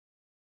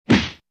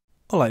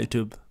Hola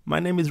YouTube, my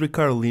name is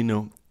Ricardo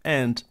Lino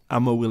and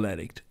I'm a wheel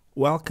addict.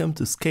 Welcome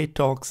to Skate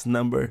Talks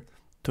number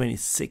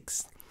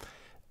 26.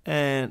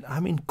 And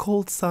I'm in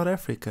cold South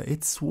Africa.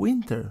 It's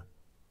winter.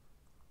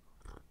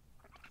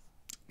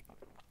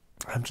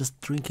 I'm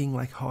just drinking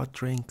like hot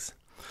drinks.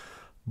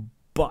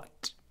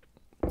 But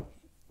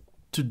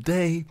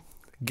today,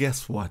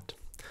 guess what?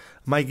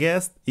 My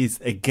guest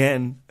is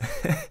again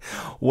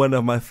one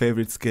of my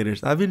favorite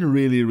skaters. I've been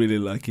really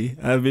lucky.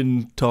 I've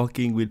been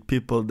talking with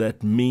people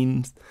that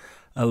means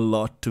a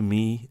lot to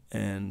me,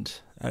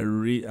 and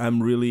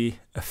I'm really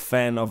a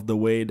fan of the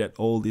way that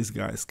all these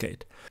guys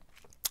skate.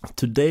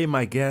 Today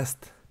my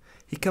guest,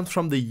 he comes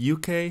from the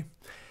UK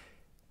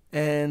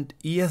and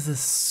he has a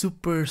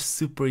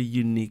super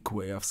unique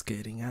way of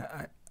skating.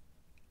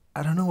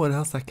 I don't know what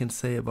else I can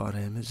say about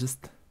him. It's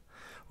just,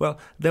 well,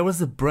 there was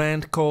a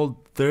brand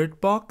called Third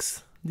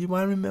Box. Do you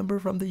might remember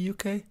from the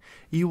UK?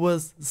 He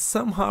was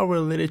somehow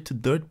related to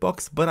Dirt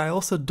Box, but I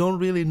also don't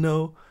really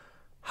know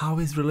how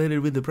he's related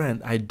with the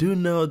brand. I do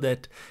know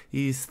that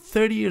he's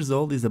 30 years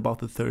old. He's about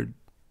to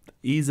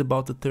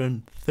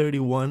turn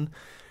 31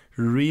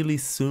 really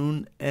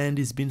soon, and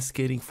he's been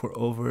skating for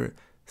over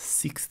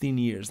 16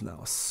 years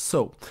now.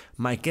 So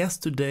my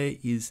guest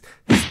today is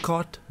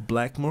Scott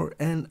Blackmore,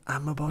 and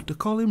I'm about to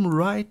call him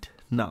right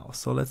now.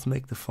 So let's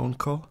make the phone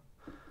call.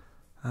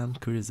 I'm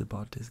curious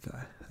about this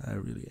guy. I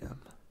really am.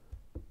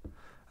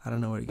 I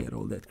don't know where to get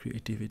all that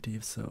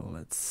creativity, so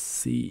let's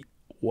see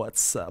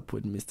what's up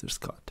with Mr.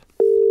 Scott.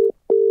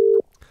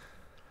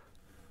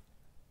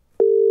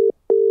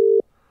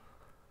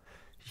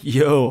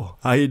 Yo,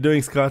 how you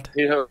doing, Scott?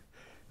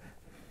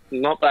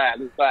 Not bad,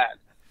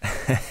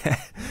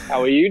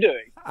 How are you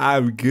doing?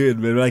 I'm good,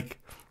 man. Like,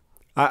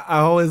 I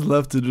always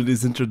love to do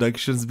these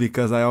introductions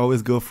because I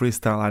always go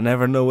freestyle. I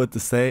never know what to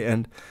say,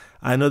 and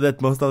I know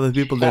that most of the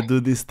people that do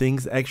these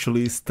things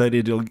actually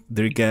study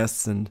their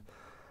guests, and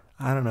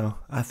I don't know.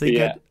 I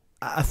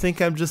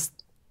think I'm just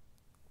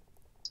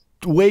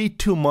way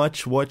too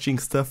much watching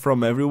stuff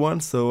from everyone.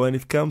 So when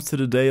it comes to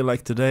the day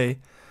like today,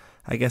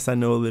 I guess I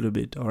know a little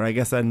bit, or I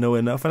guess I know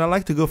enough, and I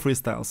like to go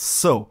freestyle.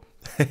 So,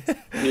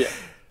 yeah.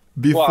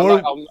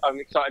 Before I'm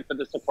excited for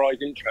the surprise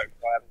intro. I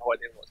have no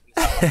idea what's going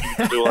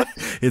to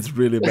happen. It's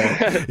really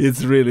bad.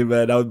 It's really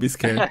bad. I would be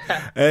scared.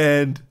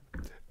 And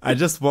I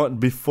just want,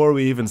 before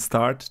we even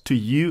start, to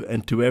you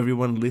and to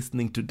everyone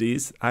listening to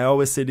this, I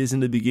always say this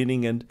in the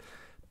beginning, and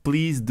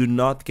please do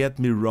not get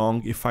me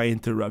wrong if I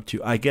interrupt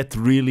you. I get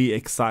really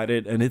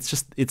excited, and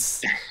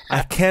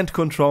I can't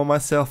control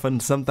myself,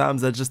 and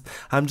sometimes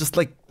I'm just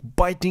like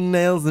biting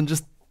nails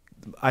and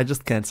I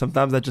just can't.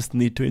 Sometimes I just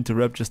need to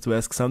interrupt just to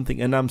ask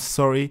something, and I'm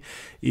sorry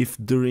if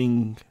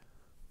during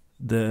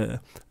this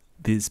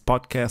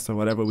podcast or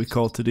whatever we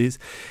call to this,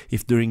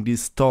 if during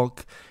this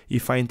talk,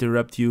 if I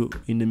interrupt you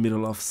in the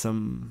middle of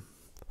some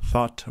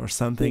thought or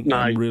something, no,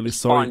 I'm really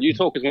sorry. Fine. You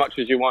talk as much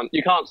as you want.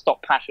 You can't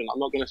stop passion. I'm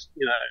not going to,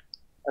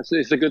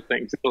 it's a good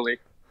thing, really.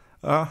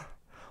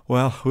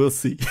 Well, we'll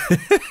see.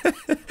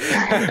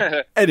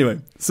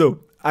 Anyway, so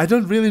I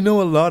don't really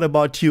know a lot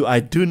about you. I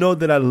do know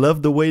that I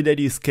love the way that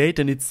you skate,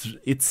 and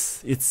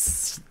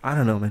it's I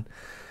don't know, man.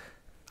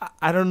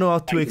 I don't know how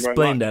to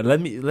explain that.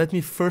 Let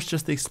me first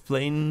just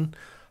explain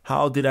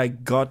how did I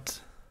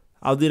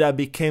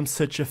became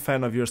such a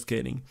fan of your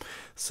skating.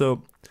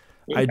 So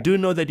I do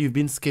know that you've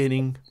been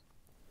skating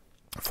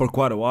for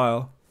quite a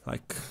while,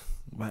 like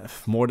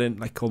more than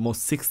like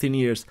almost 16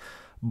 years.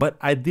 But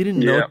I didn't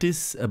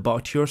notice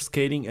about your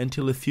skating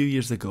until a few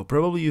years ago.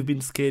 Probably you've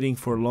been skating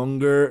for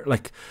longer,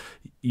 like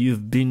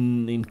you've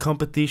been in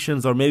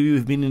competitions, or maybe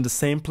you've been in the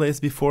same place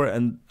before,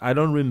 and I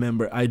don't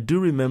remember. I do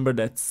remember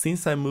that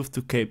since I moved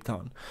to Cape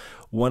Town,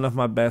 one of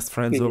my best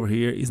friends over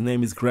here, his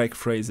name is Greg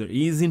Fraser.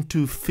 He's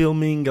into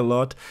filming a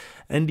lot,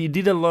 and he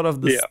did a lot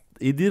of this.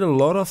 He did a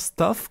lot of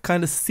stuff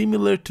kind of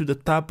similar to the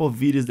type of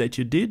videos that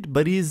you did,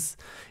 but he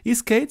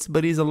skates,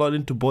 but he's a lot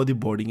into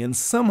bodyboarding, and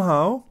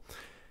somehow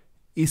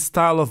his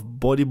style of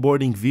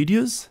bodyboarding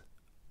videos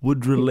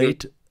would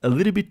relate a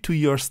little bit to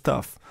your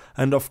stuff.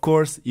 And of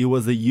course, he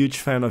was a huge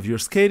fan of your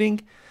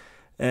skating,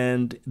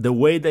 and the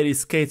way that he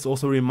skates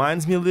also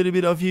reminds me a little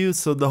bit of you.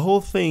 So the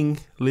whole thing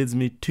leads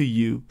me to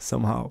you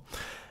somehow.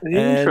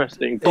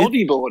 Interesting.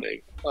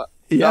 Bodyboarding.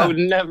 I would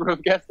never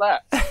have guessed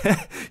that.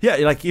 Yeah,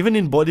 like even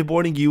in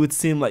bodyboarding, you would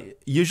seem like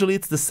usually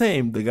it's the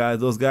same.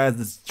 Those guys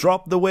that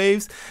drop the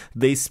waves,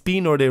 they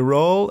spin or they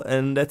roll,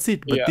 and that's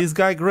it. But this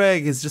guy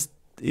Greg is just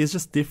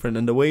different,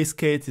 and the way he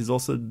skates is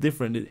also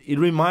different. It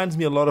reminds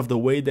me a lot of the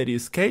way that you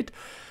skate.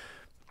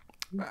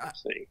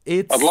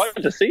 I'd like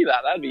to see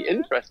that. That'd be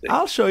interesting.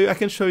 I'll show you. I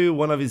can show you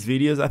one of his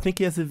videos. I think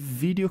he has a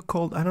video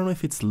called, I don't know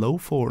if it's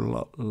Lo-Fi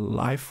or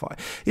Li-Fi.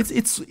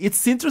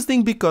 It's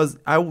interesting because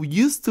I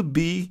used to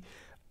be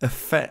a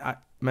fan.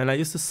 I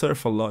used to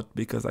surf a lot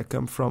because I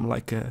come from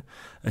like a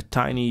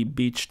tiny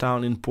beach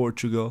town in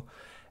Portugal.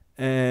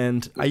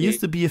 And I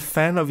used to be a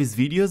fan of his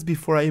videos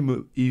before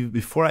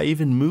I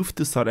even moved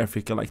to South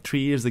Africa like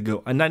 3 years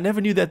ago. And I never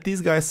knew that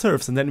this guy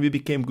surfs, and then we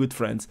became good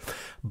friends.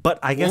 But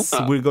I guess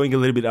we're going a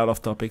little bit out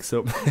of topic.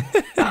 So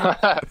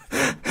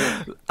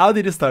how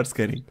did you start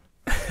skating?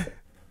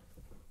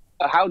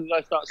 How did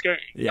I start skating?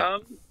 Yeah.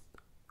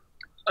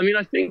 I mean,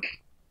 I think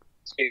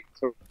skating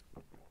for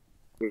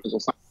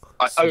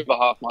like over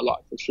half my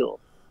life for sure.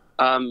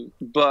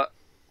 But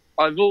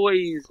I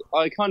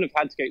kind of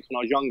had skates when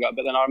I was younger,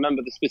 but then I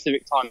remember the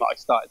specific time that I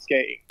started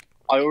skating.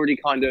 I already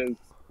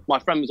my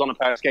friend was on a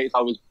pair of skates.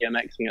 I was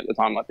BMXing at the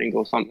time, I think,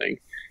 or something.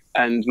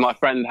 And my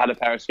friend had a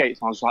pair of skates,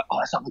 and I was like, "Oh,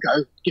 let's have a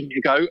go. Give me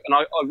a go." And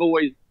I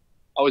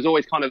was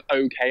always kind of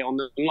okay on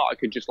them. Like, I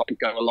could just like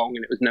go along,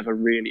 and it was never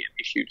really an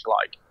issue to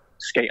like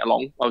skate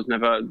along. I was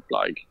never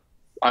like,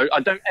 I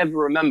don't ever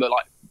remember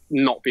like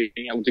not being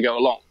able to go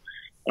along.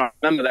 And I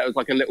remember there was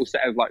like a little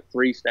set of like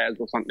 3 stairs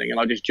or something, and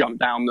I just jumped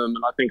down them,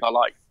 and I think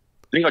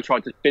I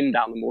tried to spin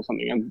down them or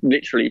something, and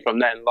literally from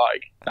then,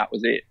 like, that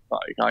was it.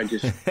 Like,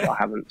 I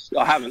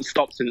haven't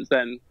stopped since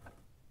then,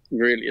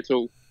 really at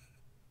all.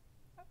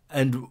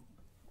 And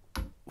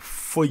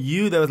for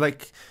you, there was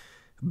like,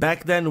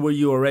 back then, were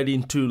you already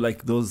into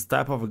like those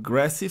type of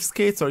aggressive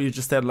skates, or you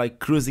just had like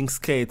cruising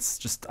skates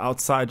just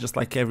outside, just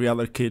like every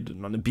other kid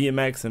on the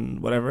BMX and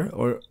whatever?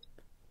 Or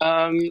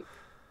I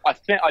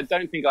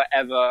don't think I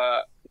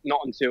ever,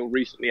 not until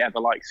recently,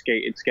 ever like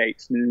skated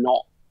skates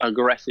not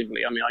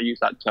aggressively. I mean, I use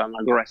that term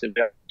aggressive.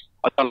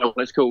 I don't know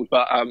what it's called,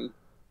 but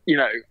you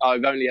know,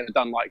 I've only ever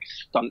done like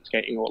stunt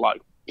skating or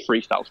like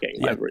freestyle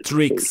skating, whatever it's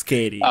trick called.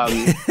 skating.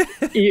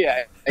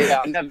 Yeah.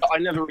 I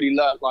never really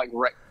learned like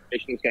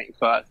recreational skating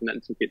first, and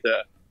then took it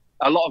to.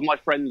 A lot of my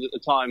friends at the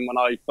time when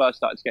I first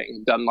started skating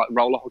had done like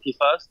roller hockey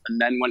first, and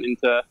then went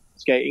into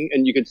skating,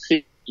 and you could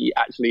see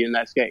actually in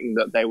their skating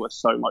that they were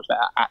so much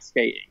better at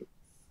skating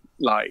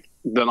like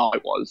than I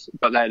was.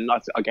 But then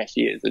I guess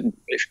years, and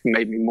it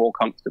made me more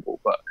comfortable.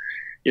 But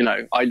you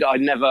know, I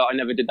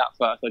never did that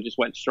first. I just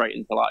went straight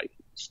into like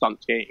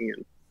stunt skating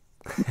and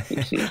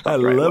I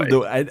love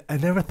that. I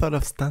never thought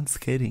of stunt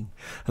skating.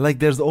 Like,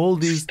 there's all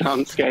these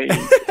stunt skating.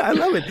 I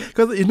love it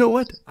because you know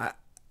what?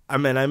 I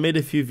mean, I made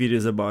a few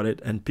videos about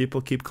it, and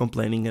people keep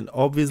complaining, and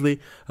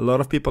obviously a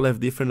lot of people have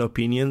different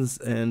opinions,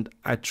 and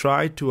I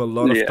try to a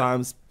lot of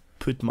times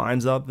put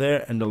mines out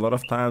there, and a lot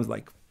of times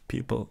like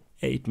people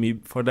hate me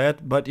for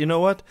that. But you know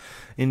what?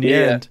 In the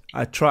end,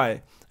 I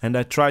try. And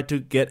I try to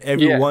get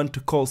everyone to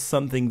call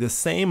something the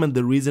same. And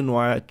the reason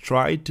why I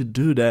try to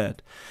do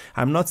that,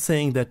 I'm not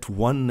saying that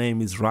one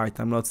name is right.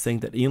 I'm not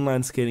saying that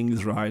inline skating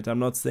is right. I'm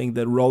not saying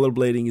that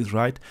rollerblading is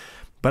right.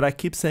 But I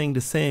keep saying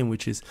the same,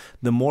 which is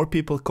the more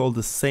people call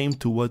the same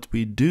to what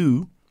we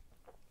do,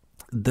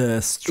 the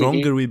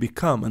stronger we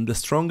become. And the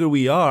stronger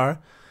we are,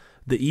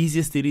 the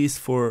easiest it is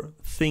for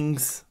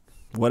things,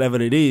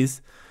 whatever it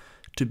is,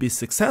 to be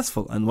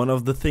successful. And one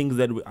of the things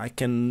that I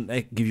can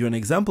give you an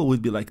example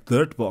would be like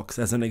Dirtbox.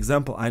 As an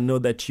example, I know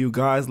that you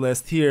guys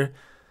last year,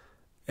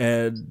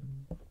 I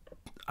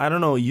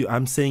don't know,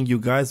 I'm saying you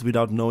guys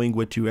without knowing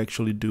what you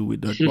actually do with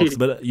Dirtbox,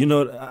 but you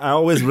know, I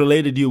always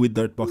related you with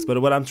Dirtbox.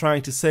 But what I'm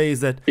trying to say is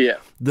that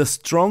the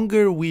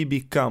stronger we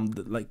become,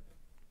 like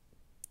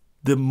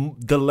the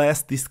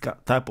less this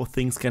type of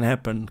things can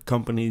happen.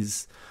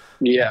 Companies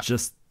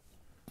just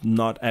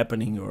not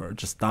happening or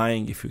just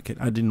dying, if you can.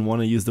 I didn't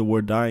want to use the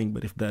word dying,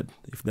 but if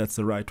that's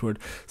the right word.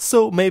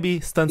 So maybe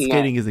stunt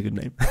skating is a good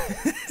name.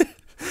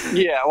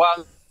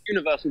 Well,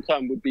 universal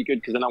term would be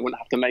good, because then I wouldn't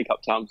have to make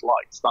up terms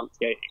like stunt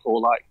skating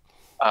or like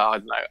I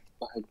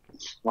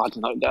don't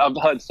know. I've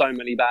heard so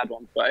many bad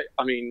ones, but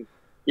I mean,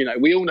 you know,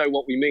 we all know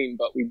what we mean,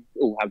 but we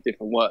all have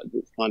different words.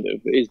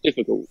 It's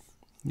difficult.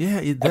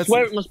 Yeah, I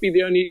swear it must be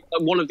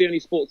one of the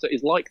only sports that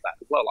is like that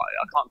as well. Like,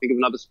 I can't think of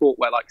another sport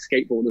where like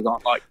skateboarders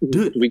aren't like, what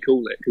do we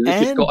call it? Because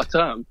it's just got a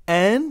term.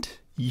 And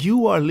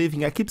you are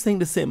living, I keep saying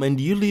the same,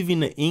 and you live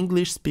in an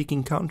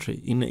English-speaking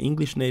country, in an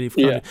English native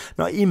country.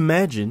 Now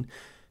imagine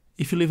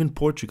if you live in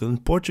Portugal. In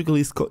Portugal,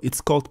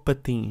 it's called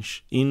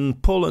patins. In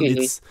Poland,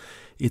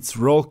 it's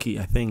rolki,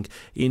 I think.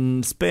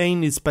 In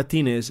Spain, it's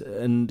patines,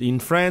 and in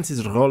France,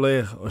 it's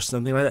roller or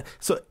something like that.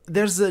 So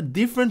there's a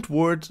different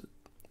word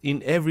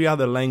in every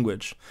other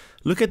language.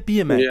 Look at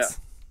BMX.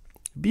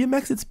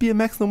 BMX, it's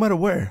BMX no matter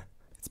where.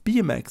 It's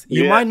BMX.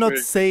 You might not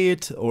say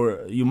it,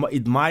 or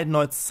it might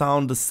not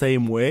sound the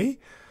same way,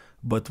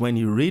 but when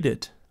you read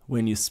it,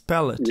 when you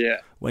spell it,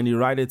 when you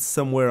write it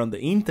somewhere on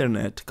the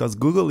internet, because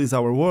Google is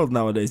our world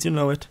nowadays, you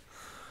know it.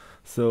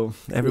 So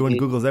everyone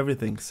Googles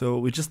everything. So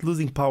we're just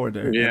losing power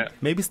there. Yeah.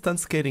 Maybe stunt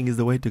skating is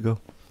the way to go.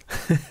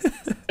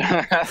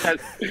 I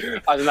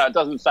don't know. It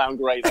doesn't sound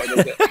great, though,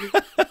 does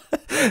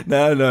it?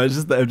 No,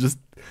 I'm just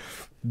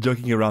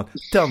joking around.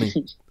 Tell me,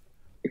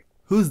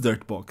 who's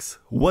Dirtbox?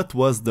 What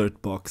was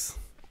Dirtbox?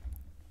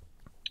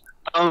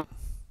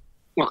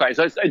 Okay,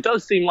 so it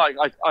does seem like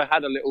I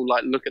had a little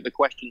like look at the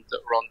questions that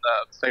were on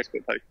the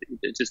Facebook post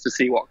just to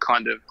see what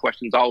kind of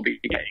questions I'll be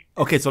getting.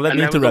 Okay, so let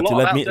me interrupt you.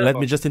 Let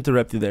me just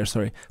interrupt you there.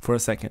 Sorry for a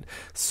second.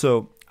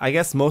 So I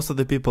guess most of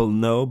the people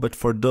know, but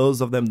for those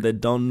of them that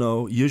don't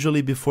know,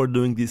 usually before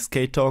doing these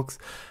skate talks,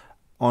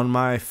 on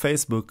my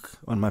Facebook,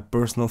 on my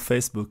personal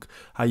Facebook,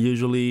 I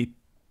usually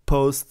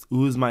post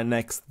who's my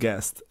next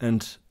guest,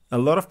 and a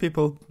lot of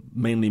people,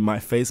 mainly my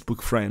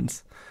Facebook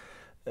friends,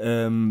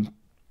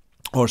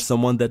 or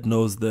someone that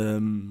knows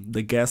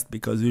the guest,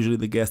 because usually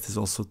the guest is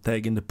also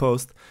tagged in the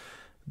post.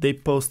 They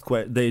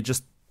they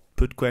just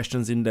put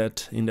questions in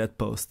that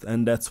post,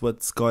 and that's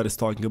what Scott is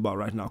talking about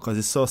right now, because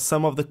he saw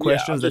some of the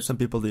questions that some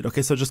people did.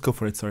 Okay, so just go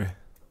for it. Sorry.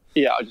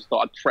 Yeah, I just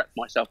thought I'd prep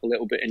myself a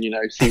little bit and,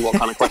 see what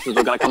kind of questions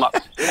were going to come up.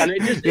 And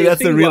it just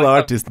that's a real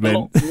artist, man. A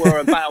lot were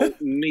about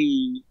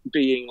me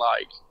being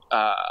like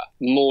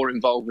more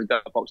involved with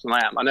Dirtbox than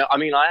I am. I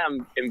mean, I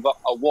am involved.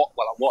 I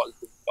was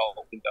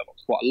involved in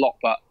Dirtbox quite a lot,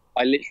 but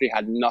I literally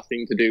had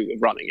nothing to do with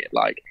running it.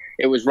 Like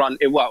it was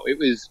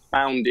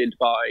founded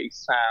by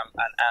Sam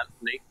and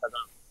Anthony. I don't know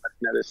if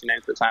you know this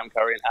names, but Sam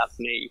Curry and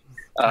Anthony.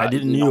 I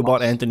didn't know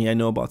about Anthony. I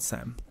know about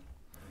Sam,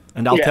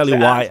 and I'll tell you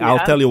why.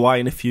 I'll tell you why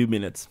in a few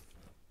minutes.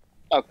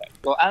 Okay.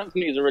 Well,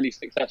 Anthony is a really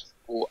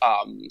successful.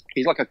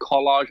 He's like a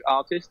collage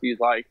artist. He's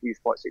quite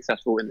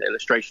successful in the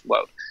illustration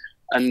world,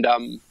 and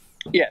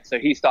so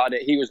he started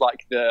it. He was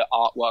like the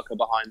art worker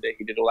behind it.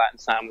 He did all that, and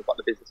Sam was like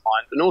the business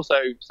mind. And also,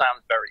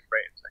 Sam's very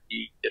creative, so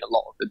he did a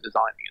lot of the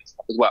designing and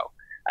stuff as well.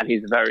 And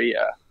he's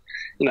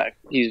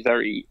he's a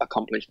very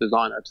accomplished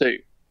designer too.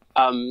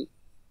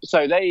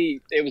 So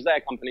it was their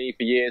company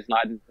for years, and I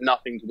had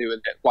nothing to do with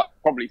it. Like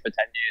probably for 10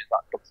 years,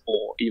 like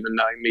before even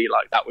knowing me,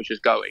 like that was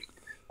just going.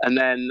 And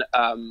then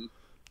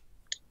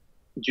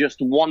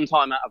just one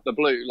time out of the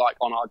blue, like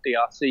on our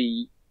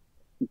DRC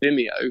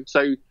Vimeo.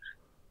 So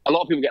a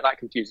lot of people get that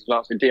confused as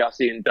well. So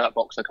DRC and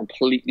Dirtbox are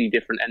completely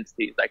different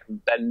entities.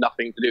 They're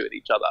nothing to do with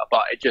each other.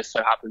 But it just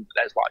so happens that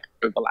there's like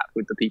overlap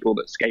with the people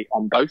that skate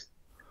on both.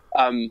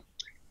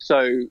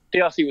 So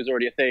DRC was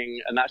already a thing,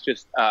 and that's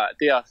just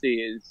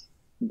DRC is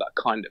the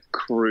kind of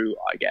crew,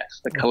 I guess,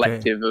 the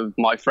collective of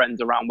my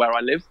friends around where I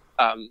live.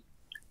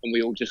 And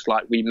we all just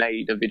we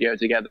made a video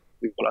together.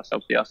 We call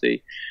ourselves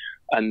DRC,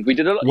 and we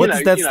did a lot. What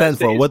does that stand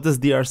for? What does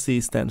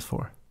DRC stand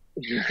for?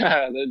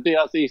 The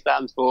DRC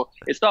stands for.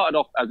 It started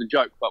off as a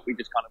joke, but we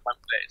just kind of went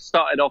with it. It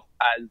started off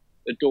as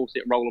the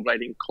Dorset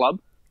Rollerblading Club,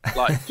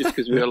 just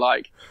because we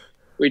were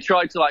we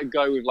tried to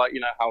go with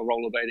how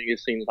rollerblading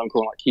is seen. I'm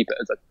calling keep it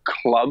as a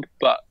club,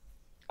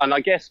 and I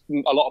guess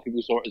a lot of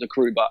people saw it as a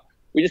crew, but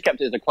we just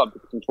kept it as a club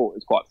because we thought it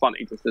was quite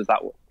funny, just as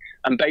that was.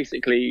 And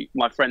basically,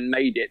 my friend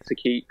made it to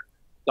keep.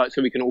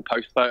 So we can all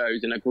post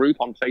photos in a group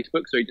on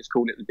Facebook. So he just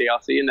called it the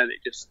DRC, and then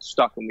it just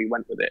stuck, and we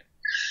went with it.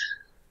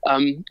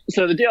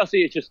 So the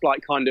DRC is just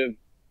kind of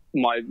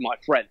my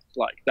friends.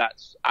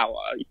 That's our,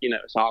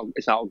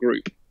 it's our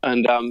group.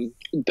 And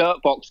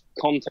Dirtbox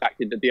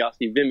contacted the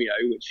DRC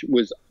Vimeo, which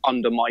was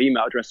under my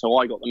email address, so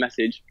I got the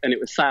message, and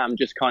it was Sam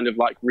just kind of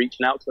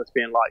reaching out to us,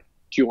 being like,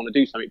 "Do you want to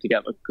do something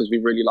together? Because we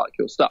really like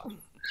your stuff."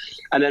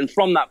 And then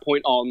from that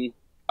point on,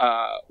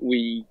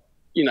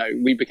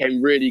 we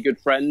became really good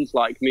friends,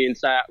 me and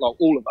Sam,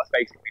 all of us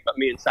basically, but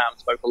me and Sam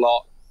spoke a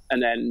lot,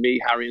 and then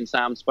me, Harry and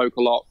Sam spoke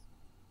a lot,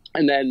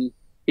 and then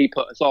he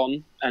put us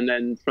on, and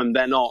then from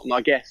then on, I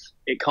guess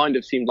it kind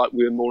of seemed like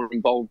we were more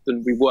involved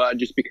than we were,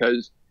 just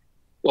because,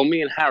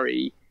 me and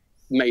Harry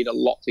made a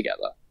lot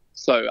together,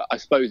 so I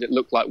suppose it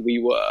looked like we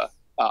were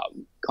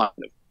kind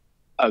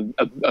of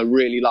a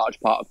really large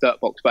part of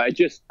Dirtbox, but it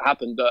just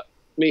happened that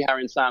me,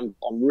 Harry and Sam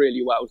got on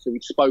really well, so we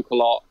spoke a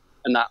lot,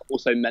 and that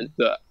also meant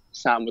that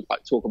Sam would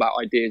talk about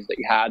ideas that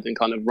he had and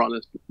kind of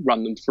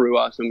run them through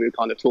us, and we would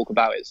kind of talk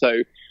about it.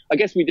 So I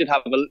guess we did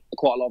have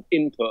quite a lot of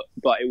input,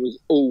 but it was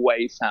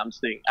always Sam's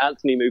thing.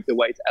 Anthony moved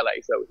away to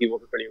LA, so he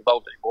wasn't really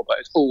involved anymore, but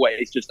it's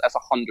always just as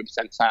 100%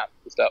 Sam,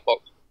 the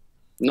Dirtbox.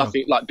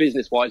 Nothing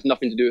business-wise,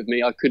 nothing to do with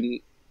me. I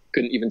couldn't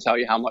even tell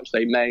you how much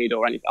they made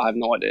or anything. I have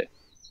no idea.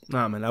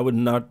 No, man, I would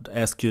not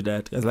ask you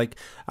that. It's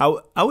I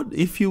would,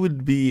 if you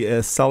would be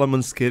a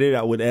Solomon skater,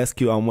 I would ask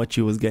you how much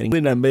you was getting.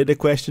 And I made a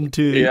question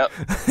to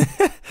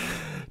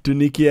to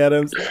Nicky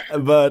Adams,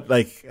 but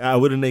I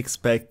wouldn't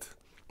expect.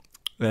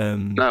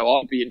 No,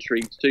 I'll be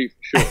intrigued too,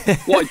 for sure.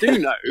 What I do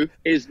know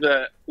is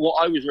that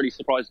what I was really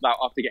surprised about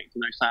after getting to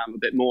know Sam a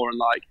bit more, and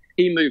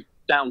he moved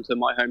down to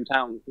my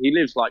hometown. He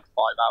lives 5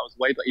 hours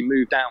away, but he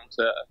moved down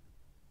to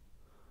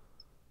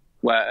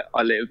where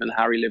I live, and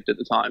Harry lived at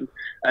the time,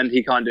 and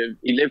he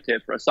lived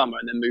here for a summer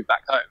and then moved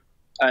back home,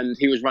 and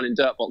he was running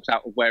Dirtbox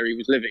out of where he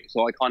was living,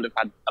 so I kind of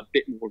had a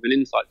bit more of an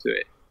insight to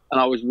it,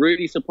 and I was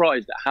really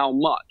surprised at how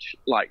much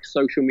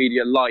social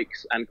media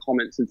likes and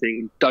comments and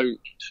things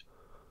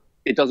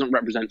it doesn't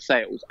represent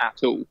sales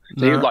at all.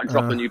 So he would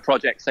drop a new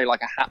project, say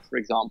a hat, for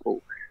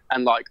example,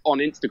 and on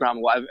Instagram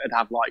or whatever, it'd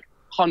have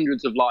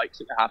hundreds of likes,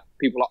 and have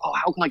people "Oh,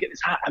 how can I get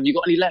this hat? Have you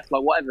got any left?"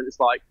 Whatever, and it's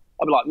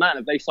I'd be like, "Man,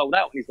 have they sold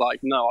out?" And he's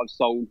like, "No, I've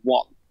sold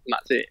one, and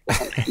that's it."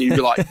 And you'd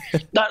be like,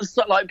 "That's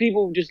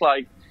people just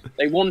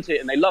they want it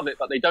and they love it,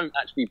 but they don't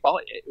actually buy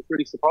it." It's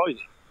really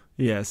surprising.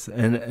 Yes,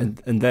 and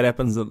that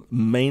happens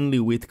mainly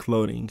with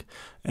clothing,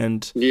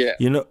 and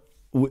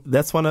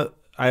that's one of.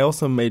 I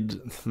also made.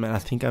 Man, I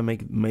think I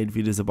made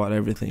videos about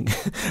everything,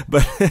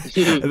 but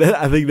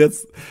I think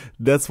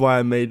that's why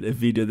I made a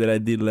video that I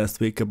did last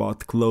week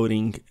about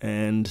clothing,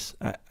 and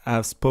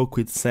I spoke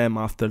with Sam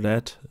after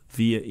that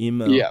via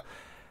email. Yeah.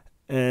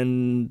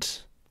 And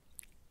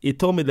he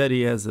told me that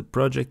he has a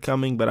project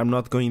coming, but I'm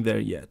not going there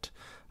yet.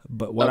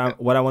 But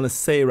what I want to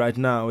say right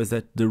now is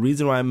that the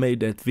reason why I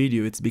made that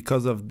video, it's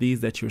because of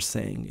these that you're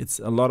saying. It's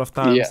a lot of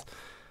times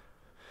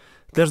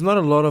there's not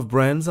a lot of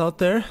brands out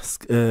there,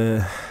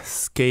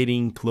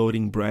 skating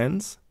clothing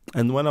brands.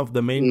 And one of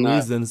the main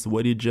reasons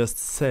what you just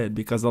said,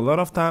 because a lot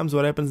of times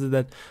what happens is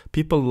that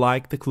people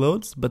like the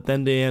clothes, but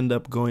then they end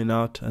up going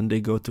out and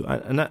they go to,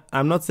 and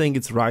I'm not saying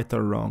it's right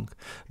or wrong.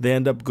 They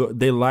end up,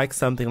 they like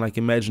something, like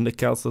imagine the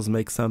Kelsos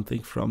make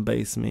something from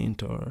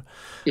Basement, or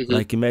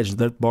like imagine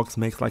Dirtbox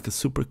makes like a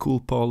super cool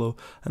polo.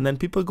 And then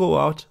people go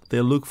out,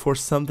 they look for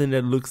something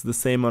that looks the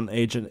same on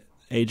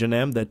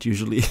H&M that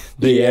usually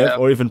they have,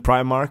 or even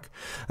Primark.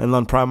 And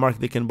on Primark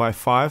they can buy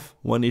 5,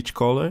 one each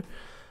color.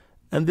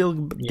 And they'll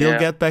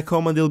get back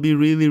home and they'll be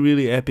really,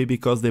 really happy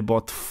because they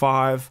bought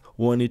 5,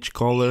 one each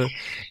color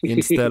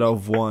instead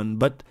of 1.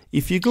 But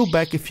if you go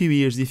back a few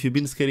years, if you've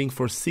been skating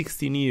for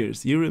 16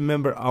 years, you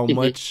remember how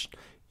much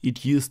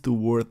it used to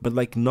worth, but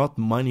like not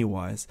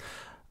money-wise.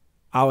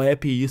 How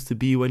happy you used to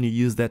be when you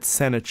used that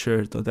Senate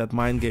shirt or that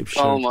Mind Game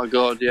shirt. Oh my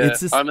God, yeah.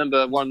 I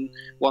remember one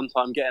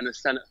time getting a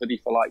Senate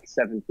hoodie for like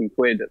 70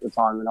 quid at the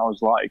time, and I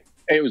was like,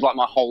 it was like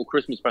my whole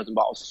Christmas present,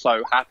 but I was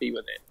so happy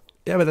with it.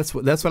 Yeah, but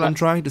that's what I'm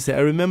trying to say.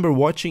 I remember,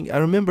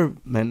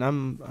 man,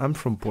 I'm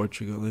from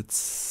Portugal.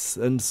 It's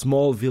a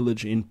small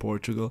village in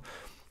Portugal.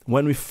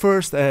 When we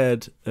first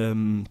had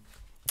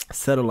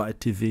satellite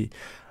TV,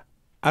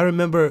 I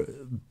remember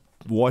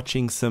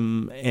watching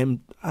some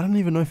I don't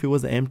even know if it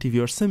was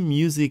MTV or some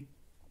music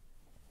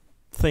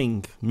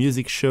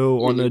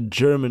show on a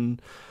German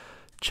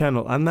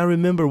channel, and I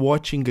remember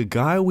watching a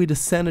guy with a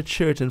Senate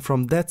shirt, and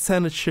from that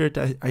Senate shirt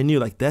I knew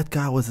like that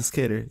guy was a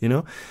skater, you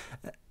know.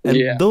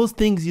 And those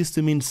things used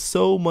to mean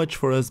so much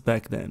for us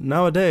back then.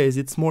 Nowadays,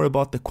 it's more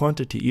about the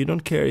quantity. You don't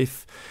care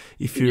if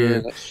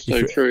you're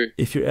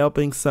if you're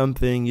helping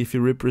something, if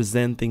you're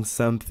representing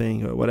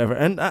something or whatever.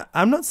 And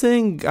I'm not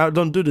saying I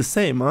don't do the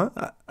same. Huh?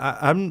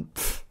 I'm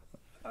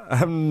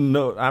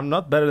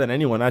not better than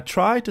anyone. I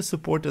try to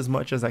support as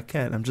much as I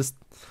can. I'm just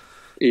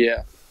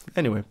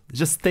Anyway,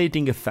 just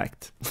stating a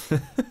fact. I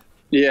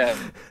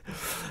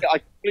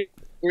completely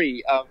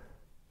agree.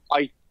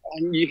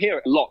 You hear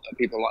it a lot that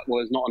people are like, well,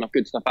 there's not enough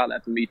good stuff out there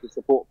for me to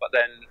support. But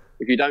then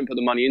if you don't put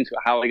the money into it,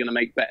 how are they going to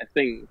make better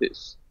things?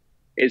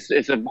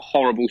 It's a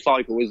horrible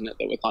cycle, isn't it,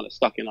 that we're kind of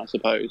stuck in, I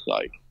suppose.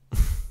 Like,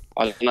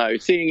 I don't know.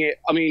 Seeing it,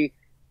 I mean,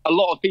 a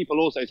lot of people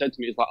also said to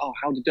me, it's like, oh,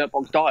 how did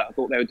Dirtbox die? I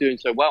thought they were doing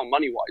so well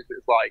money-wise. But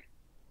it's like,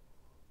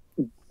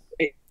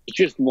 it's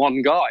just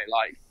one guy.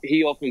 Like,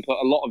 he often put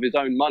a lot of his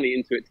own money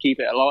into it to keep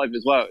it alive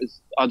as well.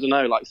 I don't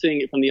know, like,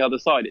 seeing it from the other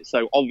side, it's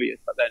so obvious.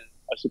 But then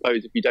I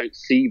suppose if you don't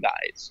see that,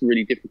 it's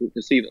really difficult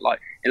to see that, like,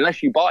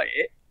 unless you buy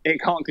it,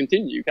 it can't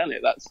continue, can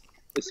it? That's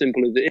as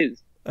simple as it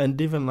is. And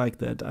even like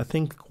that, I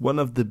think one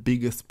of the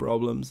biggest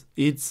problems,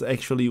 it's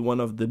actually one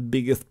of the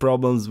biggest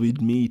problems with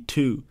me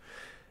too.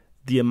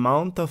 The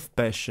amount of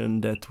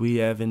passion that we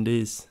have in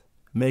this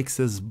makes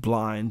us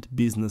blind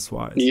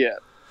business-wise. Yeah.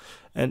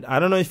 And I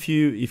don't know if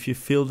you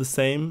feel the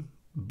same,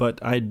 but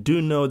I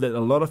do know that a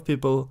lot of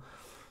people,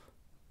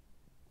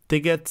 they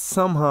get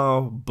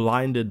somehow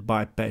blinded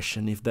by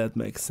passion, if that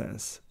makes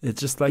sense. It's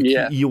just like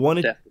you want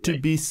it to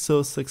be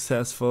so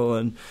successful,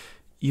 and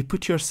you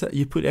put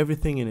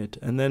everything in it,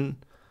 and then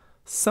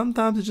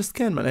sometimes it just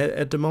can't, man.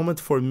 At the moment,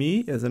 for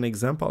me, as an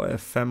example, I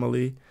have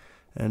family,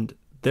 and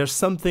there's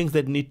some things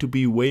that need to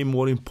be way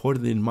more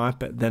important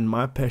than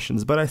my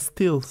passions. But I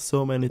still,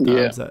 so many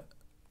times,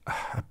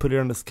 I put it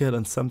on the scale,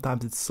 and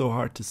sometimes it's so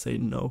hard to say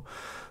no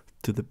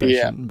to the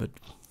passion, but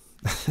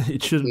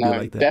it shouldn't be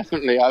like that.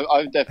 Definitely.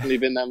 I've definitely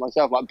been there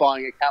myself, like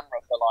buying a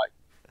camera for like,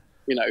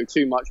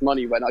 too much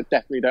money when I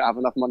definitely don't have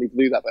enough money to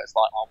do that. But it's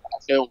like, I want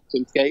to film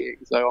some skating,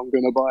 so I'm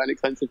going to buy an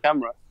expensive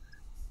camera.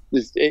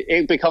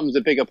 It becomes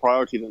a bigger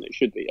priority than it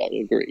should be, I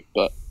agree.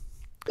 But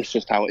it's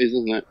just how it is,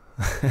 isn't it?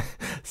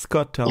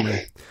 Scott, tell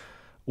me,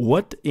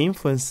 what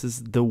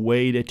influences the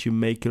way that you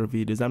make your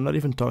videos? I'm not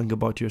even talking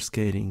about your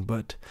skating,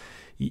 but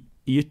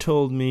you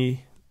told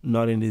me,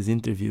 not in this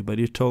interview, but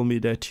you told me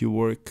that you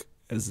work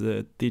as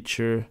a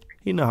teacher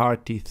in a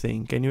hearty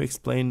thing. Can you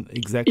explain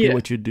exactly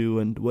what you do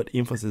and what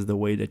influences the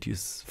way that you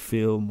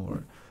film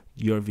or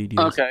your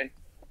videos? Okay.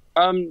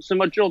 So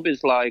my job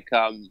is like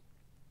a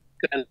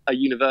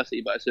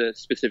university, but it's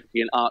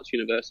specifically an arts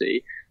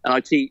university. And I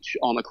teach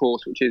on a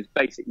course which is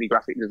basically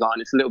graphic design.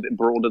 It's a little bit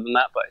broader than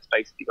that, but it's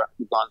basically graphic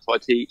design. So I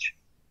teach.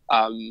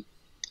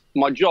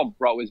 My job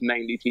role is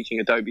mainly teaching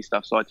Adobe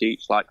stuff. So I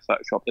teach like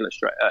Photoshop,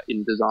 Illustrator,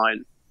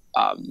 InDesign,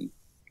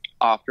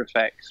 After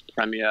Effects,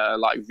 Premiere,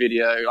 like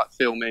video, like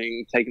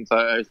filming, taking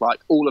photos, like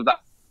all of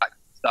that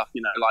stuff,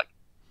 like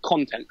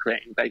content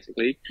creating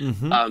basically.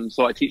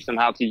 So I teach them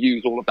how to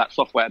use all of that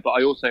software, but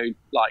I also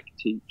like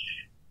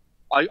teach.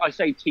 I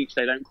say teach,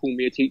 they don't call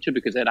me a teacher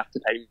because they'd have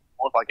to pay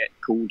more if I get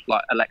called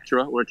like a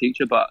lecturer or a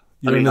teacher, but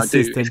I do.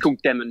 It's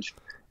called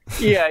demonstrate.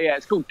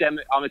 It's called I'm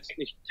a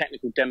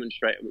technical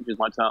demonstrator, which is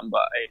my term,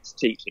 but it's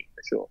teaching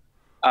for sure.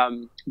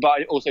 But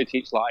I also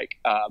teach like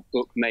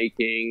book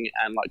making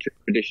and like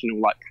traditional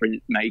like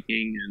print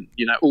making and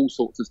all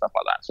sorts of stuff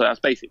like that. So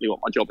that's basically what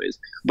my job is.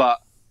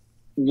 But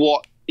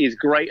what is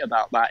great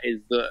about that is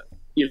that,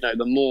 you know,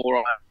 the more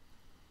I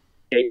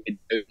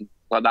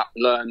like that,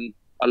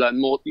 I learn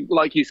more.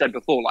 Like you said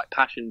before, like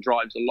passion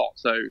drives a lot.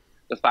 So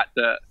the fact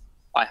that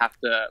I have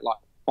to like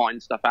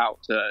find stuff out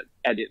to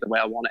edit the way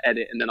I want to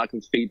edit, and then I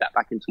can feed that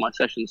back into my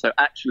session. So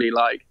actually,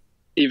 like,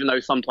 even though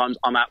sometimes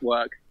I'm at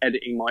work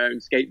editing my own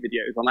skate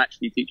videos, I'm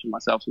actually teaching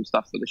myself some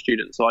stuff for the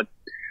students. So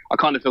I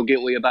kind of feel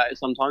guilty about it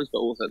sometimes, but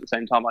also at the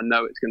same time, I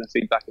know it's going to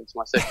feed back into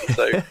my session.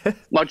 So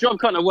my job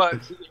kind of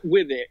works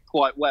with it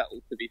quite well,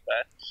 to be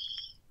fair.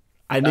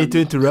 I need to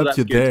interrupt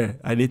you there.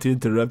 I need to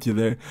interrupt you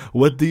there.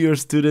 What do your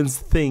students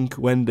think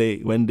when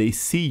they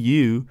see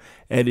you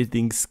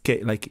editing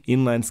like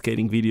inline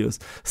skating videos,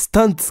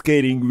 stunt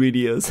skating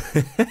videos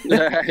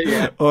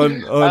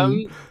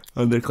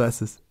on their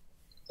classes?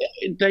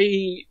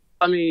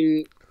 I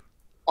mean,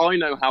 I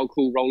know how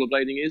cool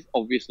rollerblading is,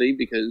 obviously,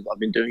 because I've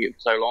been doing it for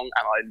so long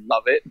and I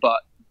love it.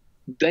 But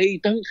they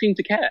don't seem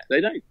to care.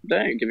 They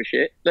don't give a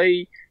shit.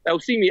 They'll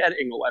see me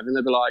editing or whatever, and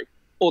they'll be like,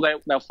 or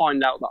they'll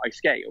find out that I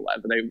skate or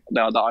whatever,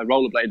 that I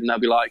rollerblade, and they'll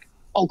be like,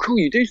 "Oh, cool,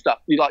 you do stuff.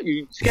 You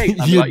skate."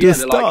 You like, do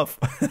stuff.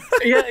 Like,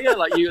 yeah,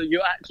 like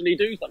you actually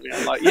do something.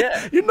 I'm like,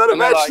 yeah. You're not a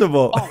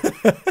vegetable. Like,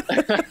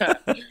 oh.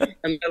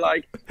 And they're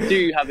like, "Do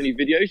you have any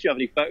videos? Do you have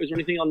any photos or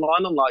anything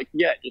online?" I'm like,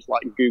 "Yeah, just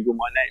like Google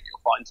my name,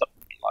 you'll find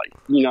something." Like,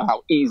 you know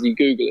how easy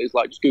Google is.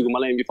 Like, just Google my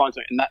name, you find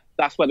something, and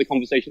that's where the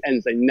conversation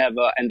ends. They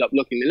never end up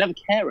looking. They never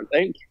care.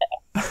 They don't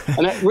care,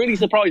 and that really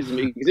surprises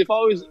me, because if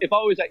I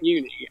was at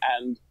uni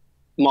and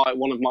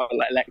one of my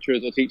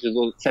lecturers or teachers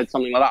said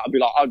something like that,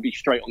 I'd be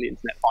straight on the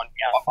internet finding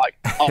out. Like,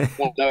 I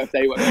want to know if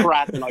they were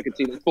crap and I could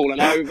see them falling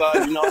over.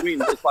 You know what I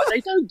mean? It's like, they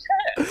don't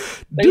care.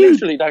 They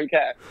literally don't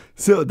care.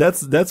 So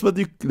that's the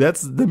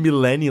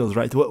millennials,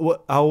 right?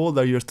 How old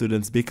are your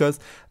students? Because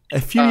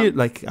a few years,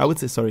 like I would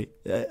say, sorry,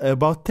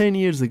 about 10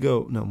 years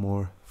ago, no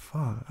more.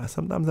 Fuck,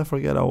 sometimes I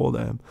forget how old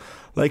I am.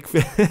 Like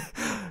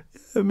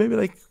maybe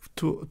like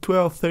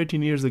 12,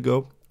 13 years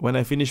ago, when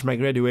I finished my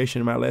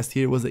graduation, my last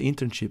year was an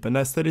internship, and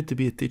I studied to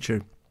be a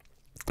teacher,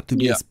 to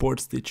be a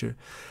sports teacher.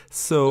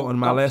 So on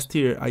my last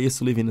year, I used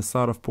to live in the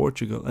south of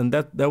Portugal, and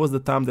that was the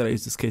time that I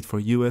used to skate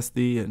for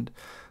USD, and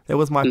that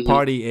was my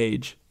party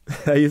age.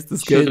 I used to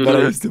skate, but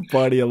I used to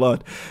party a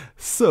lot.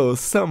 So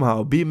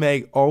somehow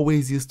B-Mag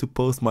always used to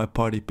post my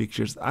party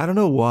pictures. I don't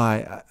know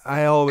why.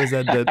 I always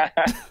had that.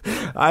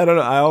 I don't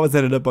know. I always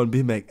ended up on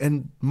B-Mag.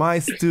 And my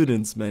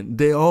students, man,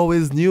 they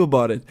always knew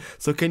about it.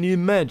 So can you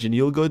imagine?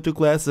 You'll go to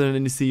class and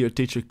then you see your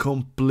teacher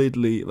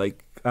completely,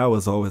 like, I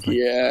was always like...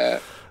 Yeah.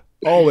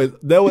 Always.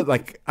 That was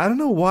like, I don't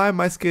know why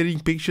my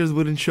skating pictures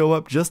wouldn't show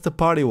up, just the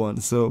party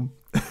ones. So...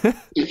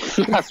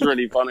 That's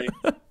really funny.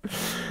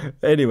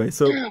 Anyway,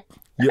 so...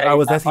 Yeah, I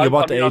was asking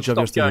about the age of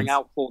your students. I'm going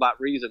out for that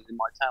reason in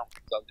my town,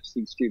 because I just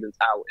see students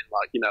out in,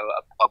 like, you know,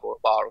 a pub or a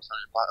bar or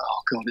something. Like,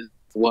 oh god, it's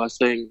the worst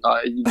thing.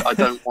 I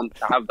don't want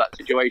to have that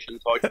situation,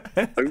 so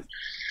I don't.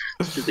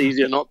 It's just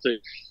easier not to.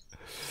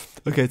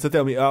 Okay, so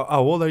tell me, how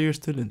old are your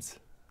students?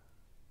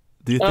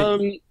 Do you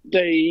think?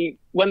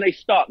 When they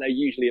start, they're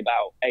usually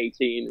about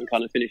 18 and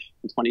kind of finish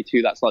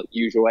 22. That's like the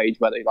usual age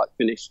where they like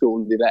finish school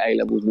and do their A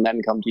levels and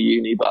then come to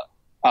uni. But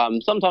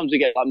sometimes we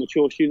get like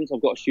mature students.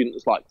 I've got a student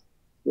that's like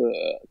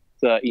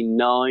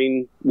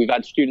 39. We've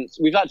had students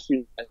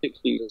at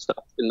 60 and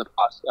stuff in the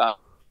past.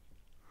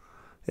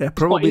 Yeah,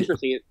 probably.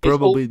 Interesting.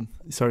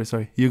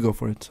 Sorry. You go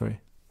for it. Sorry.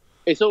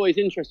 It's always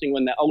interesting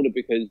when they're older,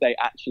 because they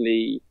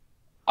actually,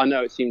 I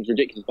know it seems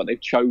ridiculous, but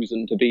they've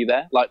chosen to be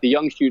there. Like the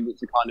young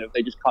students are kind of,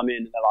 they just come in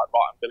and they're like,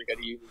 right, I'm going to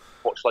go to uni.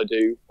 What shall I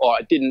do? Or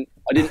I didn't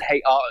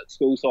hate art at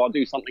school, so I'll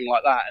do something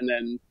like that. And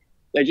then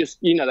they just,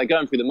 you know, they're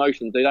going through the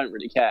motions. They don't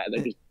really care.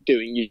 They're just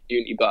doing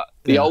uni. But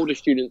the older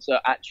students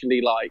are actually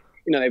like,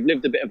 you know, they've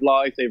lived a bit of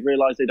life, they've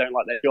realised they don't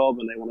like their job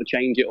and they want to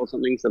change it or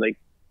something, so they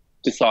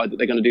decide that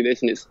they're going to do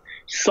this, and it's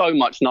so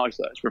much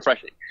nicer, it's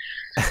refreshing.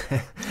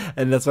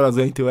 And that's what I was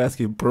going to ask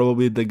you.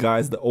 Probably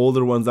the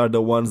older ones are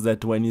the ones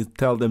that when you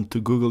tell them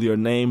to Google your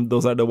name,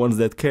 those are the ones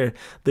that care.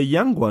 The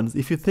young ones,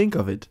 if you think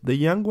of it, the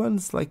young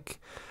ones, like,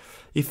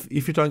 if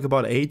you're talking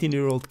about an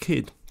 18-year-old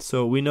kid,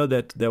 so we know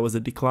that there was a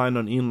decline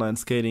on inline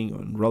skating,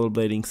 on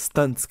rollerblading,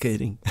 stunt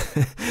skating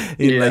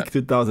in like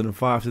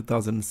 2005,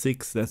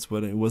 2006. That's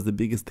when it was the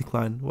biggest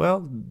decline.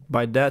 Well,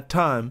 by that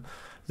time,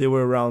 they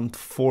were around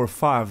 4 or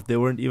 5. They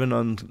weren't even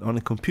on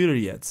a computer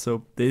yet,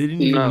 so they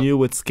didn't even knew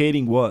what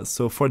skating was.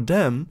 So for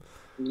them,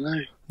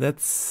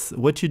 that's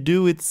what you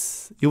do. It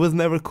was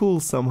never cool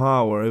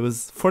somehow, or it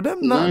was for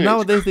them.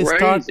 Nowadays they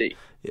start.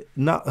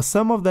 Now,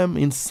 some of them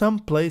in some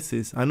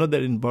places, I know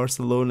that in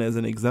Barcelona as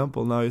an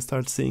example, now you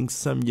start seeing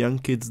some young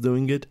kids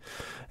doing it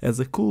as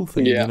a cool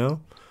thing, you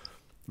know?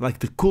 Like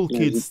the cool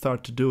kids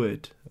start to do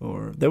it.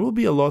 Or there will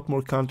be a lot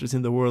more countries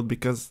in the world,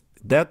 because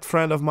that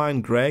friend of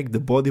mine, Greg, the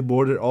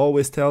bodyboarder,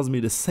 always tells me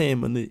the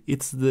same, and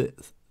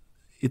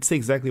it's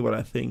exactly what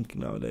I think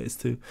nowadays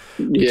too.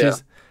 Which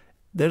is,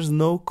 there's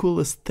no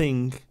coolest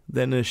thing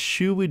than a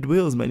shoe with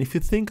wheels, man. If you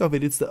think of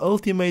it, it's the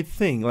ultimate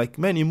thing. Like,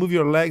 man, you move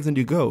your legs and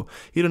you go.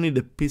 You don't need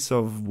a piece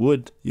of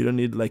wood. You don't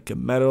need like a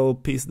metal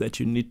piece that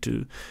you need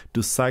to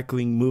do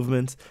cycling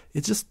movements.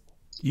 It's just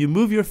You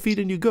move your feet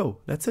and you go.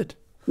 That's it.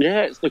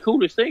 Yeah, it's the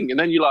coolest thing. And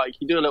then you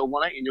do a little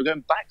 180 and you're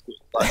going backwards.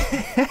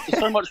 Like, it's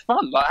so much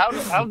fun. Like, how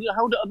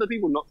do other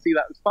people not see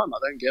that as fun? I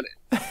don't get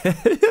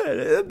it.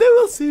 Yeah, they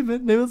will see,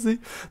 man. They will see.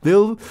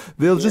 They'll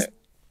just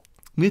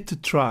need to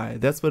try.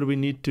 That's what we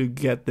need to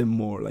get them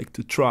more, like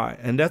to try.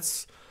 And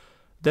that's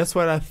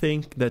what I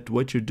think that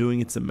what you're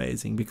doing, it's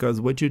amazing, because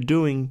what you're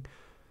doing,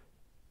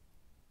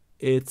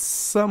 it's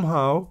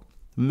somehow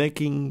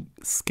making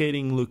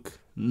skating look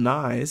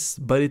nice,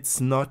 but it's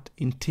not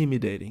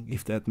intimidating,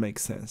 if that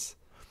makes sense.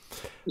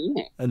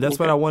 Yeah. And that's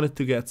what I wanted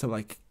to get. So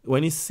like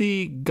when you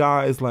see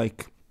guys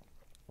like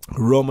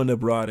Roman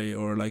Abrade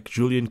or like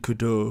Julien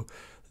Coudeau,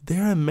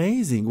 they're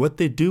amazing. What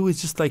they do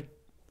is just like,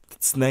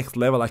 it's next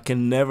level. I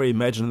can never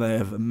imagine. I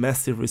have a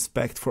massive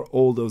respect for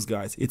all those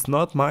guys. It's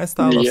not my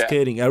style of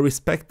skating. I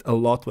respect a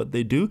lot what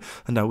they do,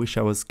 and I wish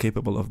I was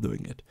capable of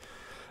doing it.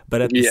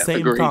 But at the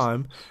same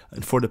time,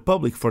 and for the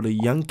public, for the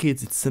young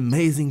kids, it's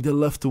amazing. They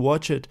love to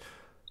watch it.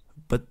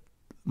 But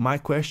my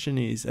question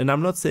is, and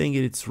I'm not saying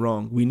it's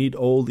wrong, we need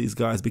all these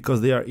guys because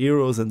they are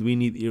heroes and we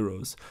need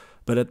heroes.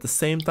 But at the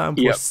same time,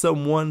 for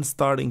someone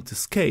starting to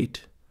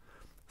skate,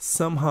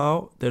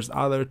 somehow there's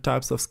other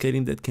types of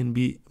skating that can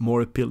be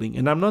more appealing.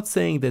 And I'm not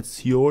saying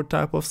that's your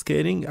type of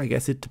skating. I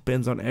guess it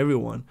depends on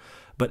everyone.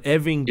 But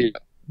having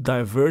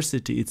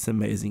diversity, it's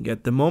amazing.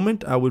 At the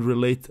moment, I would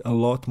relate a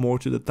lot more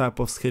to the type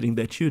of skating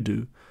that you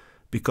do,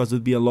 because it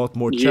would be a lot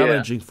more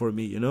challenging for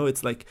me. You know,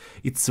 it's like,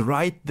 it's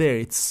right there.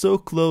 It's so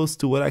close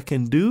to what I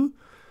can do,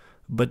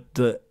 but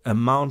the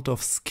amount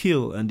of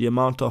skill and the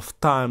amount of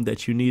time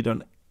that you need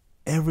on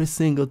every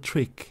single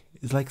trick,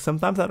 it's like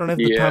sometimes I don't have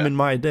the time in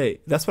my day.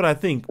 That's what I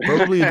think.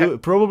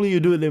 Probably you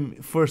do it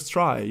in first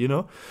try, you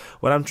know?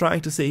 What I'm trying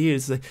to say here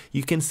is like,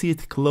 you can see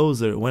it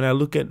closer. When I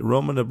look at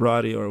Roman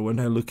Abrade or when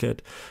I look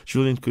at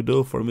Julien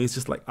Coudeau, for me, it's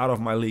just like out of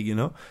my league, you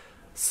know?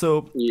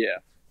 So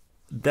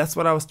that's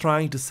what I was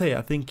trying to say.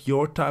 I think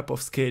your type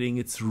of skating,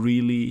 it's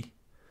really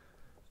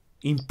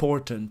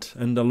important.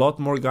 And a lot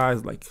more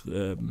guys like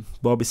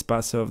Bobby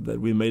Spasov, that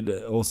we made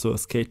also a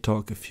skate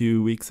talk a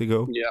few weeks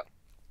ago. Yeah.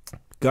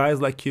 Guys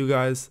like you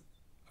guys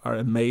are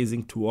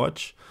amazing to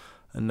watch,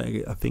 and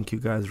I think you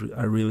guys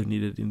are really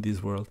needed in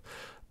this world.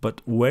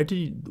 But where do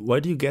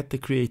you get the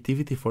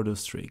creativity for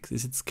those tricks?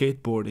 Is it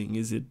skateboarding?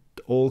 Is it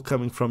all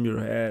coming from your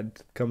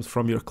head? Comes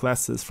from your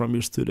classes, from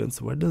your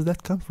students? Where does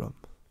that come from?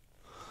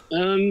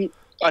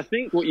 I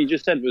think what you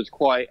just said was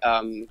quite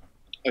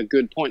a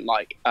good point,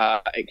 like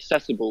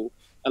accessible.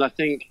 And I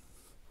think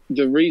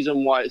the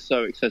reason why it's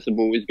so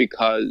accessible is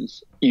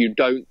because you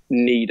don't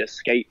need a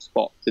skate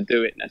spot to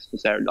do it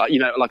necessarily. Like, you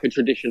know, like a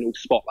traditional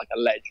spot, like a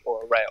ledge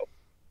or a rail.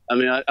 I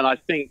mean, and I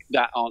think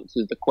that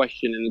answers the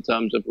question in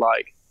terms of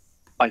like,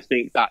 I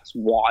think that's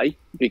why,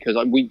 because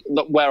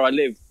where I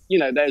live, you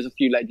know, there's a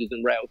few ledges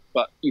and rails,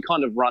 but you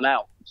kind of run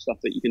out of stuff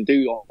that you can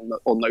do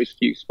on those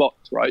few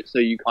spots, right? So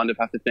you kind of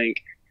have to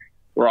think,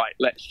 right,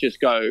 let's just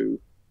go.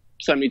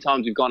 So many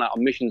times we've gone out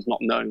on missions not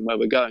knowing where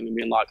we're going and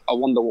being like, I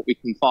wonder what we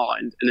can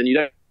find. And then you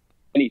don't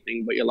do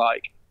anything, but you're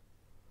like,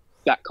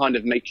 that kind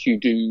of makes you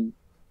do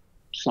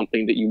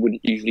something that you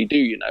wouldn't usually do,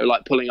 you know,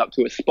 like pulling up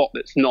to a spot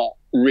that's not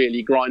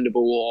really grindable,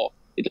 or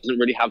it doesn't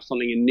really have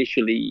something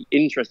initially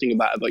interesting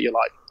about it, but you're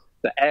like,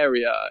 the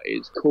area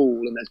is cool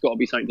and there's got to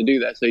be something to do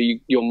there. So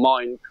your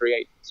mind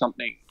creates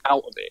something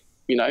out of it,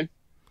 you know?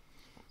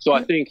 So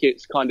I think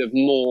it's kind of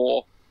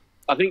more,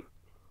 I think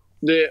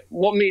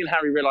what me and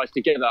Harry realized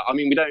together, I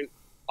mean,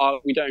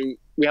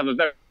 we have a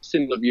very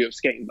similar view of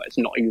skating, but it's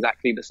not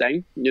exactly the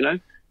same, you know?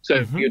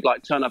 So you'd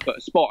like turn up at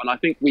a spot, and I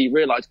think we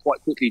realized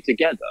quite quickly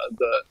together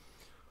that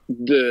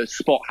the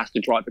spot has to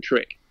drive a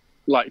trick.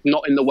 Like,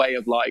 not in the way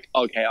of like,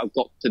 okay, I've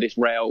got to this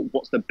rail,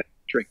 what's the best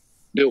trick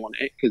to do on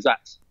it? Because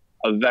that's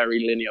a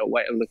very linear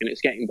way of looking at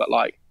skating. But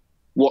like,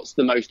 what's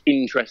the most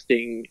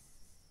interesting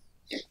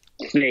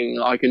thing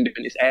I can do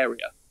in this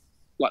area?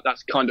 Like,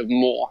 that's kind of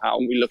more how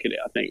we look at it,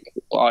 I think.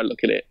 Or I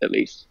look at it, at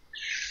least.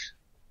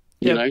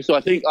 You know, so I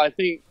think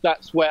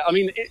that's where, I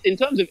mean, in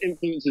terms of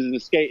influences in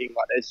the skating,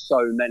 like, there's so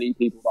many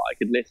people that I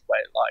could list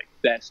where, like,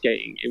 their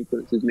skating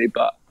influences me,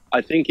 but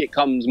I think it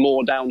comes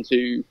more down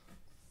to,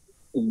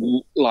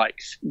 like,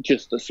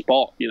 just the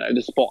spot, you know,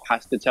 the spot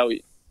has to tell you,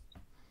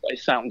 it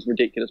sounds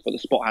ridiculous, but the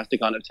spot has to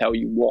kind of tell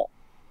you what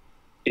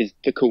is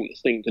the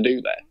coolest thing to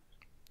do there.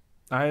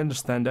 I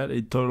understand that.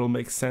 It totally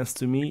makes sense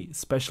to me,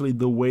 especially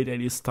the way that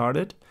you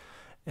started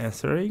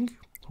answering,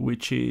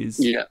 which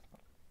is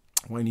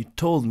when you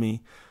told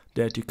me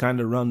that you kind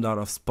of run out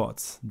of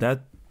spots.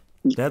 That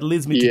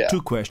leads me to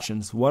two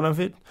questions. One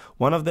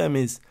of them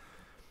is,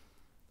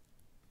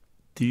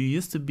 do you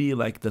used to be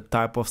like the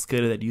type of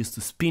skater that used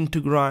to spin to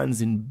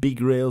grinds in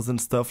big rails and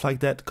stuff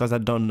like that? Because I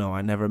don't know.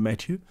 I never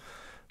met you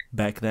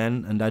back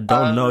then, and I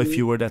don't know if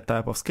you were that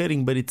type of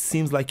skating, but it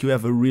seems like you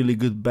have a really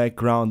good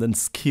background and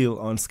skill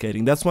on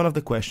skating. That's one of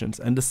the questions.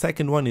 And the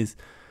second one is,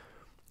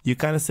 you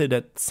kind of say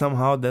that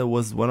somehow that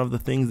was one of the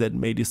things that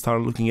made you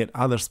start looking at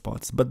other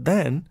spots. But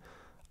then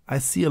I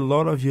see a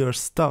lot of your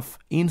stuff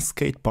in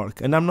skate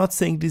park, and I'm not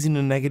saying this in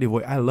a negative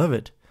way. I love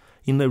it.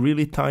 in a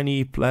really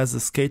tiny plaza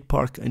skate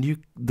park, and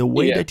the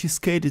way that you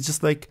skate is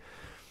just like,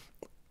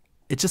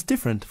 it's just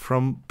different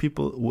from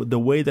the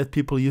way that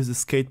people use the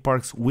skate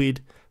parks with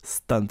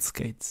stunt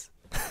skates.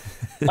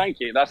 Thank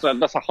you. That's a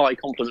high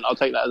compliment. I'll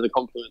take that as a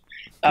compliment.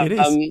 It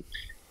is.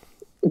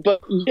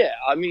 But yeah,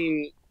 I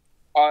mean,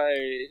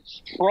 I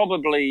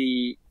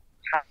probably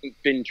haven't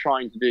been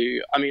trying to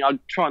do. I mean, I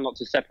try not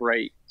to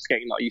separate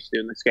skating like I used to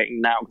do and the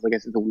skating now, because I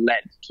guess it's all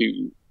led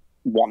to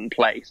one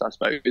place, I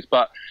suppose.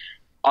 But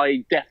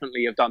I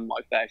definitely have done my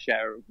fair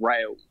share of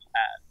rails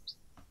and,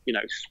 you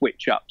know,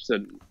 switch ups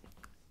and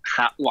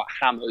like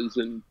hammers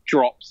and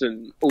drops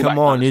and all that kind of stuff. Come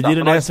on, you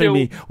didn't answer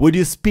me. Would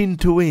you spin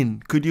to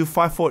win? Could you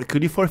 540?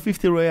 Could you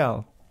 450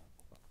 Real?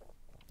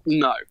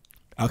 No.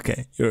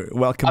 Okay, you're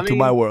welcome to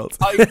my world.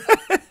 The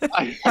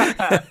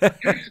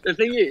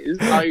thing is,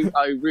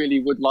 I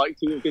really would like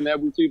to have been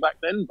able to back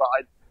then, but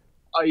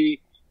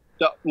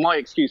my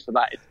excuse for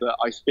that is that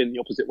I spin the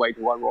opposite way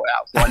to one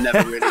Royale, so I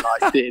never really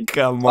did.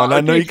 Come on,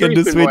 I know you can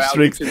do switch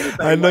tricks.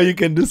 I know you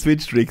can do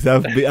switch tricks.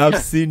 I've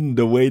seen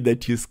the way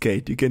that you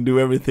skate. You can do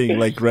everything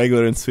like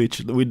regular and switch.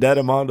 With that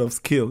amount of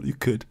skill, you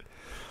could.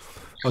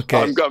 Okay.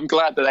 I'm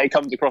glad that it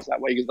comes across that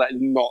way, because that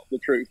is not the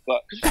truth.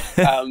 But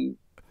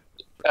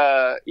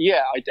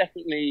yeah, I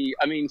definitely.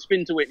 I mean,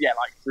 spin to win. Yeah,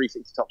 like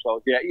 360 top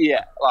swirls.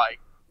 Yeah. Like,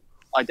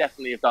 I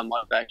definitely have done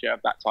my fair share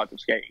of that type of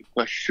skating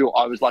for sure.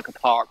 I was like a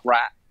park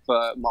rat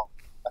for my,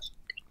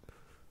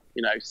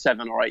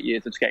 7 or 8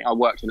 years of skating. I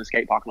worked in a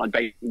skate park and I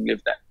basically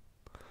lived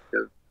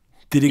there.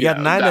 Did you get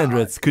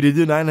 900s? Could you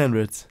do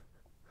 900s?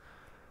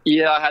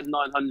 Yeah, I had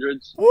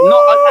 900s.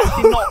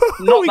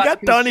 Not we got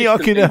Tony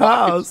Hawk in the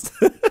house.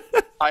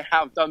 I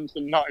have done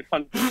some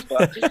 900s,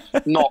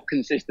 but not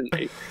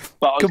consistently.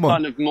 But I was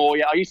kind of more.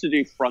 Yeah, I used to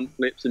do front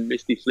flips and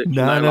misty flips.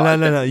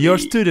 No. Your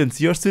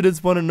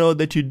students want to know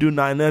that you do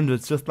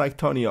 900s just like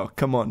Tony Hawk.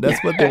 Come on,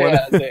 that's what they want.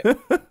 That's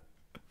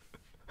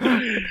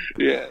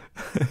yeah,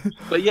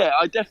 but yeah,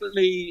 I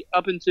definitely,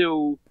 up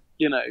until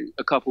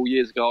a couple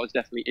years ago, I was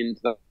definitely into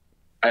the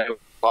rail.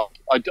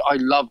 I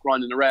love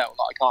grinding the rail.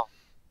 Like, I can't,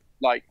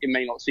 like, it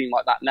may not seem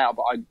like that now,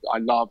 but I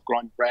love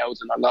grinding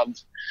rails, and I love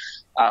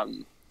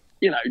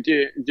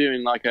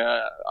doing like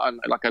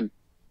a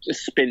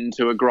spin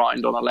to a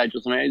grind on a ledge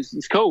or something.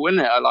 It's cool, isn't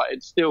it?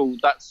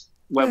 That's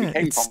where we came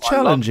from. It's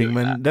challenging,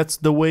 man. That's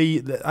the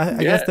way.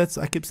 I guess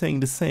I keep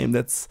saying the same.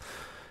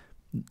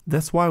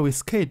 That's why we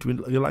skate. We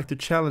like to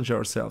challenge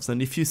ourselves.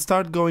 And if you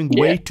start going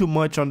way too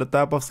much on the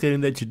type of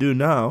skating that you do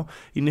now,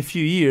 in a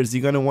few years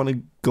you're gonna want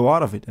to go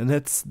out of it. And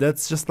that's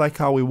just like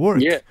how we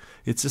work. Yeah.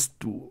 It's just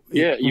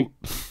you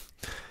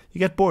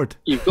get bored.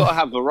 You've got to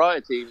have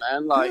variety,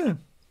 man. Like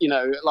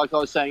like I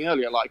was saying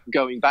earlier, like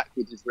going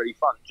backwards is really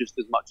fun, just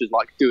as much as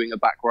like doing a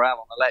back rail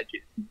on a ledge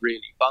is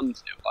really fun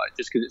to do. Like,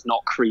 just because it's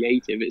not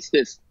creative, it's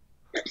just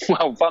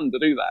fun to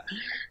do that.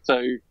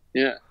 So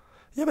yeah.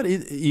 Yeah,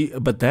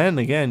 but then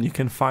again, you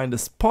can find a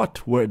spot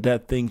where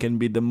that thing can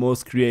be the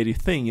most creative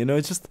thing.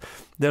 It's just,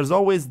 there's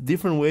always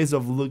different ways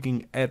of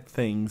looking at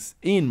things,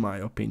 in my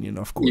opinion,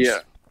 of course. Yeah.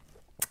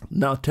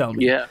 Now tell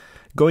me,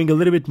 going a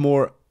little bit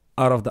more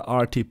out of the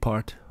arty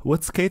part,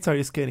 what skates are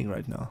you skating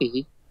right now?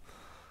 Mm-hmm.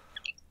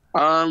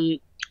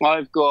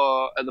 I've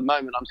got, at the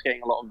moment, I'm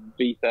skating a lot of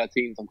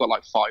V13s. I've got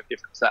like 5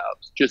 different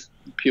setups, just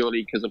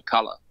purely because of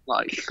colour.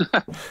 Like,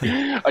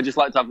 I just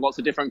like to have lots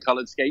of different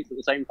coloured skates at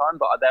the same time,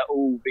 but they're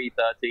all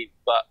V13s.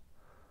 But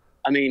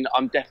I mean,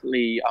 I'm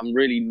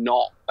really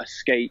not a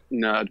skate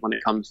nerd when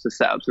it comes to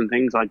setups and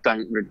things. I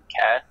don't really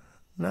care.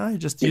 No, you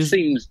just it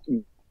seems,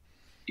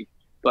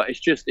 but it's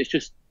just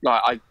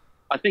like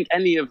I think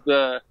any of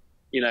the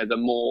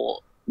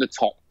the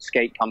top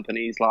skate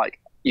companies, like,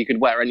 you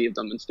could wear any of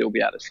them and still be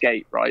able to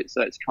skate, right?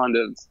 So it's kind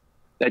of,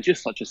 they're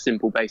just such a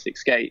simple, basic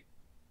skate.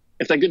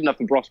 If they're good enough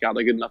for Broscow,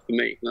 they're good enough for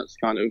me. That's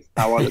kind of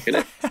how I look at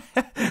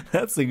it.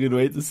 That's a good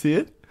way to see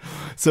it.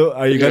 So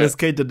are you going to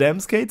skate the damn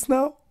skates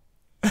now?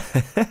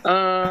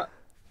 I'm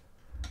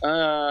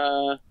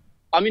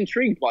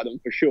intrigued by them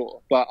for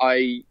sure, but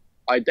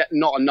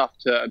not enough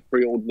to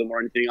pre-order them or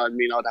anything. I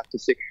mean, I'd have to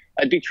see.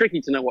 It'd be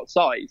tricky to know what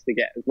size to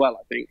get as well,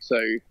 I think. So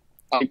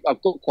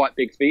I've got quite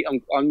big feet.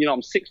 I'm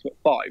 6'5",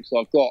 so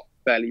I've got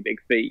fairly big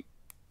feet.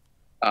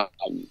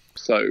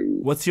 So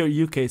what's your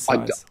UK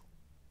size?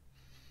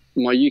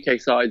 My UK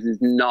size is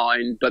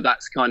 9, but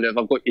that's kind of,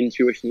 I've got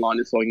intuition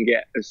liners so I can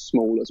get as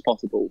small as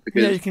possible.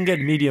 Because you can get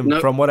medium.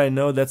 From what I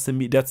know, that's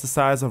the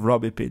size of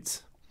Robbie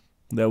Pitts.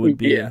 That would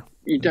be. Yeah,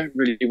 you don't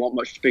really want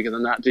much bigger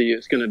than that, do you?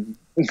 It's going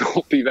to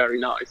not be very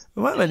nice.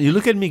 Well, man, you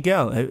look at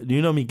Miguel. Do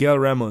you know Miguel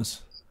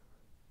Ramos?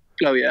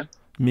 Oh yeah.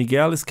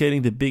 Miguel is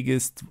skating the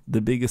biggest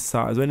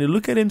size. When you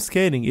look at him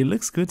skating, it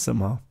looks good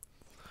somehow.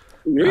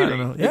 Really? I don't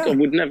know. Yeah. I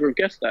would never have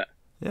guessed that.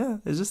 Yeah,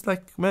 it's just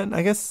like, man,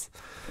 I guess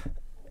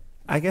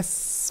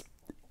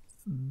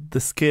the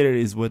skater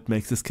is what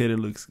makes the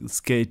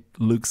skate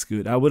looks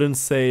good. I wouldn't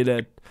say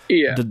that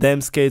the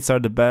damn skates are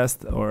the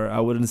best, or I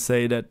wouldn't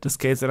say that the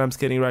skates that I'm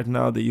skating right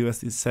now, the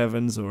USD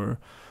 7s or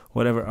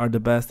whatever, are the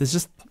best. It's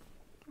just,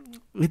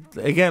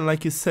 again,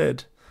 like you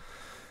said,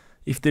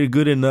 if they're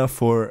good enough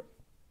for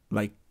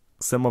like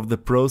some of the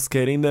pros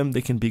skating them,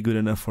 they can be good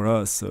enough for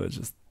us. So it's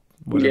just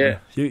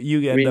whatever. Yeah.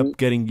 You end up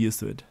getting used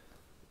to it.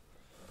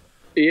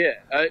 Yeah,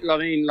 I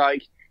mean,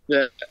 like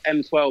the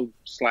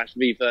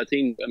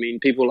M12/V13. I mean,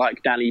 people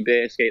like Danny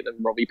Beer skate them,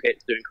 Robbie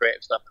Pitt's doing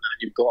creative stuff, and then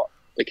you've got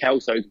the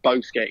Kelsos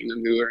both skating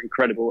them, who are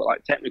incredible at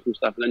like technical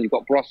stuff, and then you've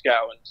got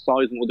Broskow and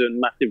Sizemore doing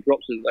massive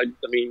drops, and I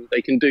mean,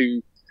 they can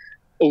do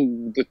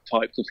all the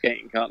types of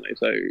skating, can't they?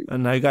 So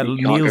and now you got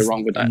can't Niels. go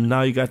wrong with that.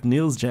 Now you got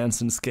Niels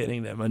Jansen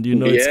skating them, and you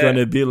know it's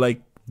gonna be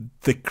like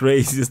the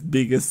craziest,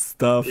 biggest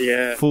stuff,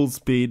 full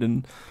speed,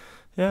 and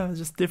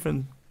just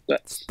different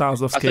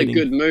styles of skating.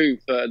 That's a good move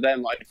for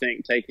them, I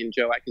think, taking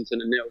Joe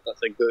Atkinson and Niels.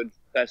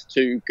 That's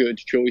two good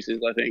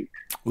choices, I think.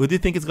 What do you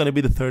think is going to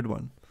be the third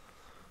one?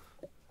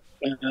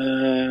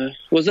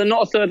 Was there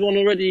not a third one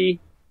already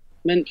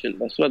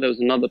mentioned? I swear there was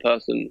another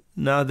person.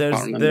 No,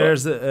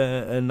 there's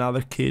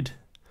another kid,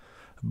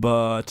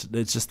 but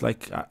it's just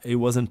like it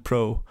wasn't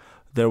pro.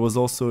 There was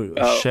also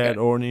Shad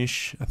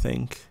Ornish, I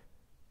think.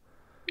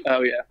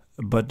 Oh yeah,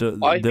 but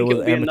I there think was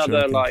it'll be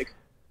another like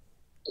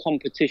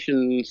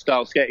competition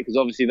style skating, because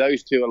obviously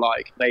those two are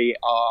like, they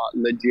are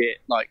legit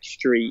like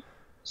street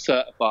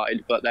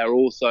certified, but they're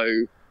also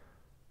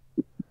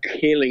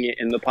killing it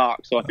in the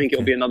park. So I think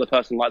it'll be another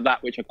person like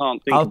that, which I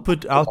can't think. I'll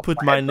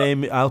put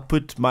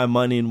my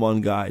money in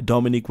one guy,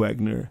 Dominic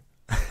Wagner.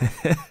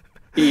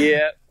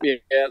 yeah,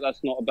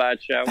 that's not a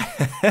bad shout.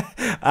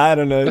 I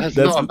don't know. That's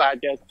not a bad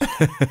guess.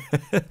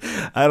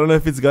 I don't know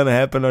if it's gonna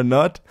happen or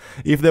not.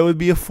 If there would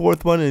be a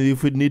fourth one, and if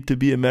it would need to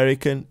be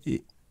American,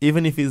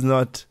 even if he's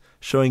not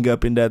showing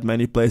up in that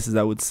many places,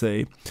 I would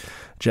say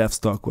Jeff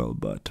Stockwell,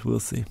 but we'll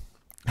see.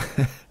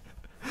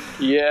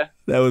 Yeah,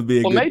 that would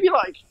be.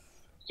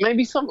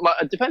 Maybe something like,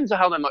 it depends on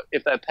how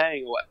if they're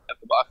paying or whatever.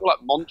 But I feel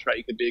like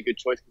Montre could be a good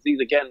choice, because he's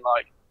again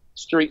like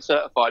street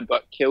certified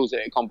but kills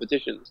it at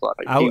competitions.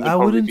 Like I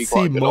wouldn't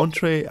see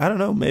Montre. I don't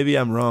know. Maybe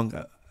I'm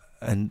wrong.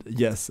 And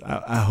yes,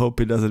 I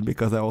hope it doesn't,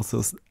 because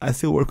I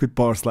still work with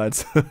power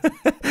slides.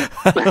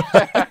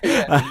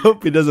 I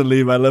hope he doesn't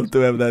leave. I love to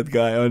have that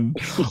guy on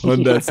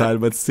that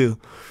side, but still,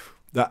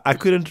 I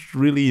couldn't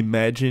really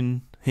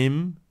imagine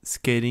him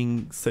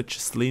skating such a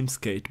slim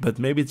skate. But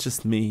maybe it's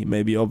just me.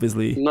 Maybe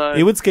obviously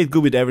he would skate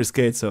good with every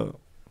skate. So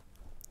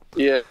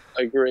yeah,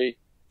 I agree.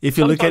 If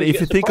you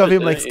think of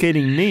him like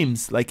skating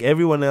Nims, like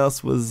everyone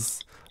else was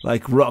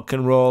like rock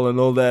and roll and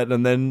all that,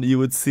 and then you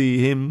would see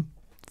him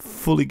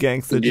fully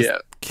gangster, just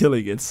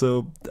killing it.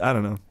 So I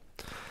don't know.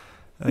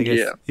 I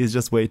guess he's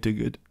just way too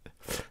good.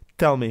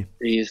 Tell me,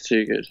 he is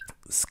too good,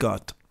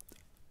 Scott.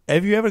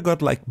 Have you ever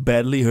got like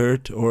badly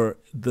hurt, or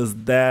does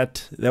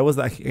that was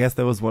like, I guess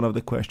that was one of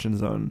the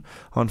questions on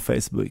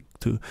Facebook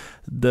too.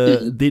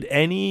 Did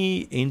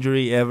any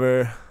injury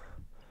ever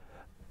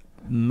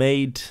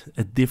made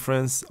a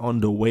difference on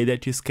the way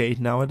that you skate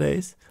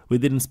nowadays? We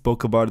didn't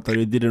spoke about it, or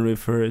you didn't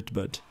refer it,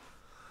 but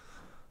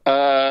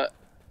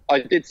I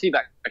did see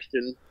that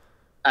question,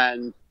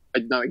 and I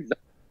know exactly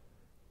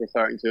what he's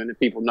referring to, and if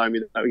people know me,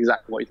 they know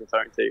exactly what he's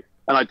referring to.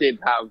 And I did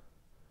have,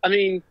 I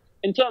mean,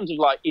 in terms of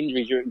like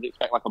injuries, you would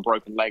expect like a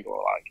broken leg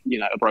or like,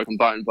 a broken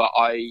and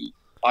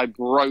I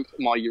broke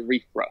my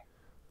urethra,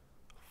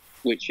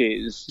 which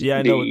is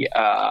and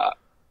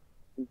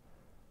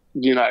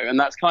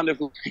that's kind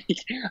of like,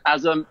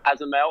 as a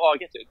male, I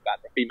guess it's bad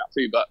for a female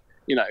too, but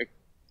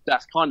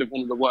that's kind of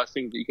one of the worst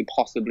things that you could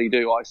possibly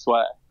do, I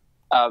swear.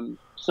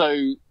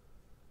 So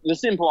the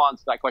simple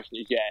answer to that question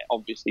is, it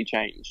obviously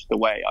changed the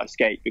way I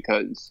skate,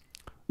 because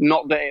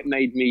not that it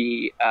made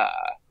me,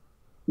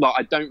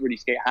 I don't really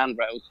skate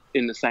handrails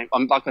in the same,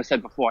 like I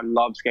said before, I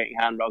love skating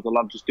handrails. I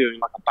love just doing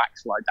like a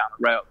backslide down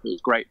a rail. It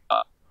was great,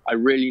 but I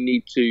really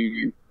need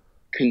to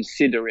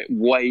consider it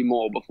way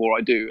more before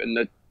I do. And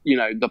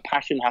the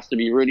passion has to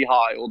be really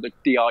high, or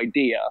the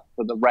idea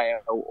for the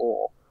rail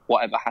or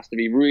whatever has to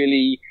be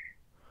really,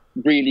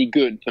 really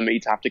good for me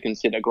to have to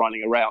consider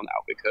grinding a rail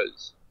now,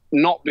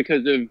 not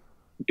because of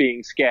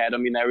being scared. I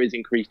mean, there is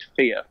increased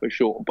fear for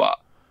sure, but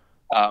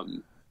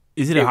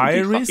is it a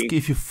higher risk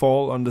if you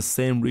fall on the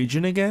same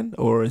region again,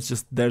 or it's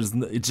just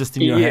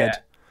in your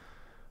head?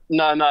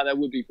 No, there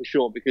would be for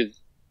sure, because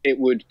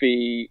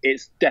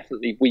it's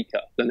definitely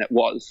weaker than it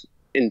was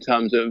in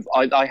terms of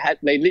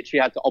they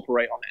literally had to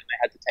operate on it, and they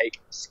had to take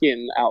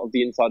skin out of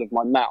the inside of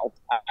my mouth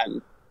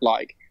and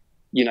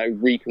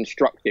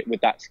reconstruct it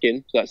with that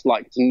skin. So it's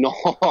like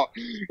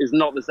it's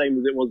not the same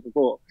as it was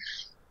before.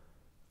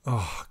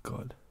 Oh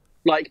God.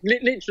 Like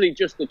literally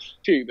just the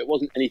tube. It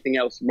wasn't anything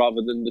else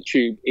rather than the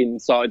tube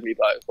inside me.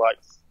 But it was like,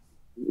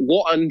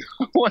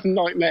 what a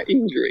nightmare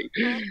injury.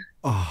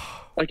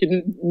 Oh. I could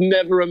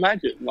never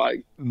imagine.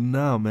 Like,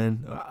 no,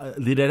 man.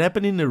 Did that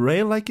happen in the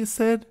rail, like you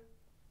said?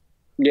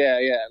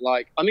 Yeah.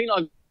 Like, I mean,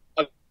 I've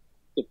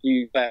a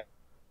few that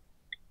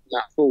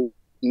fall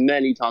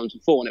many times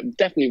before, and it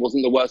definitely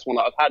wasn't the worst one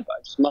that I've had. But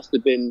it just must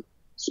have been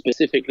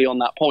specifically on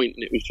that point,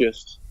 and it was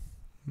just.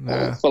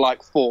 For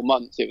like 4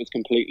 months, it was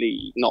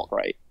completely not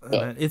great.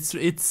 But,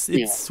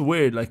 it's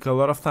weird. Like a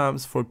lot of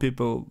times for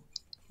people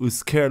who's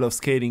scared of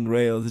skating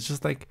rails, it's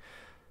just like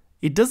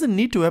it doesn't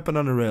need to happen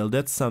on a rail.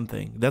 That's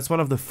something. That's one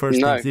of the first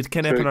things. It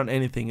can happen on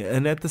anything.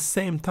 And at the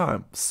same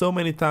time, so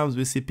many times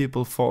we see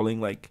people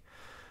falling like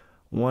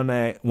one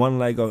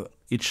leg on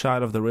each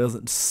side of the rails.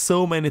 And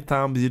so many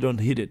times you don't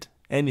hit it.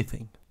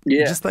 Anything.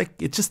 Yeah.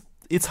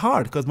 It's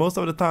hard because most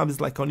of the time it's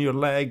like on your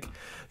leg.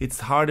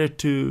 It's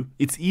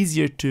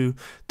easier to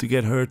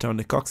get hurt on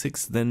the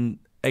coccyx than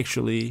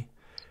actually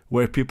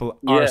where people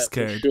are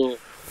scared. For sure.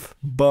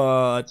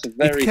 But it's a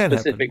very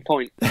specific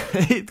point.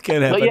 It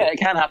can happen. But yeah, it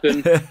can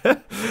happen.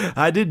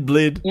 I did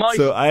bleed,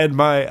 so I had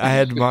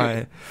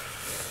my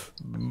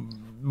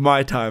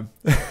time.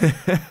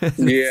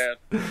 Yeah,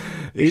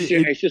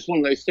 it's just one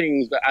of those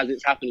things that as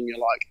it's happening, you're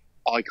like,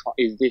 I can't.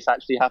 Is this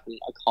actually happening?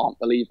 I can't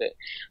believe it.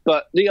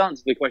 But the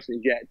answer to the question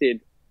is, yeah, it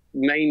did.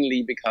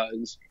 Mainly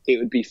because it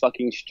would be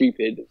fucking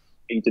stupid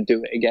to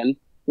do it again.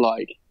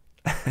 Like,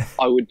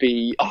 I would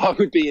be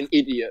an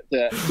idiot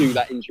to do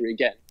that injury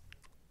again.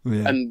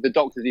 Yeah. And the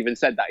doctor's even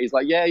said that. He's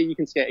like, yeah, you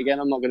can skate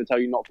again. I'm not going to tell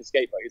you not to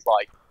skate, but he's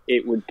like,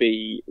 it would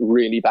be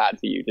really bad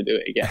for you to do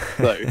it again.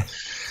 So,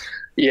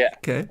 yeah.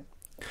 Okay.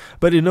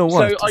 But you know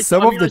what? So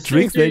Some of the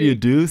tricks that you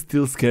do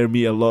still scare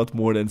me a lot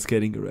more than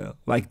skating a rail.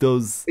 Like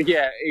those...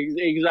 Yeah,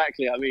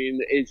 exactly. I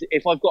mean,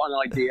 if I've got an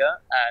idea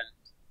and,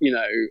 you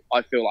know,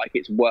 I feel like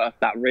it's worth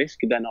that risk,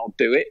 then I'll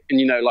do it. And,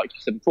 you know, like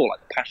you said before, like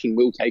passion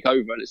will take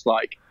over. And it's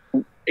like,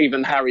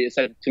 even Harry has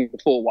said to me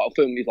before while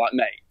filming, he's like,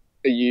 mate,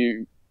 are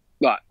you...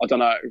 like, I don't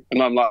know. And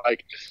I'm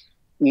like,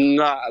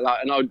 nah,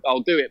 like, and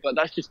I'll do it. But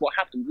that's just what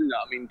happens, isn't it?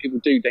 I mean, people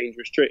do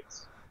dangerous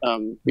tricks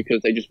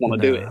because they just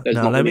want to do it. There's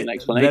not really an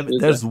explanation.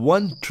 There's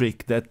one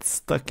trick that's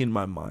stuck in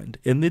my mind,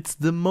 and it's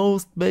the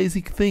most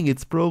basic thing.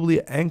 It's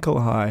probably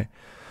ankle high,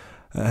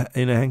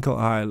 in an ankle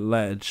high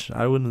ledge.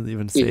 I wouldn't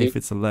even say if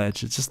it's a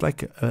ledge. It's just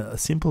like a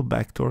simple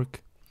back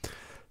torque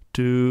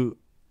to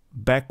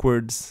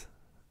backwards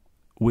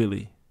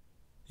wheelie.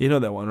 You know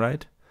that one,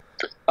 right?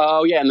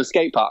 Oh, yeah, in the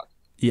skate park.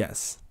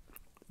 Yes.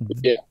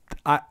 Yeah.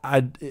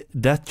 I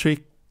that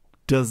trick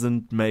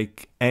doesn't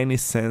make any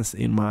sense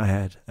in my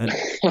head. And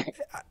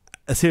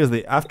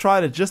seriously, I've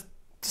tried it just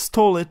to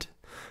stall it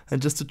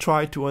and just to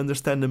try to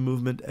understand the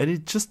movement, and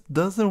it just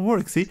doesn't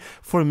work. See,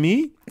 for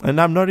me, and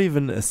I'm not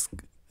even a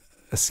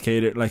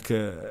skater, like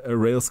a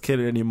rail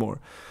skater anymore,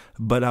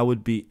 but I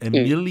would be a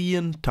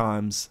million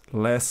times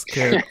less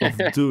scared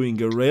of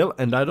doing a rail,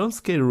 and I don't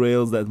skate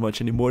rails that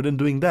much anymore than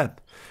doing that.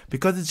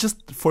 Because it's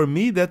just, for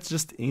me, that's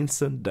just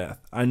instant death.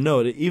 I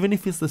know that even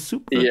if it's a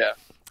super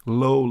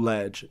low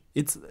ledge,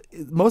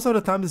 most of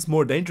the time it's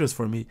more dangerous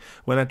for me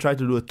when I try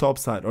to do a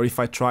topside, or if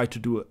I try to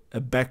do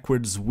a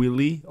backwards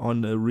wheelie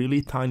on a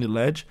really tiny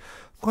ledge,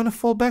 I'm going to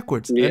fall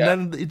backwards. And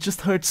then it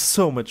just hurts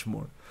so much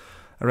more.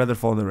 I'd rather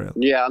fall on the rail.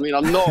 Yeah, I mean,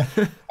 I'm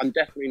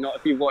definitely not,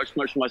 if you've watched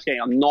much of my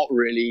skating, I'm not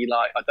really,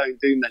 like, I don't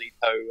do many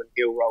toe and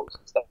heel rolls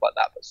and stuff like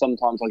that, but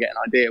sometimes I get an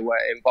idea where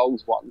it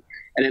involves one,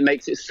 and it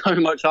makes it so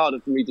much harder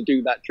for me to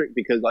do that trick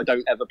because I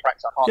don't ever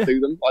practice, I can't do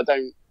them.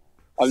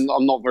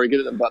 I'm not very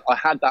good at them, but I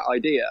had that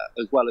idea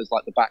as well as,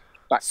 like, the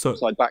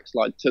backslide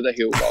to the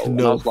heel roll,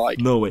 and I was like...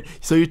 No way.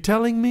 So you're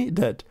telling me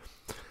that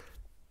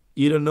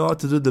you don't know how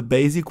to do the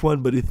basic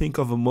one, but you think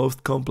of a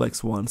most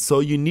complex one, so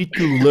you need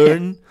to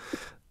learn...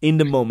 in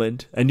the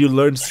moment, and you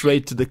learn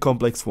straight to the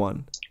complex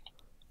one.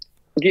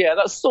 Yeah,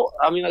 that's sort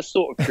of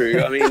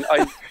true. I mean,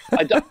 I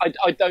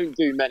don't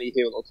do many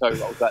heel or toe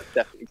rolls. That's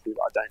definitely true.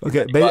 I don't.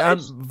 Okay, but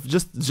I'm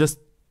just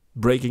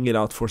breaking it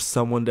out for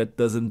someone that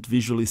doesn't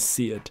visually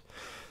see it.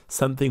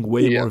 Something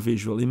way more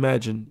visual.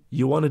 Imagine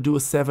you want to do a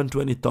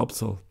 720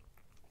 topsail,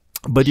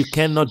 but you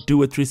cannot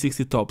do a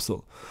 360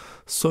 topsail.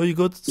 So you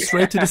go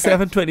straight to the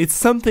 720. It's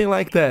something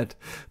like that.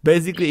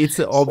 Basically,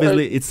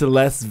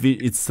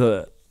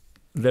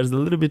 there's a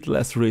little bit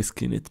less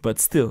risk in it, but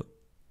still,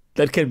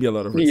 that can be a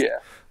lot of risk.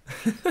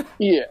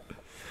 Yeah.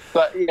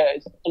 But yeah,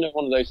 it's kind of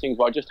one of those things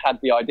where I just had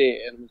the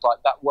idea and was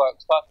like, that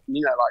works perfect.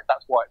 You know, like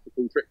that's why it's a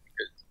cool trick,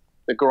 because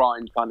the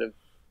grind kind of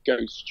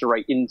goes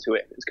straight into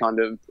it. It's kind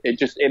of,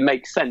 it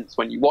makes sense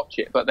when you watch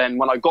it. But then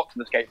when I got to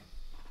the skate, I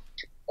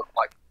was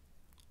like,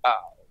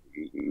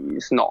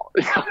 it's not.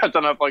 I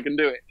don't know if I can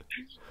do it.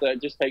 So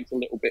it just takes a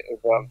little bit of,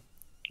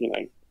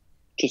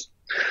 just...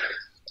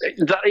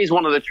 That is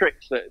one of the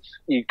tricks that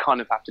you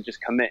kind of have to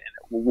just commit and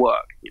it will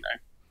work, you know.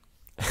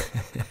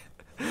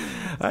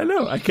 I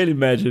know, I can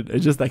imagine. I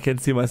can't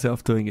see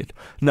myself doing it.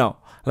 Now,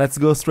 let's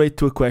go straight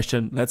to a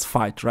question. Let's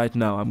fight right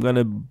now. I'm going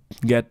to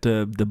get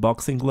the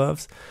boxing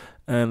gloves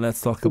and let's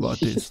talk about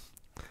this.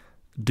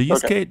 Do you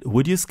skate?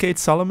 Would you skate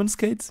Solomon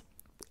skates?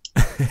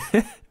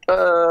 Yeah,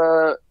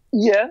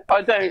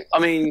 I don't. I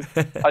mean,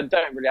 I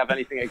don't really have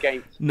anything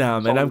against. No,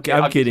 man, I'm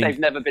kidding. They've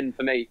never been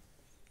for me.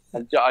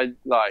 I don't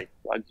know.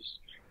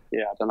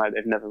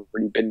 They've never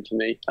really been for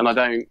me, and I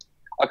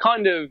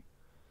kind of,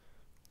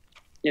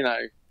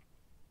 I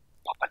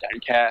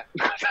don't care.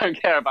 I don't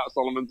care about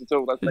Solomon's at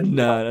all.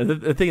 No,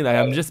 the thing is,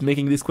 I'm just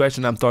making this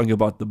question. I'm talking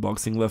about the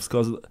boxing gloves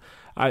because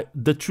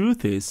the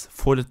truth is,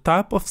 for the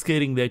type of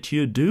skating that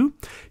you do,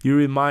 you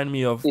remind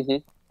me of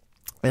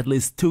at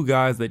least two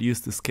guys that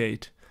used to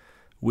skate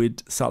with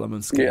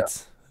Solomon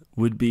skates.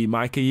 would be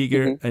Micah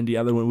Yeager, and the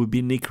other one would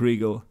be Nick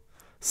Regal.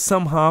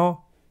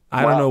 Somehow,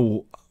 I don't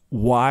know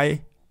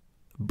why,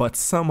 but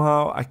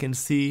somehow I can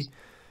see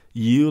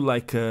you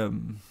like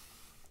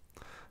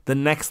the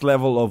next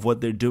level of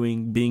what they're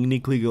doing, being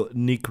Nick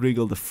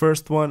Regal the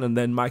first one, and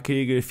then Micah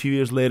Yeager a few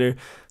years later,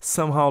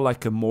 somehow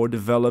like a more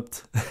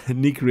developed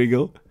Nick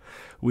Regal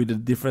with a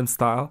different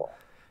style.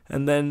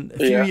 And then a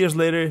few years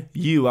later,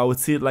 I would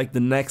see it like the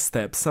next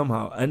step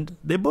somehow. And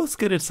they both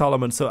skated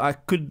Salomon, so I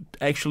could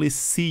actually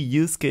see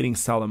you skating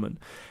Salomon.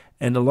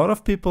 And a lot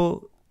of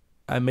people,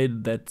 I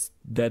made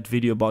that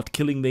video about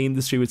killing the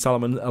industry with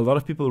Salomon. A lot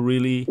of people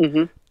really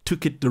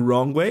took it the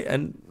wrong way,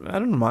 and I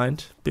don't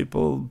mind.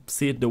 People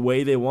see it the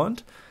way they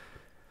want.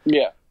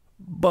 Yeah.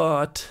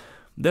 But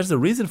there's a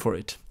reason for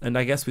it. And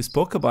I guess we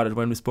spoke about it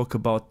when we spoke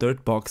about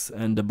Dirtbox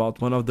and about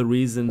one of the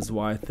reasons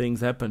why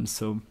things happen.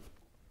 So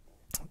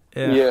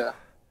yeah,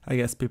 I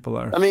guess people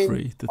are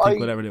free to think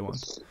whatever they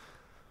want.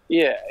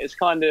 Yeah, it's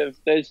kind of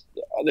there's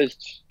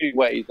two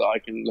ways that I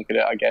can look at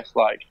it. I guess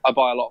like I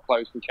buy a lot of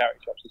clothes from charity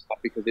shops and stuff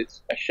because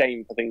it's a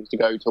shame for things to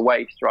go to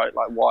waste, right?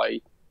 Like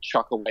why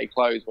chuck away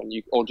clothes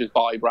or just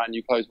buy brand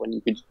new clothes when you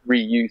could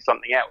reuse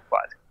something else?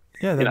 Like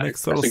that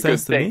makes total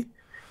sense to me.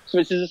 So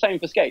it's the same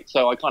for skates.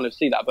 So I kind of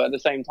see that, but at the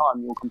same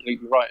time, you're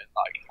completely right.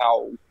 Like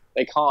how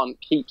they can't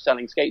keep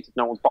selling skates if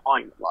no one's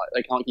buying them. Like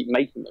they can't keep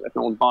making them if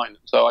no one's buying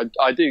them. So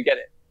I do get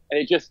it. And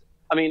it just,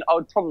 I mean, I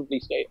would probably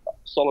skate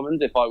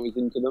Solomons if I was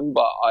into them,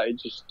 but I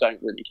just don't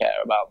really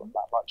care about them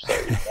that much. So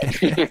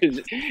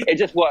it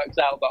just works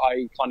out that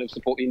I kind of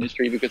support the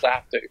industry because I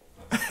have to.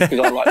 Because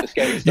I like the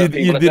skates. you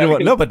didn't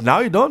want, no, but now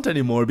you don't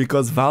anymore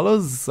because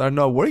Valos are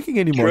not working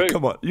anymore. True.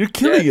 Come on, you're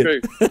killing it.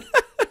 True.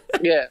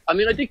 Yeah, I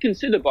mean, I did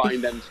consider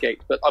buying them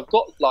skates, but I've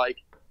got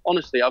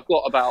honestly, I've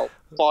got about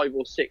 5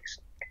 or 6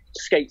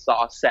 skates that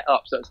are set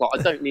up. So it's like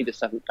I don't need a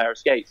 7th pair of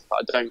skates.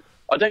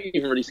 I don't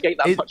even really skate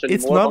that much anymore.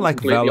 It's not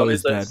like Valo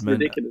is bad, man.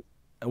 Ridiculous.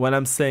 When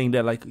I'm saying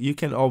that, like, you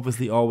can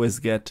obviously always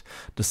get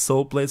the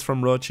sole plates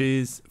from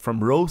Roches.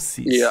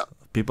 Yeah.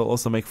 People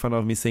also make fun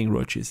of me saying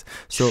Roches.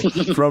 So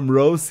from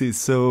Roches.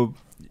 So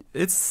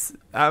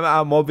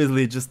I'm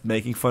obviously just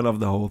making fun of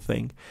the whole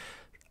thing.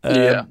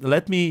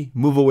 Let me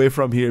move away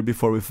from here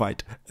before we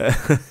fight.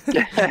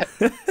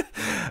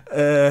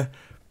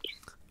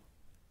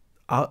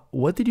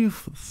 What did you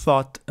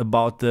thought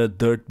about the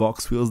dirt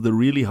box wheels, the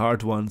really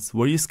hard ones?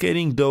 Were you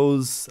skating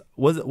those?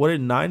 Were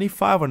it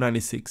 95 or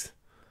 96?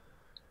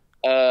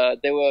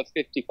 They were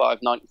 55,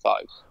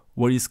 95s.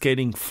 Were you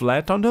skating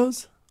flat on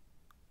those?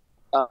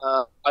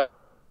 I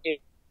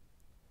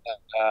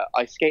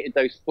skated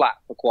those flat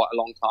for quite a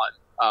long time.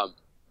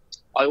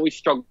 I always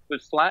struggled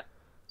with flat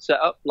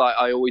setup. Like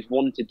I always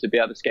wanted to be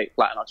able to skate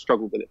flat, and I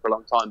struggled with it for a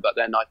long time. But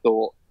then I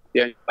thought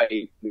the only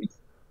way to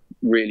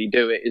really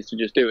do it is to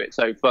just do it.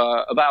 So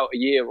for about a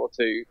year or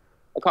two,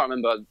 I can't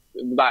remember,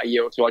 about a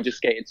year or two, I just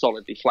skated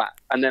solidly flat,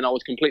 and then I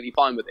was completely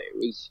fine with it. It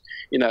was,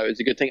 it's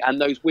a good thing. And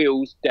those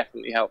wheels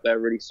definitely help. They're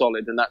really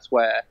solid, and that's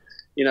where,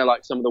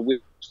 like some of the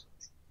wheels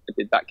I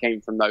did that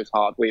came from those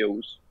hard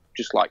wheels,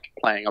 just like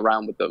playing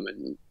around with them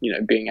and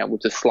being able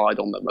to slide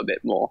on them a bit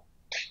more.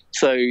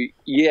 So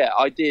yeah,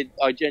 I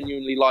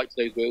genuinely liked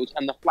those wheels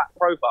and the flat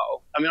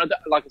profile. I mean,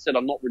 like I said,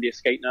 I'm not really a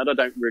skate nerd. I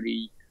don't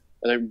really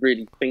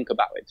think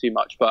about it too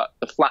much, but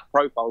the flat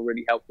profile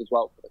really helped as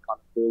well for the kind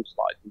of wheel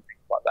slides and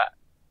things like that.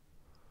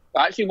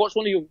 I actually watched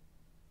one of your,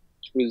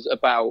 which was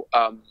about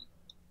I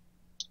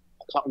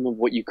can't remember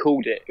what you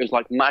called it. It was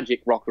like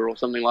Magic Rocker or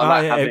something like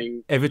that. Yeah,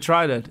 have you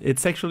tried it?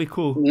 It's actually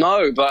cool.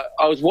 No, but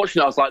I was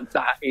watching it, I was like,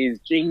 that is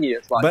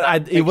genius. Like,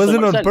 but it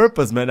wasn't on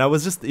purpose, man. I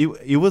was just,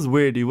 it was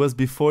weird. It was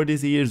before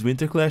this year's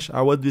Winter Clash.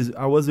 I was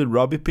with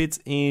Robbie Pitts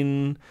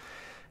in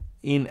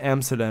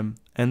Amsterdam,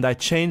 and I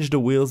changed the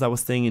wheels. I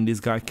was staying in this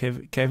guy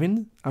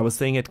Kevin. I was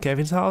staying at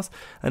Kevin's house,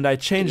 and I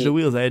changed the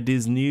wheels. I had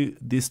these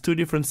 2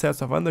 different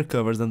sets of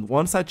undercovers, and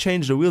once I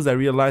changed the wheels, I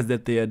realized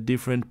that they had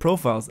different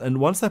profiles. And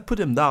once I put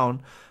them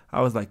down, I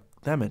was like,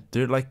 damn it,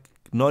 they're like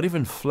not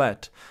even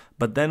flat.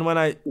 But then when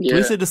I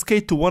twisted the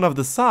skate to one of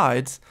the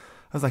sides,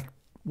 I was like,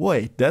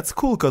 wait, that's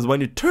cool, because when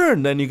you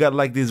turn, then you got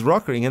like this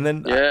rockering, and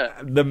then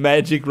the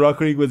Magic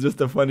Rockering was just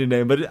a funny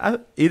name, but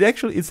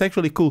it's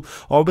actually cool.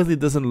 Obviously,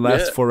 it doesn't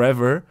last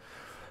forever,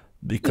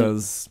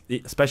 because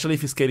especially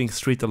if you're skating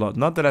street a lot.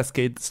 Not that I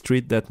skate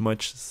street that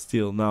much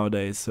still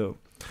nowadays, so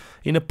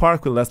in a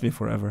park will last me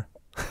forever.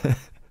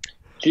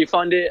 Do you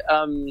find it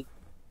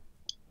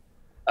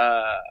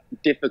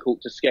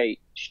difficult to skate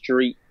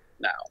street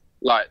now?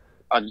 Like,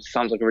 it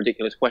sounds like a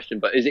ridiculous question,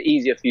 but is it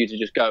easier for you to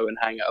just go and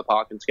hang at a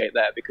park and skate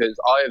there? Because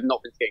I have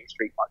not been skating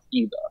street much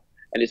either,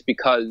 and it's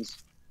because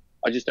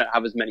I just don't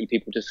have as many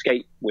people to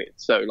skate with.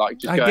 So like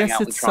just going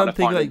out and trying to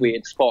find a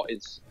weird spot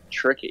is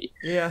tricky.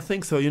 Yeah, I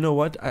think so. You know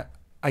what?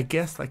 I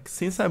guess like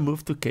since I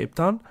moved to Cape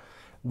Town,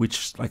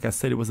 which like I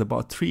said, it was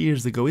about 3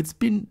 years ago, it's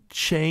been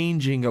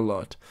changing a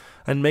lot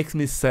and makes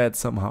me sad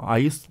somehow.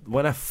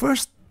 When I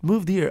first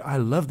moved here, I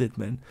loved it,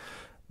 man.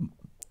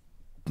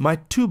 my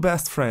two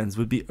best friends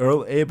would be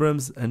Earl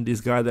Abrams and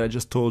this guy that I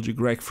just told you,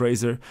 Greg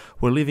Fraser,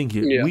 were living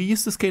here. Yeah. We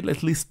used to skate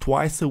at least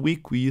twice a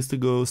week. We used to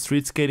go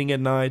street skating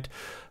at night,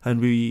 and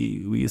we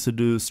used to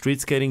do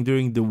street skating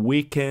during the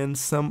weekend,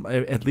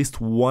 at least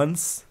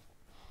once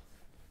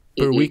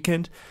per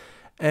weekend.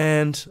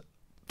 And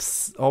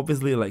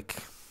obviously, like,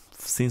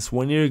 since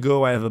 1 year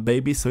ago, I have a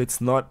baby, so it's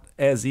not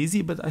as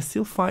easy, but I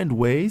still find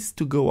ways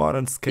to go out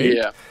and skate.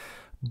 Yeah.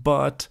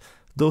 But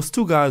those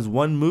two guys,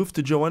 one moved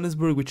to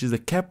Johannesburg, which is the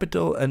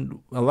capital, and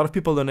a lot of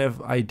people don't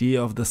have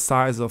idea of the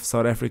size of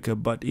South Africa,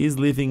 but he's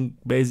living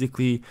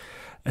basically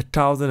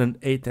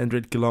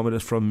 1,800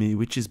 kilometers from me,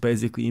 which is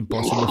basically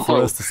impossible for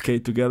us to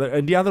skate together.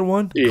 And the other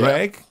one,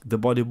 Greg, the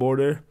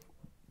bodyboarder,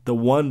 the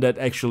one that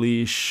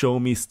actually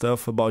showed me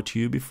stuff about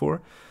you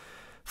before,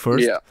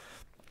 first. Yeah.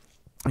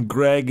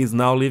 Greg is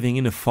now living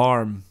in a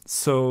farm,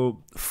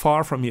 so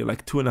far from here,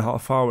 like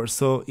 2.5 hours.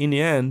 So in the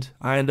end,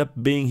 I end up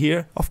being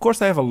here. Of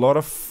course, I have a lot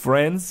of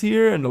friends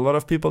here and a lot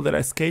of people that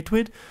I skate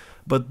with,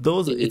 but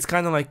those, it's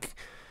kind of like,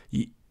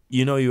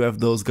 you know, you have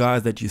those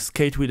guys that you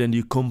skate with and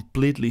you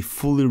completely,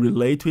 fully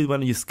relate with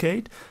when you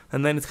skate,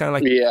 and then it's kind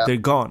of like they're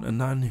gone, and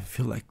then you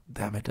feel like,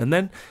 damn it. And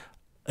then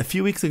a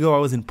few weeks ago, I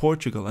was in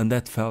Portugal, and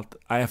that felt,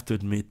 I have to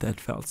admit, that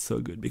felt so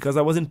good, because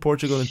I was in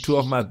Portugal and two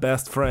of my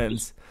best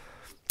friends,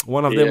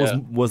 one of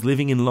them was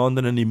living in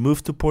London and he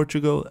moved to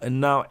Portugal,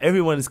 and now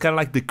everyone is kind of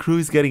like the crew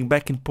is getting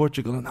back in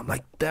Portugal, and I'm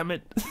like, damn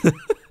it.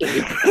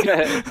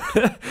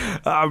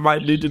 I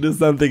might need to do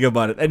something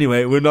about it.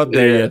 Anyway, we're not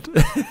there yet.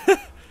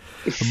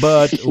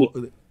 But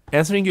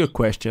answering your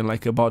question,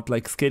 like about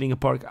like skating a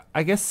park,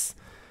 I guess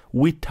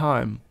with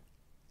time,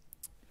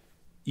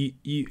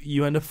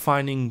 you end up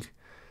finding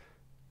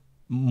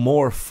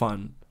more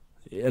fun.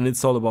 And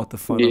it's all about the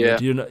fun of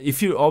it. You know,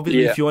 if you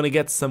if you want to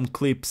get some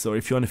clips or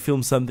if you want to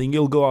film something,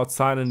 you'll go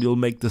outside and you'll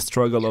make the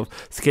struggle of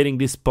skating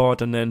this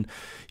spot, and then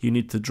you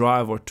need to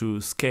drive or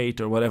to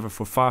skate or whatever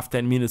for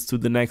 5-10 minutes to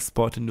the next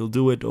spot, and you'll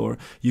do it, or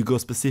you go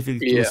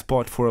specifically to a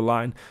spot for a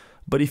line.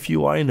 But if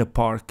you are in a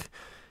park,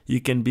 you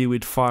can be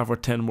with 5 or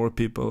 10 more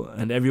people,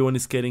 and everyone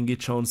is skating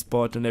each own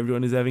spot, and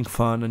everyone is having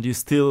fun, and you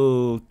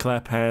still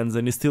clap hands,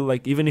 and you still,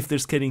 like, even if they're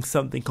skating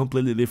something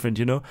completely different,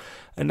 you know.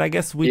 And I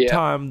guess with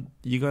time,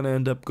 you're gonna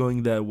end up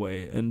going that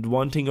way. And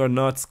wanting or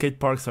not, skate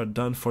parks are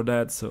done for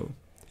that, so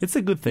it's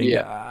a good thing.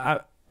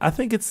 I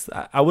think it's,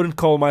 I wouldn't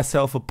call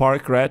myself a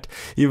park rat,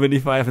 even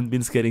if I haven't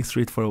been skating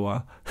street for a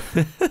while.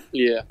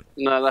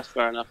 No, that's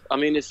fair enough. I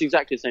mean, it's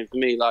exactly the same for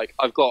me. Like,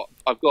 I've got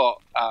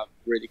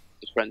really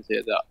good friends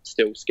here that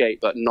still skate,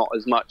 but not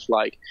as much.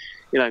 Like,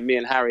 you know, me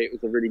and Harry, it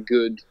was a really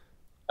good,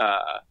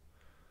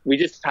 we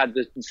just had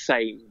the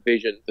same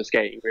vision for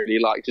skating, really,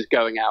 like just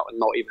going out and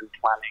not even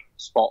planning a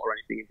spot or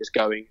anything, and just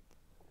going,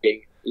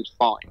 is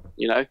fine,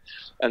 you know.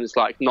 And it's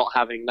like, not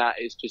having that,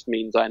 it just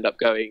means I end up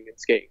going and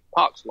skating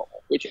parks a lot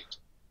more, which,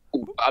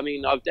 I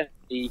mean, I've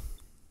definitely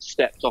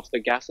stepped off the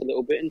gas a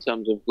little bit in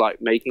terms of like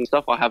making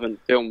stuff. I haven't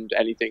filmed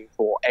anything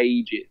for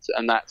ages,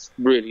 and that's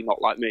really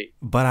not like me.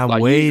 But I'm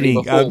like,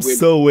 waiting. I'm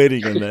so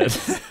waiting on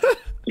that.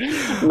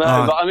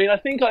 But I mean, I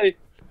think I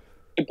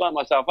burnt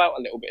myself out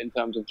a little bit in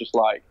terms of just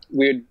like,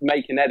 we'd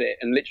make an edit,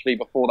 and literally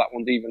before that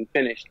one's even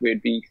finished,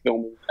 we'd be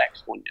filming the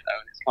next one, you know.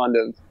 And it's kind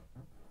of,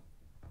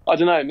 I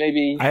don't know,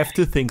 maybe I have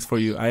two things for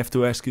you. I have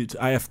to ask you.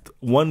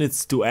 One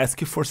is to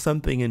ask you for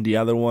something, and the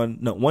other one,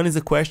 one is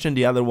a question.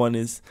 The other one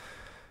is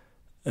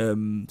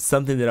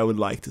something that I would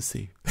like to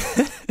see.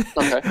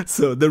 Okay.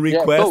 So the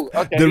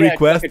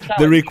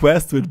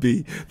request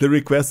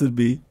would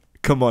be,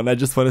 come on, I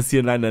just want to see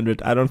a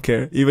 900. I don't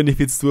care, even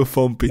if it's to a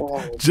foam pit.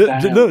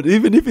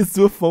 Even if it's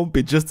to a foam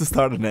pit, just to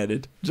start an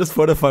edit, just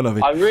for the fun of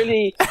it. I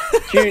really.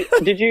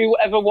 Did you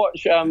ever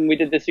watch? We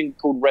did this thing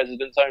called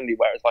Residents Only,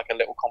 where it's like a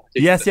little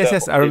competition.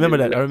 Yes. I remember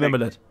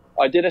that.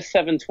 I did a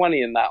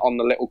 720 in that on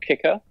the little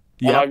kicker.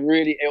 Yeah. And I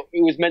really,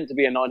 it was meant to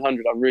be a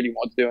 900. I really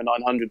wanted to do a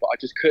 900, but I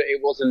just couldn't.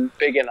 It wasn't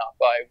big enough.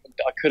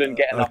 I couldn't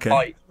get enough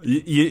height.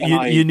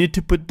 You need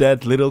to put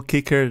that little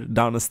kicker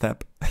down a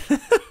step.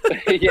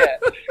 Yeah,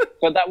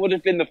 but that would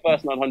have been the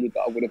first 900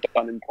 that I would have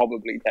done in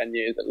probably 10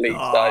 years at least.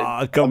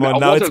 Come on,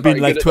 now it's been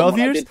like 12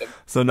 years.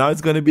 So now it's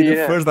going to be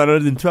the first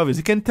 900 in 12 years.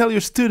 You can tell your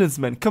students,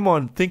 man. Come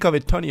on, think of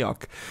it, Tony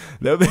Hawk.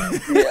 Yeah.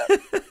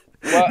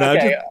 Well,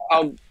 okay.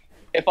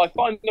 If I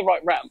find the right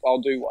ramp,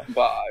 I'll do one,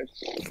 but I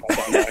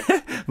don't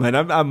know. Man,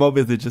 I'm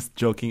obviously just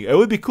joking. It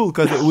would be cool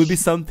because it would be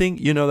something,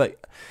 you know,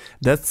 like,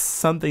 that's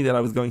something that I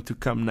was going to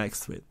come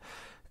next with.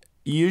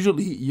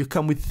 Usually you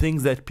come with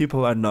things that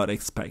people are not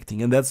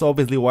expecting, and that's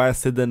obviously why I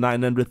said the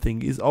 900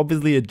 thing is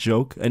obviously a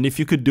joke, and if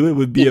you could do it,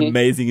 would be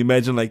amazing.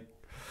 Imagine like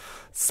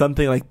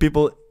something like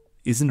people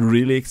isn't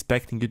really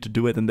expecting you to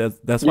do it, and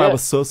that's why I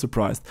was so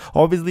surprised.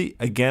 Obviously,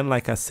 again,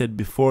 like I said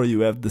before,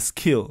 you have the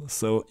skill,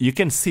 so you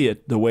can see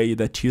it the way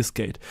that you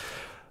skate.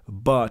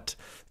 But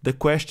the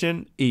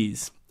question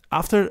is,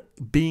 after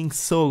being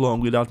so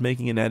long without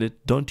making an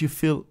edit, don't you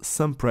feel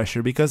some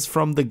pressure? Because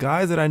from the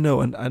guys that I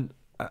know, and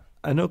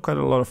I know quite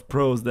a lot of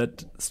pros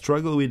that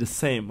struggle with the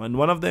same, and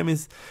one of them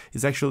is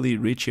actually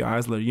Richie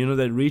Eisler. You know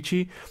that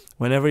Richie,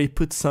 whenever he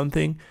puts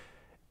something,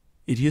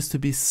 it used to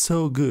be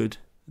so good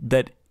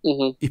that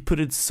he put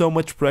it so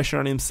much pressure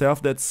on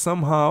himself that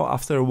somehow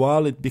after a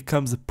while it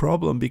becomes a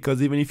problem,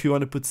 because even if you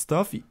want to put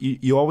stuff,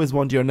 you always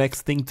want your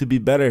next thing to be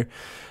better,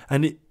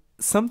 and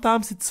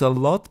sometimes it's a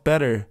lot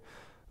better,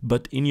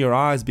 but in your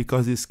eyes,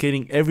 because you're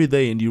skating every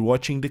day and you're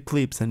watching the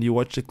clips and you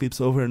watch the clips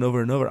over and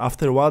over and over,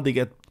 after a while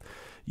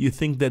you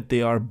think that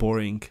they are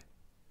boring.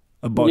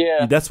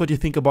 That's what you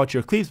think about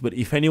your clips, but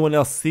if anyone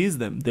else sees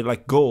them, they're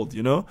like gold,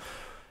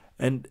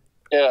 and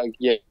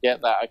yeah,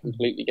 get that. I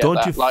completely get that.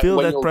 Don't you feel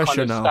when that you're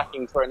pressure kind of now?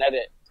 Stacking for an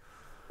edit.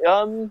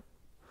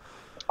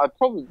 I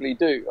probably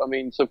do. I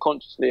mean,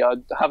 subconsciously, I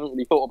haven't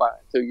really thought about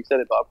it until you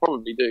said it, but I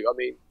probably do. I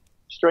mean,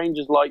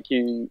 Strangers Like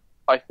You,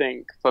 I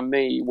think, for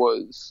me,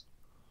 was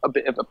a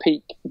bit of a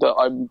peak that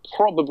I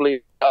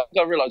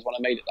realised when I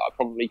made it that I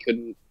probably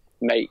couldn't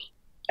make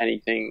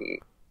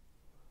anything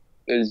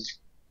as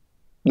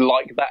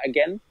like that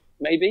again.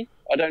 Maybe,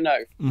 I don't know.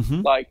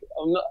 Like,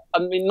 I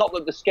mean, not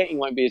that the skating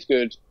won't be as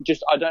good.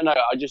 Just, I don't know.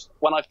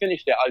 When I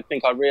finished it, I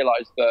think I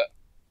realised that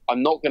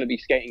I'm not going to be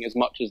skating as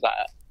much as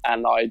that,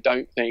 and I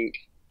don't think,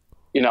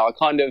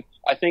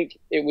 I think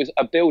it was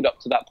a build up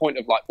to that point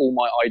of like all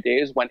my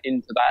ideas went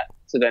into that.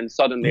 So then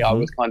suddenly I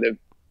was kind of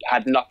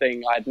had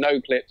nothing. I had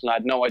no clips and I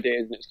had no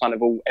ideas, and it's kind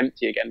of all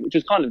empty again, which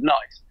was kind of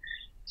nice.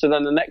 So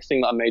then the next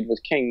thing that I made was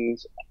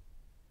Kings.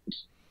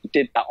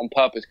 Did that on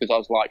purpose because I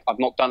was like, I've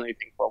not done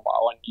anything for a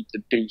while. I need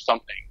to do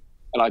something,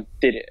 and I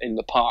did it in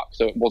the park,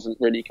 so it wasn't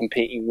really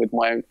competing with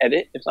my own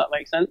edit, if that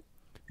makes sense.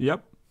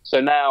 Yep. So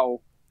now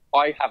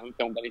I haven't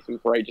filmed anything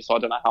for ages, so I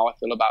don't know how I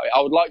feel about it.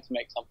 I would like to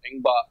make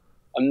something, but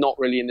I'm not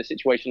really in the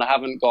situation. I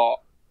haven't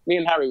got. Me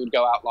and Harry would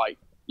go out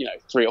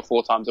 3 or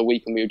 4 times a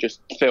week, and we would just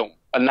film.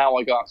 And now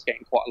I go out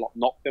skating quite a lot,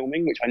 not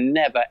filming, which I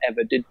never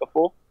ever did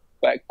before.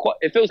 But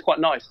it feels quite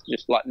nice to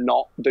just like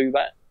not do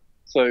that.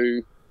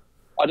 So.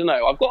 I don't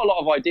know. I've got a lot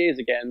of ideas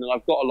again, and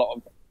I've got a lot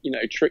of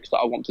tricks that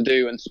I want to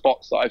do and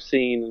spots that I've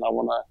seen, and I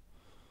want to.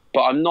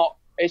 But I'm not.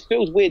 It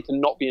feels weird to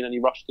not be in any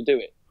rush to do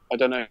it. I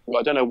don't know.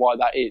 I don't know why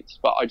that is,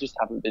 but I just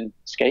haven't been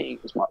skating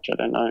as much. I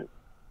don't know.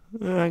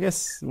 I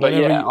guess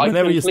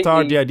whenever you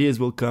start, the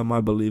ideas will come.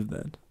 I believe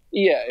that.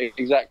 Yeah,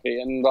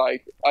 exactly. And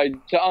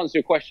to answer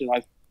your question,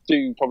 I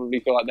do probably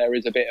feel like there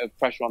is a bit of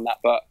pressure on that,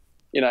 but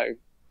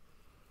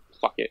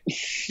fuck it.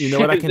 You know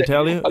what I can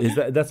tell you is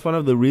that's one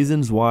of the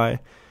reasons why.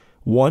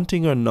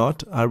 Wanting or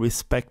not, I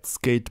respect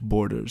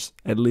skateboarders,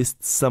 at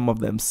least some of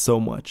them, so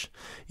much.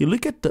 You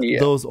look at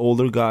those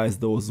older guys,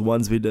 those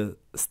ones with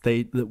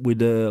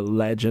the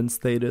legend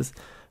status,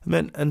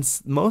 man,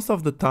 and most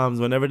of the times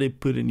whenever they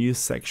put a new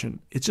section,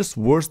 it's just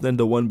worse than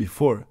the one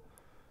before.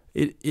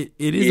 It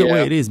is the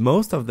way it is.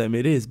 Most of them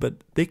it is, but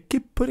they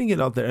keep putting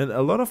it out there. And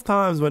a lot of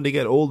times when they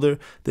get older,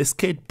 they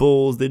skate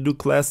bowls, they do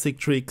classic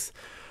tricks.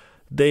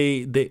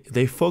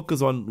 They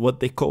focus on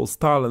what they call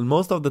style, and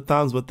most of the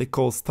times what they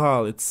call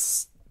style,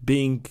 it's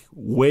being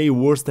way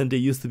worse than they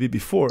used to be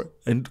before,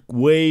 and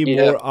way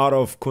more out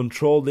of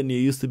control than they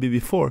used to be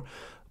before.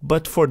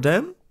 But for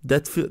them,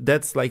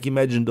 that's like,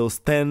 imagine those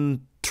 10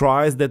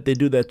 tries that they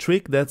do that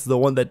trick, that's the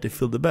one that they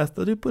feel the best,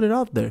 so they put it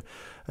out there.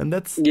 And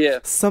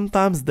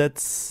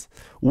sometimes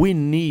we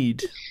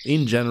need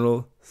in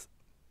general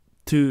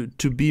to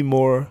be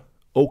more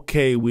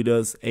okay with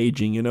us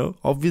aging,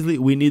 obviously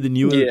we need a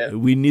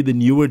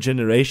newer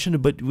generation,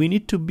 but we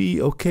need to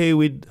be okay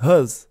with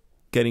us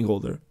getting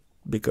older,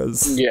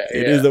 because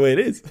it is the way it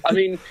is. I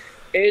mean,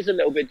 it is a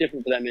little bit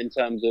different for them in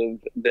terms of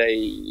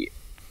they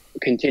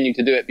continue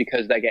to do it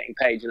because they're getting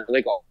paid,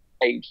 they got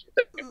age.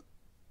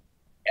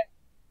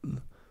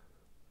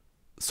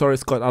 Sorry,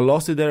 Scott, I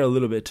lost you there a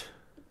little bit.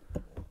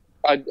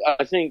 I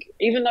think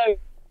even though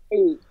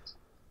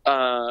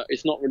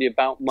it's not really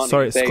about money.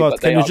 Sorry, Scott,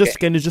 can you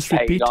just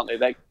repeat?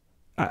 Paid,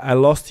 I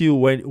lost you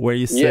where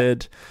you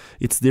said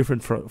it's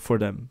different for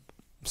them.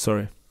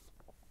 Sorry.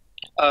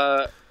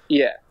 So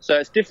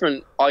it's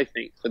different, I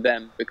think, for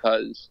them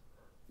because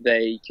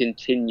they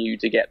continue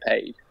to get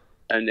paid,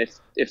 and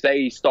if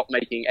they stop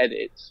making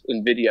edits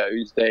and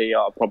videos, they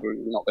are probably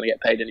not going to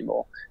get paid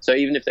anymore. So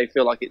even if they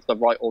feel like it's the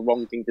right or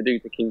wrong thing to do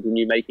to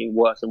continue making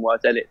worse and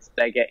worse edits,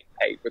 they're getting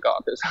paid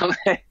regardless. So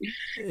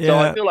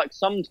I feel like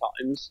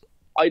sometimes.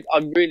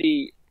 I'm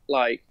really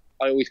I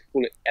always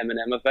call it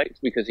Eminem effect,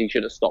 because he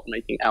should have stopped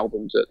making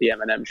albums at the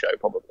Eminem show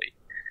probably.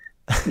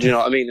 Do you know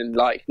what I mean? And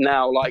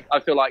now I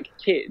feel like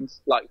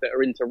kids that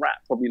are into rap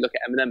probably look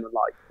at Eminem and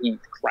he's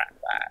crap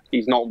at.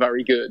 He's not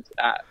very good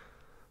at,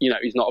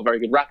 he's not a very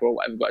good rapper or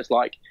whatever. But it's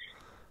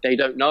they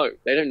don't know.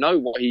 They don't know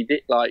what he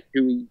did, what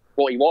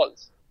he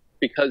was,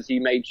 because he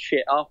made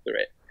shit after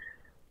it.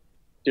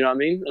 Do you know what I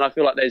mean? And I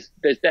feel like there's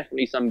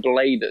definitely some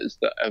bladers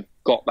that have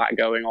got that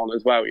going on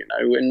as well.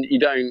 And you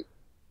don't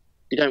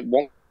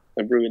want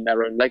to ruin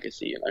their own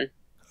legacy,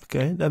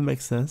 Okay, that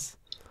makes sense.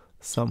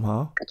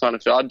 Somehow. I kind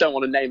of feel, I don't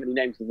want to name any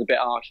names, it's a bit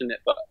harsh, isn't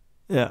it? But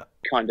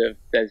kind of,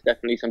 there's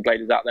definitely some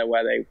bladers out there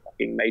where they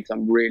fucking made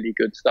some really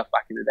good stuff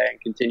back in the day and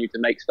continue to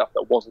make stuff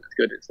that wasn't as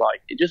good. It's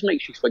it just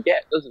makes you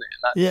forget, doesn't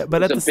it? And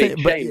but at the same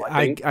shame,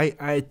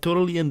 I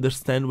totally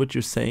understand what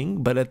you're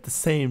saying, but at the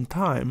same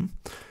time,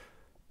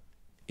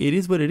 it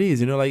is what it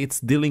is, you know, like it's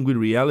dealing with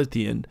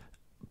reality. And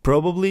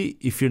probably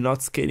if you're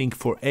not skating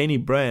for any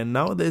brand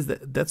nowadays,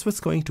 that's what's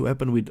going to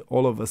happen with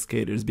all of us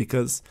skaters,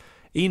 because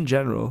in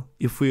general,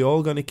 if we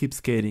all gonna keep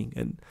skating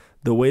and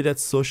the way that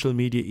social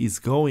media is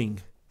going,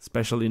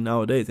 especially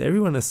nowadays,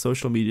 everyone has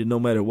social media no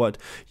matter what.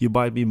 You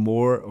might be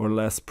more or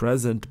less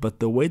present, but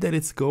the way that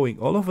it's going,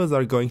 all of us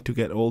are going to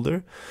get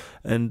older,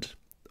 and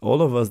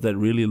all of us that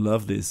really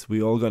love this,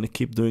 we all gonna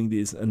keep doing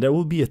this, and there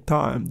will be a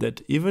time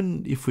that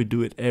even if we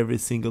do it every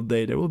single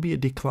day, there will be a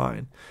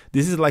decline.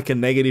 This is like a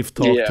negative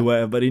talk to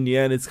have, but in the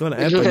end, it's gonna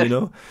happen. You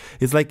know,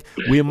 it's like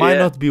we might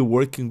not be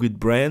working with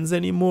brands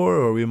anymore,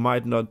 or we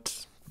might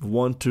not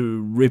want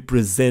to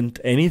represent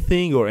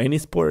anything or any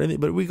sport,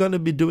 but we're gonna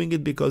be doing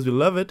it because we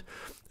love it.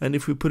 And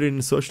if we put it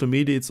in social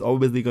media, it's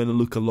obviously going to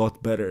look a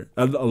lot better,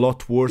 a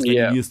lot worse than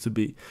it used to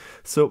be.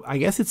 So I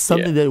guess it's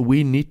something that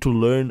we need to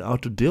learn how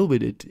to deal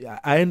with it.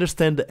 I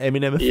understand the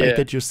Eminem effect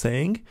that you're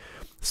saying,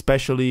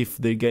 especially if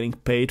they're getting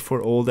paid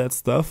for all that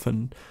stuff.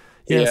 And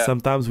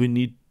sometimes we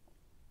need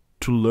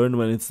to learn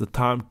when it's the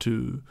time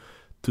to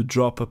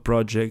drop a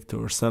project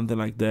or something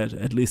like that,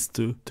 at least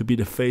to be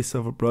the face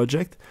of a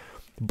project.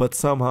 But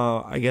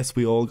somehow, I guess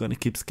we all going to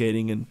keep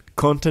skating, and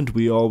content,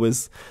 we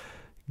always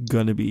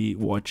gonna be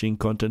watching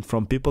content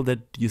from people that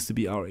used to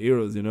be our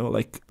heroes, you know,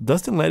 like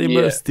Dustin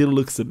Latimer still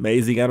looks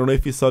amazing. I don't know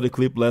if you saw the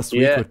clip last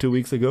week or 2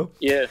 weeks ago,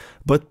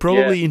 but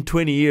probably in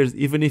 20 years,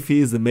 even if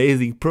he is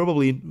amazing,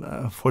 probably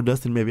for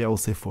Dustin, maybe I will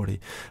say 40,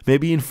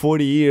 maybe in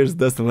 40 years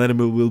Dustin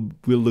Latimer will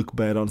look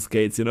bad on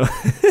skates, you know.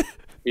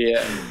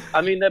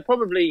 I mean, they're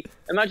probably,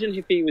 imagine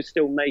if he was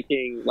still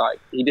making, like,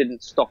 he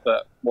didn't stop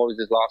at, what was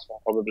his last one,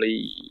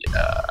 probably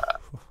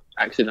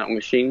Accidental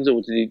Machines,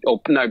 or did he,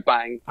 or no,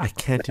 Bang. I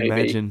can't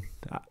imagine.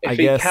 If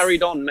he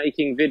carried on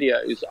making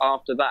videos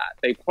after that,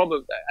 they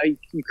probably,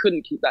 you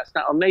couldn't keep that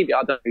snap, or maybe,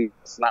 I don't know,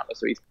 snapper,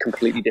 so he's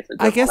completely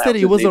different. I guess that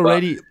he was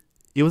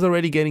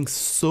already getting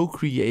so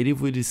creative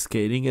with his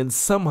skating, and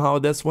somehow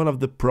that's one of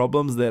the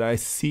problems that I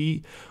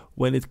see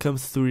when it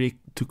comes to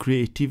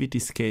creativity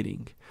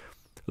skating,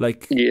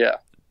 like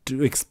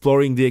to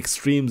exploring the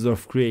extremes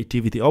of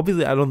creativity.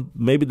 Obviously,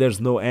 maybe there's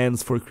no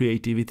ends for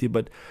creativity,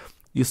 but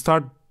you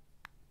start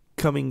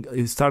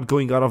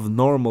going out of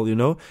normal, you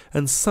know,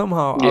 and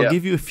somehow I'll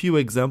give you a few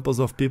examples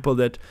of people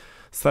that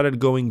started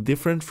going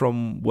different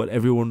from what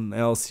everyone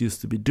else used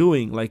to be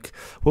doing. Like,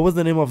 what was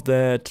the name of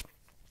that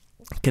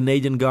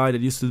Canadian guy that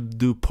used to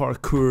do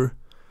parkour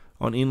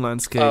on inline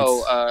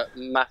skates?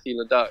 Matthew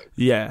Ledoux.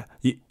 Yeah,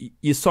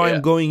 you saw him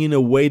going in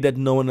a way that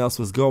no one else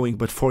was going,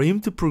 but for him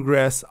to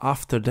progress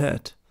after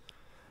that,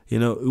 you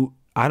know,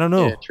 I don't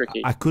know.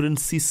 I couldn't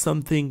see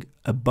something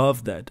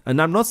above that. And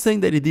I'm not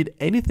saying that he did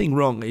anything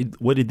wrong.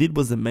 What he did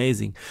was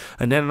amazing.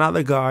 And then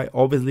another guy,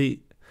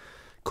 obviously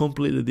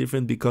completely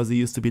different because he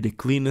used to be the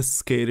cleanest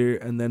skater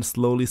and then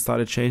slowly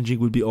started changing,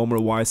 would be Omer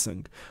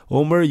Weissung.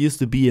 Omer used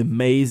to be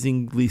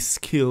amazingly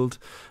skilled,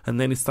 and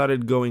then he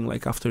started going,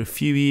 like, after a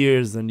few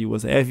years, and he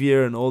was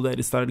heavier and all that,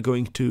 he started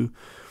going to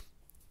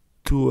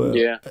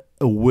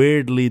a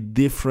weirdly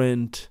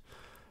different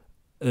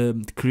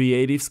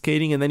creative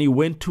skating, and then he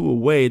went to a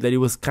way that he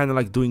was kind of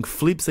like doing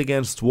flips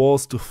against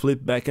walls to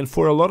flip back, and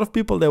for a lot of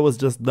people that was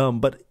just dumb,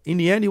 but in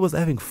the end he was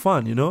having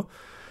fun, you know.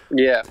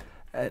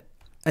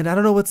 And I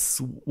don't know what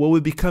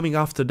will be coming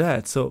after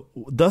that. So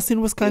Dustin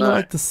was kind of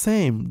like the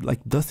same,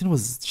 like Dustin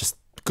was just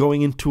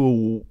going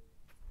into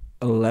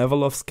a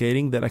level of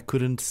skating that I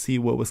couldn't see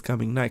what was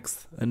coming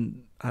next,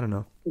 and I don't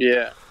know.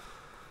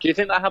 Do you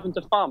think that happened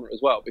to Farmer as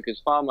well? Because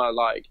Farmer,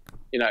 like,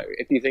 you know,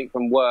 if you think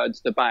from words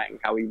to Bang,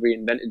 how he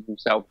reinvented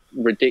himself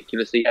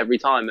ridiculously every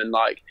time, and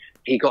like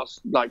he got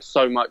like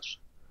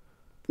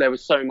there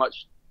was so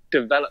much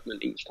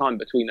development each time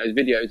between those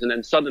videos, and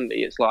then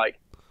suddenly it's like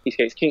he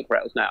skates kink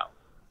rails now,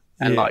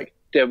 and like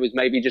there was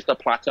maybe just a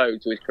plateau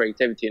to his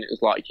creativity, and it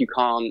was like you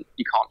can't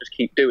just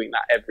keep doing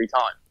that every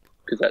time,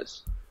 because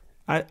that's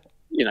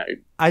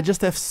I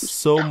just have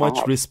so much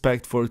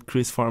respect for what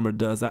Chris Farmer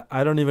does.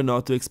 I don't even know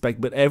what to expect,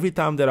 but every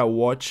time that I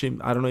watch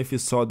him, I don't know if you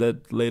saw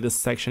that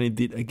latest section he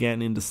did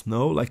again in the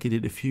snow, like he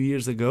did a few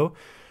years ago.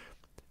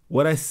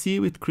 What I see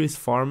with Chris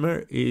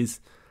Farmer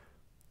is,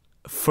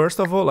 first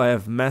of all, I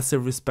have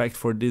massive respect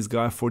for this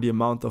guy for the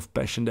amount of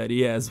passion that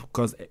he has,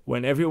 because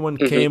when everyone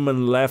came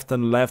and left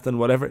and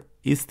whatever,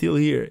 he's still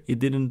here. He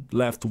didn't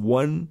left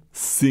one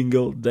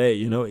single day,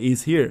 you know,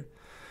 he's here.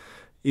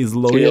 He's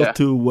loyal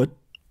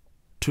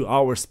to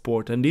our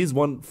sport, and he's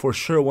for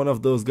sure one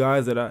of those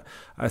guys that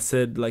I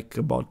said, like,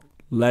 about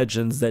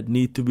legends that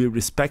need to be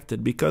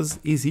respected, because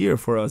he's here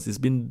for us. He's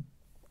been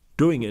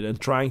doing it and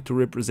trying to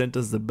represent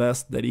us the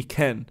best that he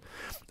can.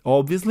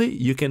 Obviously,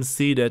 you can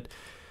see that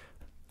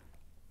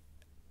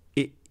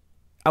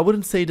I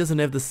wouldn't say he doesn't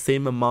have the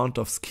same amount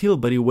of skill,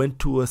 but he went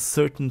to a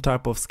certain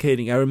type of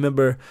skating. I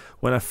remember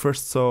when I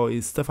first saw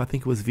his stuff, I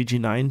think it was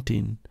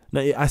VG19.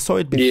 Now, I saw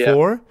it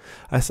before.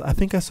 I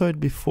think I saw it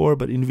before,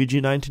 but in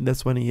VG19,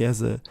 that's when he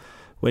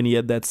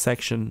had that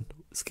section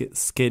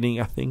skating.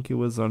 I think it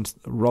was on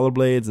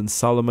rollerblades and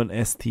Solomon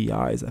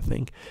STIs. I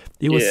think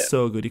it was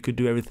so good. He could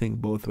do everything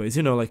both ways.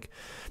 You know, like,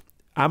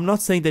 I'm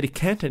not saying that he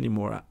can't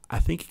anymore. I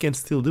think he can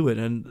still do it,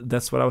 and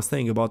that's what I was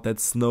saying about that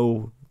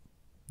snow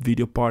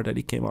video part that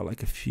he came out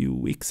like a few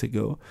weeks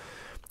ago.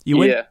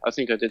 I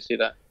think I did see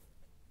that.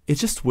 It's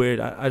just weird.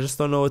 I just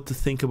don't know what to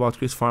think about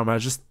Chris Farmer. I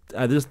just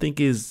think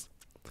he's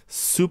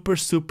super,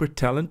 super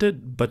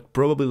talented, but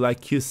probably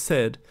like you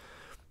said,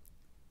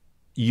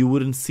 you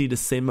wouldn't see the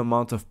same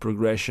amount of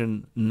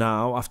progression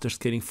now after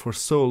skating for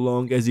so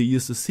long as you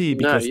used to see.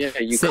 Because you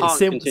can't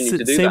continue to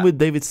do that. Same with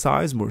David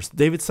Sizemore.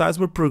 David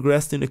Sizemore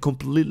progressed in a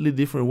completely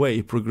different way.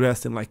 He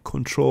progressed in like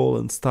control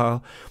and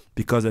style.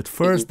 Because at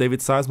first, David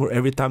Sizemore,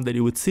 every time that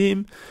you would see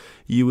him,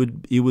 he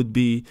would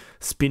be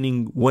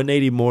spinning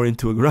 180 more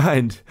into a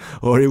grind,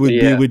 or it would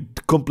be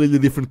with completely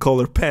different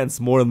color pants,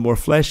 more and more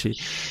flashy.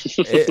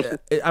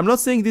 I'm not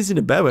saying this in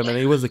a bad way, man.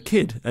 He was a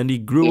kid, and he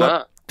grew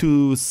up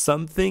to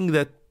something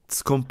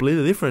that's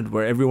completely different,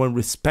 where everyone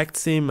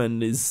respects him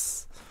and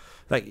is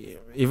like,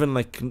 even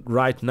like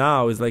right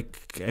now, is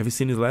like, have you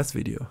seen his last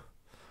video?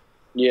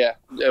 Yeah,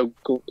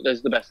 cool.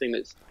 That's the best thing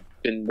that's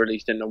been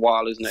released in a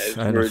while, isn't it? It's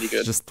really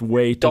good. Just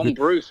way too Dom good.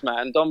 Bruce,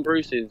 man. Dom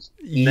Bruce is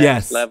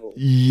next level.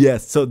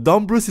 Yes. So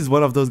Dom Bruce is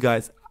one of those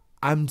guys.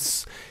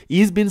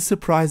 He's been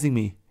surprising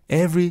me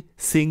every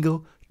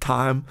single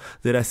time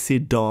that I see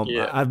Dom.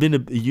 Yeah. I've been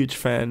a huge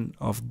fan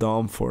of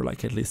Dom for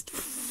like at least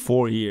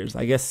 4 years.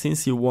 I guess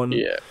since you won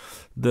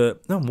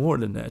more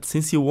than that.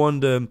 Since you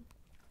won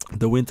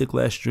the Winter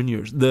Clash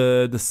Juniors,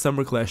 the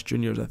Summer Clash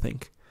Juniors, I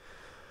think.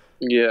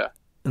 Yeah.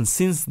 And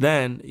since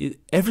then,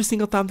 every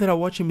single time that I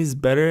watch him, he's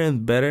better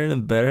and better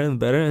and better and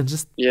better. And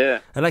just,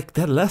 and like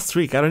that last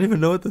streak, I don't even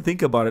know what to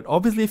think about it.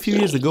 Obviously, a few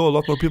years ago, a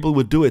lot more people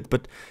would do it,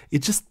 but it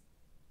just,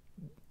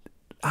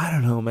 I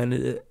don't know,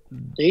 man.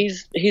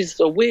 He's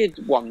a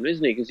weird one,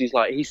 isn't he? Because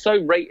he's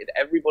so rated,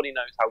 everybody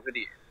knows how good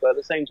he is. But at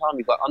the same time,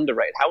 he's like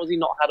underrated. How has he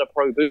not had a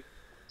pro boot?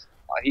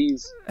 Like,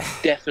 he's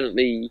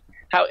definitely,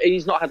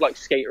 he's not had like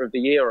Skater of the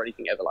Year or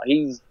anything ever. Like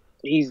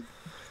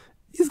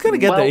He's gonna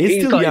get there.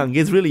 He's still young.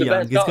 He's really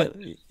young.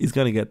 He's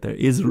gonna get there.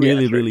 He's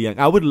really, really young.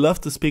 I would love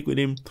to speak with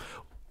him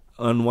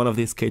on one of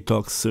these skate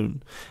talks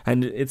soon,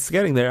 and it's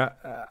getting there.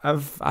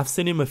 I've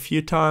seen him a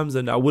few times,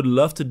 and I would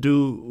love to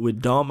do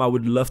with Dom. I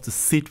would love to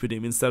sit with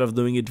him instead of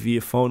doing it via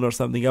phone or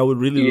something. I would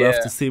really love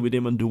to sit with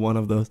him and do one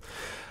of those.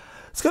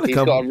 It's gonna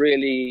come.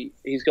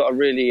 He's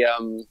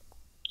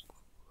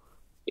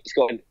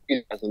got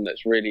enthusiasm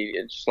that's really,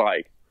 it's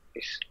like,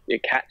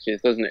 it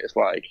catches, doesn't it? It's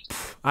like,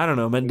 I don't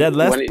know, man. That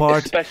last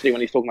part, especially when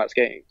he's talking about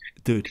skating,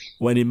 dude.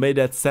 When he made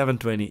that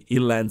 720, he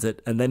lands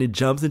it, and then he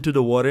jumps into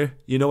the water.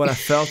 You know what I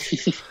felt?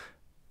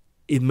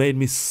 It made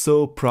me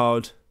so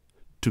proud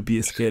to be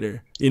a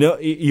skater. You know,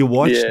 you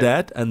watch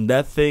that, and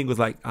that thing was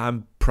like,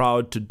 I'm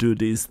proud to do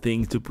this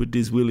thing, to put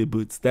these wheelie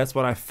boots. That's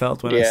what I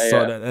felt when I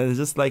saw that, and it's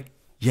just like,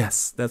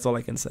 yes, that's all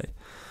I can say.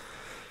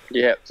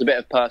 Yeah, it's a bit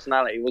of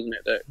personality, wasn't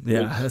it?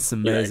 That's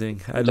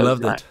amazing. I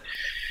loved it.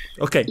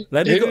 Okay,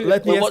 let me go.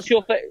 What's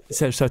your favorite?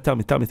 So tell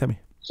me.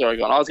 Sorry,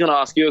 go on. I was going to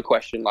ask you a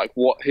question. Like,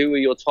 who are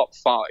your top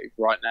 5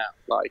 right now?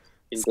 Like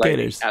in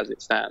skaters as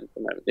it stands at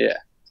the moment. Yeah.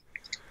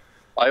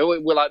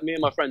 Me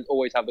and my friends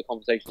always have the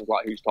conversations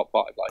like who's top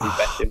 5, like who's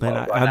best in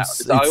right now.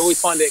 I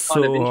always find it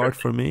kind of interesting. Hard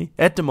for me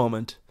at the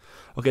moment.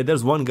 Okay,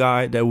 there's one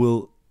guy that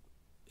will.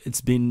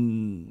 It's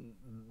been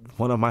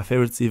one of my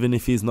favorites, even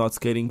if he's not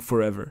skating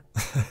forever.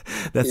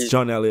 That's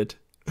John Elliott.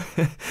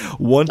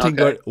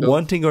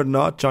 Wanting or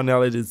not, John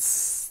Elliott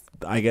is.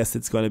 I guess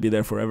it's going to be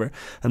there forever,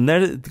 and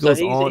then it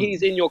goes on.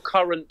 He's in your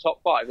current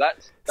top 5.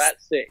 That's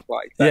sick.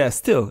 Like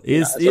still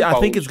is. I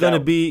think it's going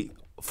to be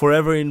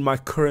forever in my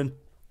current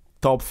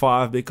top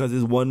 5 because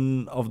he's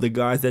one of the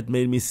guys that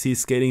made me see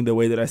skating the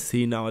way that I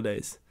see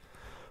nowadays,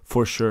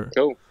 for sure.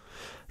 Cool.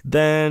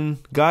 Then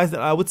guys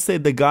that I would say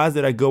the guys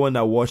that I go and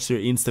I watch their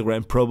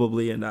Instagram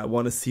probably, and I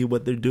want to see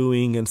what they're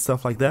doing and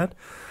stuff like that.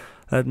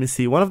 Let me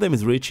see. One of them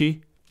is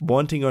Richie.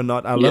 Wanting or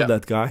not, I love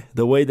that guy.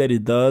 The way that he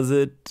does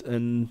it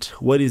and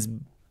what he's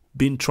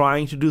been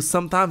trying to do.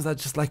 Sometimes I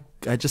just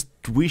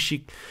wish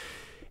he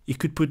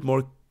could put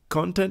more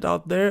content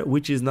out there,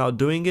 which he's now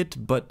doing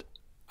it. But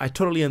I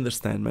totally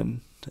understand, man.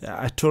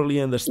 I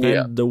totally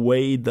understand the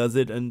way he does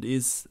it, and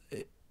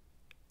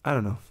I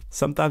don't know.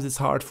 Sometimes it's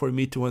hard for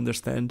me to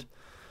understand.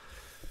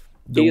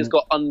 He has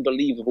got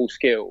unbelievable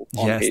skill.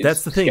 Yes,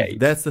 that's the thing. Skates.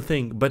 That's the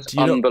thing. But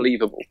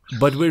unbelievable.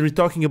 But when you're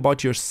talking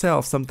about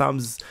yourself,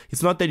 sometimes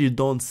it's not that you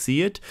don't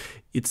see it.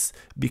 It's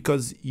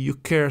because you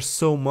care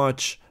so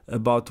much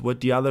about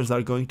what the others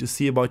are going to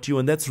see about you,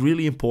 and that's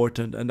really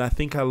important. And I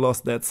think I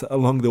lost that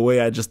along the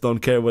way. I just don't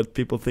care what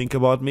people think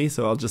about me,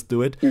 so I'll just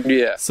do it.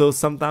 Yeah. So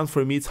sometimes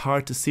for me it's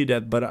hard to see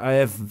that, but I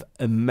have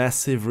a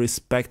massive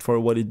respect for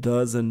what he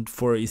does and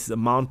for his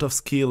amount of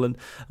skill. And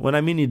when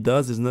I mean he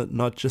does, is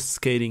not just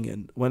skating.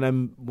 And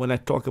when I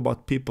talk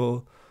about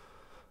people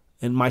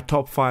in my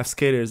top 5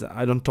 skaters,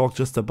 I don't talk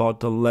just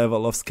about the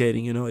level of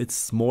skating. You know,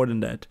 it's more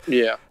than that.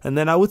 Yeah. And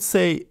then I would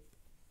say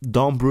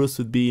Dom Bruce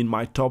would be in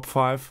my top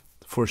 5.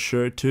 For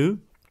sure, too.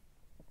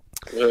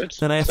 Good.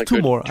 Then I have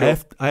 2 more.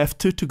 I have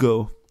 2 to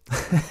go.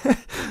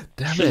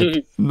 Damn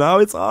it! Now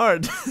it's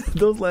hard.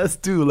 Those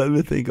last two, let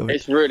me think of it.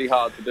 It's really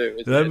hard to do.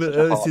 Let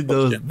me see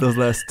those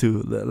last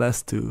two. The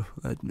last two.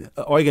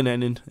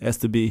 Eugenennen has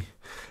to be.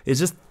 It's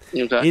just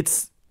Okay.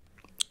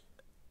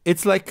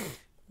 it's like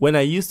when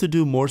I used to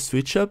do more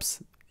switch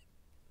ups.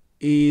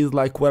 Is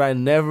like what I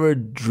never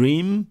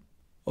dream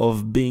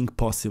of being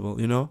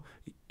possible. You know,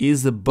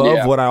 is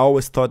above what I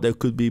always thought that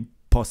could be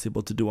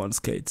possible to do on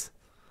skates.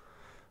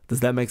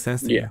 Does that make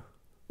sense to you?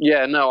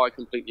 Yeah, no, I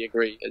completely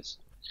agree.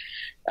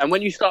 And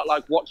when you start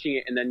like watching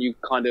it and then you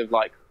kind of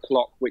like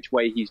clock which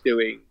way he's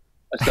doing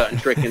a certain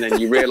trick and then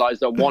you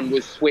realise that one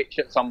was switch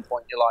at some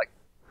point, you're like,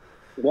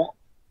 what?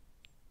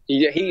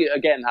 He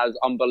again has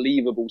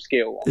unbelievable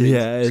skill on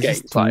his skates.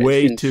 It's like,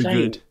 way too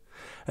good.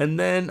 And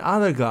then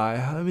other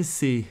guy, let me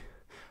see.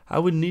 I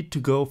would need to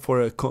go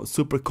for a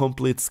super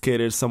complete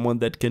skater, someone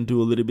that can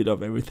do a little bit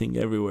of everything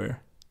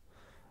everywhere.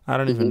 I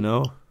don't even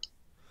know.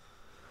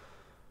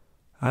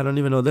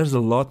 There's a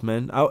lot,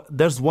 man.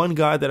 There's one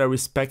guy that I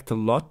respect a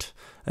lot,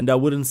 and I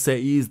wouldn't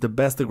say he's the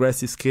best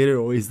aggressive skater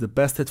or he's the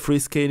best at free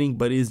skating,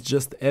 but he's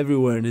just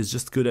everywhere and he's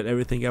just good at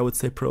everything. I would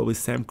say probably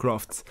Sam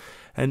Crofts.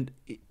 And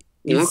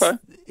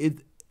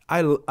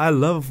I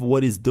love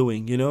what he's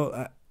doing, you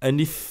know.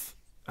 And if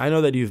I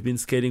know that you've been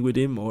skating with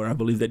him, or I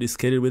believe that you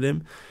skated with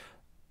him,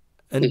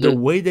 and the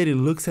way that he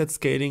looks at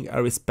skating, I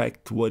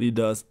respect what he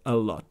does a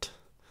lot.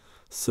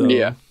 So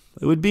it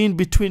would be in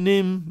between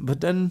him, but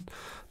then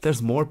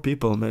there's more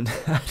people, man.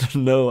 I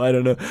don't know.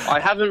 I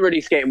haven't really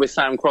skated with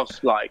Sam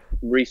Cross like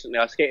recently.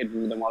 I skated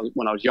with him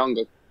when I was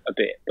younger a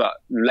bit, but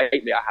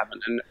lately I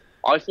haven't. And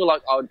I feel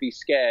like I would be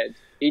scared.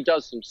 He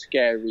does some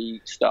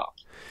scary stuff.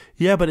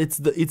 Yeah, but it's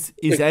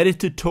his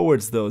attitude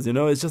towards those. You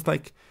know, it's just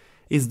like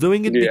he's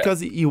doing it because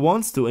he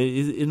wants to.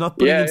 He's not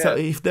putting himself.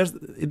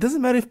 It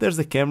doesn't matter if there's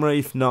a camera.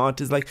 If not,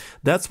 it's like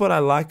that's what I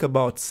like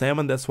about Sam,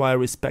 and that's why I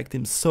respect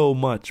him so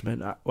much,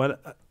 man. When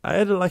I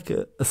had like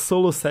a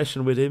solo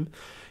session with him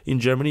in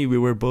Germany, we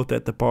were both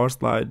at the Power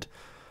Slide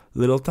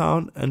Little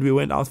Town, and we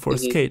went out for a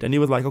skate, and he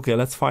was like, okay,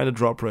 let's find a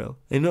drop rail.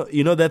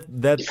 You know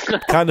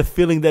that kind of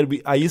feeling that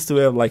I used to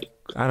have, like,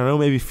 I don't know,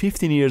 maybe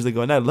 15 years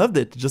ago, and I loved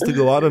it, just to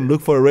go out and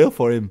look for a rail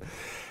for him.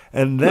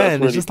 And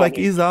then it's just funny. Like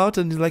he's out,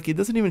 and he's like, he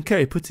doesn't even care.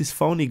 He puts his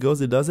phone, he goes,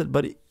 he does it.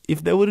 But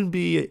if there wouldn't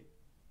be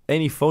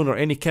any phone or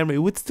any camera, he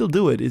would still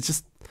do it. It's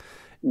just,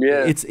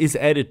 it's his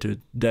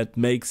attitude that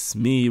makes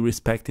me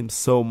respect him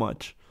so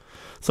much.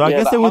 So I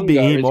guess there would be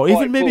him, or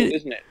even maybe, cool,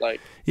 isn't it?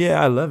 Like,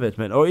 I love it,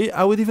 man. Or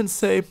I would even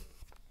say,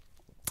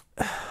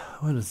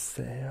 what to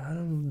say? I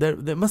don't know.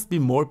 There must be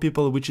more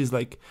people, which is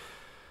like,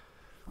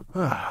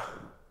 I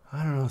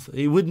don't know. So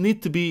it would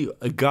need to be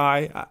a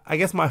guy. I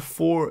guess my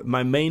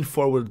main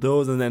four were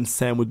those, and then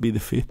Sam would be the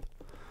fifth.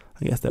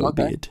 I guess that would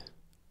be it.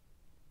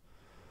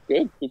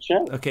 Good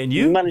show. Okay, and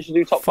you managed to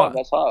do top five.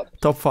 That's hard.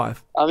 Top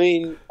five. I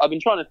mean, I've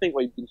been trying to think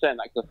while you've been saying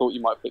that because I thought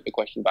you might put the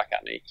question back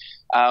at me.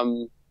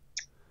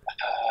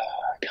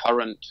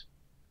 Current.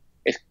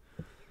 It's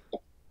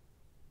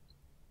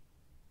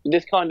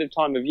this kind of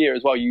time of year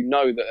as well. You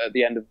know that at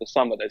the end of the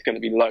summer there's going to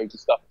be loads of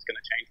stuff that's going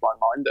to change my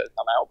mind that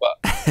come out.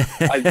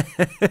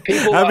 But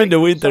people I'm in the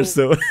winter,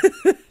 so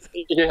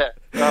yeah.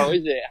 Oh,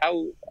 is it?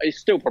 How? It's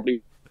still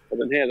probably hotter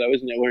than here, though,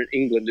 isn't it? We're in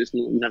England. It's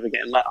never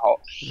getting that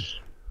hot.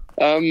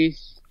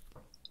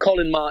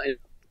 Colin Martin.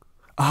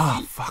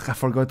 Ah, fuck! I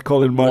forgot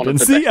Colin Martin.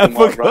 See, I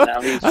forgot.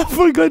 I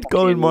forgot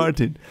Colin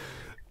Martin.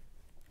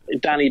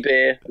 Danny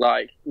Beer,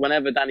 like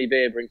whenever Danny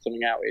Beer brings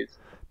something out, is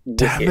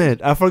damn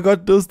it! I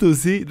forgot those two.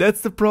 See,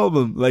 that's the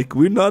problem. Like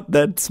we're not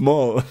that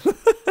small.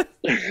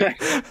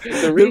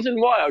 The reason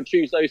why I would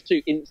choose those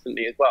two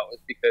instantly as well is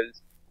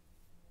because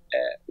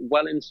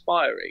well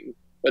inspiring,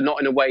 but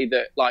not in a way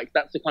that like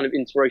that's the kind of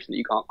inspiration that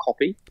you can't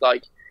copy.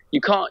 Like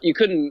you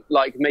couldn't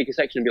like make a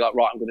section and be like,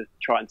 right, I'm going to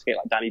try and skate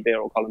like Danny Beer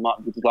or Colin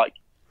Martin, because like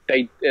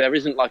there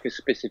isn't like a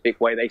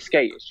specific way they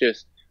skate. It's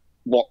just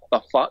what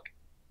the fuck.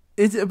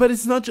 But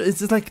it's not. It's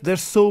just like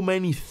there's so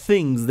many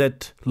things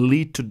that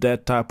lead to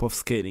that type of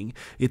skating.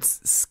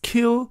 It's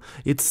skill.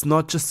 It's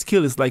not just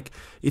skill. It's like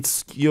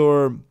it's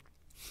your.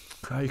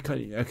 How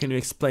can you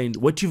explain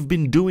what you've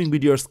been doing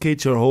with your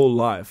skate your whole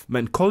life,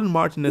 man? Colin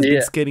Martin has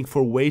been skating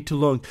for way too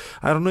long.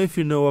 I don't know if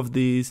you know of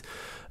these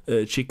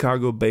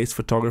Chicago-based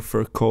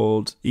photographer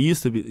called. He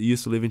used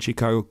to live in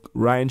Chicago.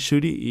 Ryan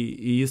Schutte.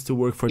 He used to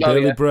work for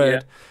Daily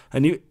Bread,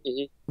 and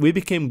we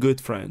became good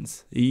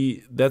friends.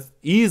 He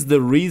is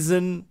the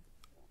reason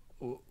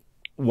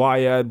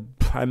why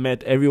I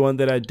met everyone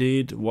that I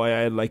did, why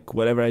I like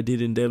whatever I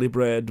did in Daily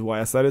Bread,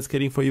 why I started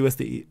skating for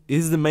USD.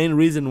 Is the main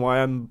reason why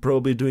I'm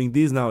probably doing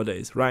this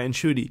nowadays, Ryan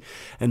Schutte.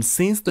 And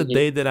since the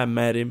day that I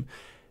met him,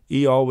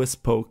 he always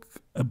spoke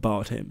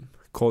about him,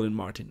 Colin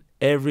Martin,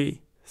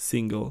 every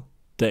single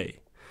day.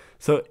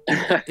 So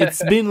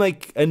it's been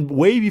like, and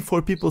way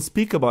before people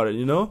speak about it,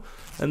 you know?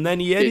 And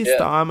then he had his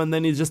time, and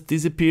then he just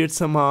disappeared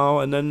somehow.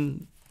 And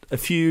then a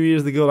few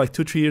years ago, like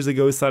 2-3 years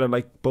ago, he started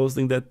like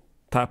posting that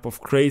type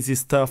of crazy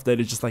stuff that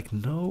is just like,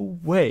 no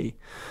way.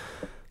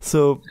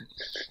 So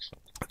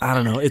I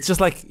don't know, it's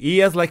just like he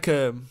has like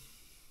a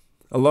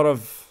lot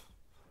of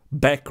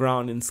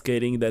background in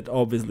skating that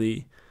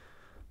obviously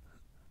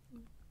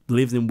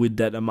leaves him with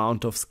that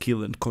amount of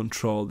skill and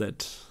control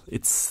that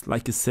it's,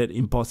 like you said,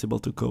 impossible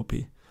to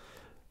copy.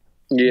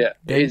 Yeah.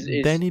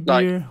 Danny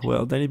Beer,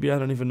 well, Danny Beer, I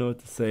don't even know what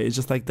to say. It's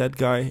just like that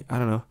guy, I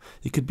don't know.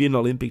 He could be an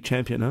Olympic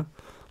champion, huh?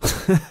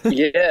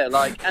 Yeah,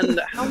 like, and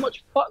how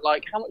much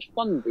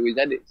fun do his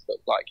edits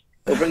look like?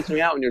 He'll bring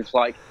something out and you're just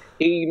like,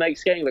 he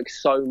makes skating look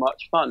so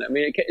much fun. I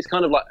mean, it's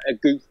kind of like a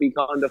goofy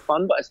kind of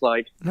fun, but it's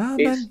like,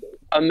 it's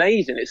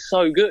amazing. It's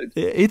so good.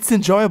 It's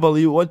enjoyable.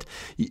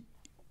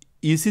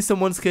 You see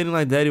someone skating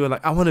like that, you're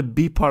like, I want to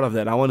be part of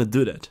that. I want to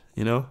do that.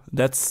 You know,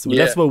 that's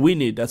what we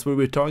need. That's what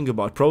we're talking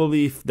about.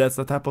 Probably if that's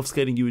the type of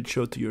skating you would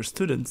show to your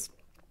students.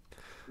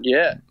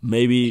 Yeah.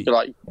 Maybe.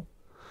 Like,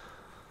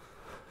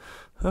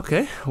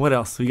 okay, what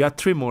else? We got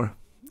 3 more.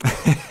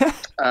 Fuck,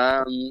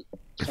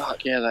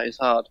 yeah, that is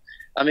hard.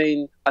 I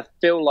mean, I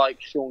feel like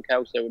Sean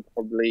Kelso would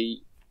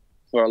probably,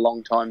 for a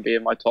long time, be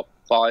in my top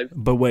 5.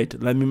 But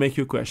wait, let me make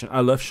you a question. I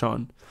love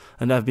Sean,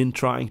 and I've been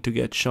trying to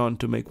get Sean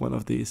to make one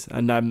of these.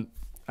 And I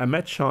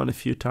met Sean a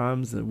few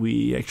times, and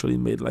we actually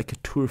made like a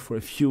tour for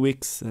a few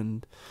weeks,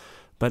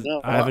 but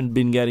I haven't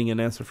been getting an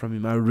answer from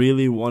him. I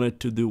really wanted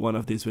to do one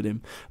of these with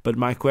him. But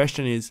my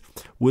question is,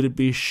 would it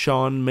be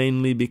Sean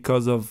mainly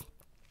because of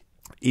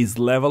his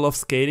level of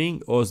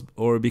skating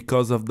or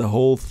because of the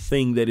whole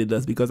thing that he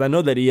does? Because I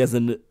know that he has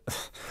an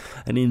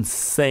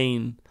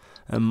insane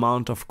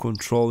amount of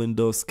control in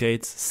those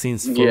skates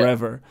since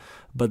forever,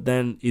 but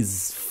then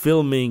his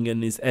filming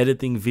and his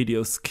editing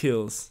video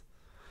skills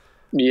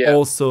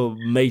also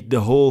made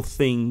the whole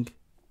thing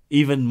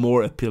even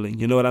more appealing.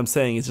 You know what I'm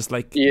saying? It's just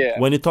like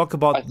when you talk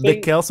about the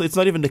Kelso, it's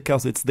not even the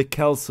Kelso, it's the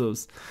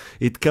Kelsos.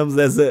 It comes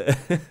as a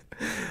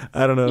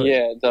I don't know.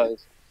 Yeah, it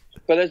does.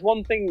 But there's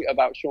one thing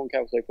about Sean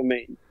Kelso for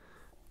me,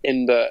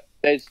 in that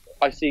I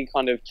see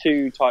kind of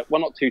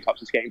not two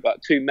types of skating,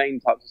 but 2 main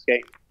types of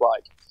skating.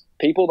 Like,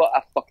 people that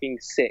are fucking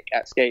sick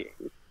at skating,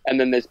 and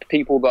then there's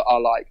people that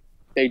are like,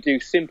 they do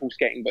simple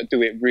skating but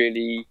do it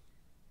really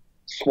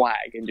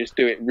swag and just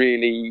do it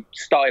really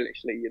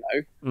stylishly, you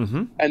know?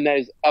 Mm-hmm. And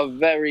there's a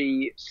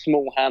very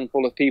small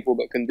handful of people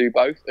that can do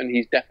both, and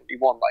he's definitely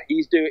one. Like,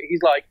 he's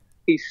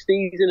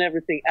steezing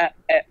everything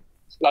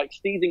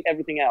steezing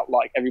everything out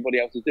like everybody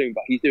else is doing,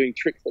 but he's doing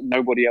tricks that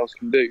nobody else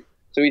can do.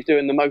 So he's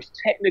doing the most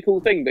technical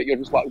thing that you're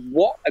just like,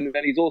 what? And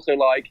then he's also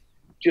like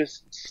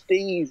just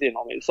steezing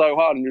on it so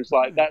hard, and you're just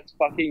like, that's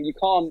fucking, you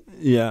can't.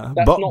 Yeah,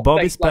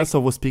 Bobby Spencer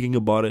was speaking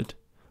about it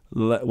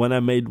when I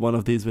made one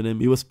of these with him.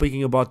 He was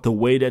speaking about the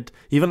way that,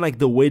 even like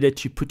the way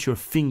that you put your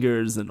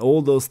fingers and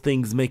all those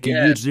things make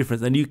a huge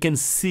difference, and you can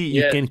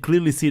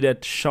clearly see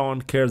that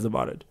Sean cares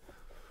about it.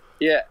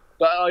 Yeah.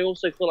 But I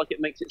also feel like it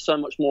makes it so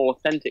much more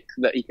authentic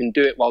that he can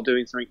do it while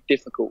doing something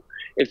difficult.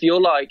 If you're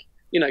like,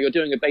 you know, you're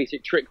doing a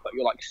basic trick, but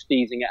you're like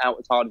steezing it out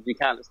as hard as you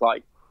can, it's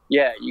like,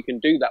 yeah, you can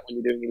do that when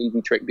you're doing an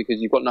easy trick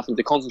because you've got nothing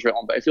to concentrate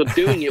on. But if you're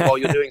doing it while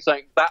you're doing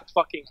something that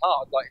fucking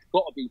hard, like, it's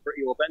got to be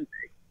pretty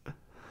authentic.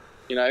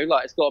 You know,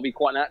 like, it's got to be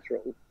quite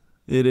natural.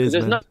 It is,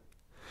 there's no,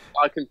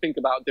 I can think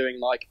about doing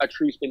like a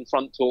true spin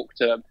front torque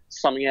to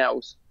something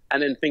else,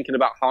 and then thinking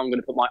about how I'm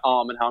going to put my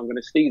arm and how I'm going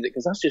to steeze it,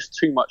 because that's just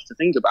too much to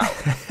think about.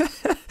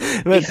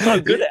 Man, he's so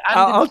good at it.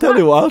 I'll tell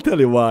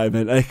you why,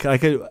 man. I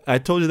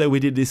told you that we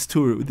did this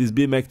tour, this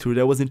BMX tour.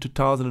 That was in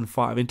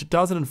 2005. In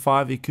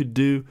 2005, he could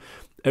do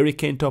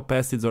hurricane top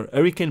acids or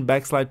hurricane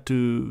backslide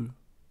to...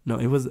 No,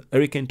 it was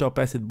hurricane top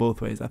acid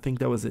both ways. I think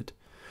that was it.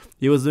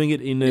 He was doing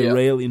it in a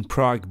rail in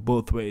Prague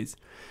both ways.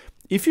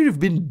 If you've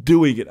been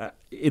doing it,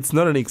 it's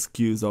not an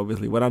excuse,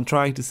 obviously. What I'm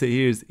trying to say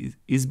here is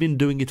he's been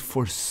doing it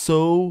for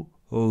so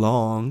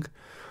long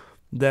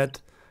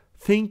that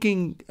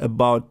thinking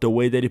about the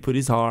way that he put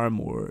his arm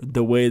or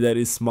the way that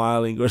he's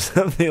smiling or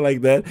something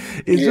like that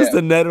is just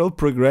a natural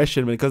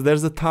progression, because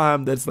there's a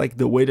time that's like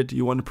the way that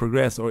you want to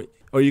progress, or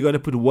you're going to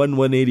put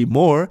 180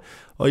 more,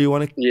 or you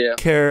want to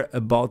care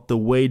about the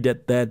way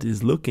that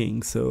is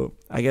looking. So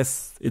I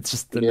guess it's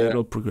just a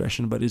natural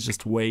progression, but it's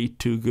just way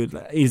too good.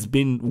 He's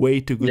been way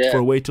too good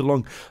for way too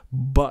long.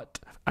 But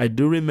I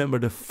do remember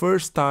the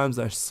first times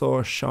I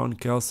saw Sean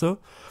Kelso,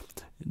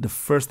 the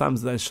first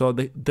times that I saw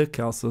the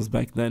Kelsos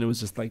back then, it was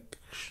just like,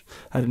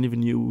 I didn't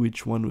even know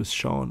which one was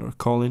Sean or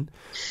Colin.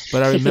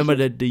 But I remember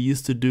that they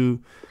used to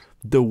do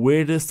the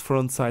weirdest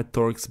frontside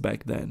torques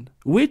back then,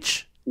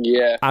 which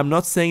I'm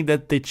not saying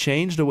that they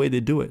changed the way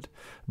they do it,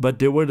 but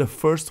they were the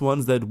first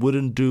ones that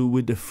wouldn't do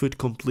with the foot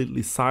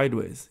completely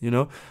sideways, you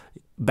know?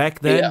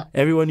 Back then,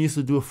 everyone used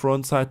to do a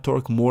frontside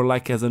torque more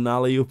like as an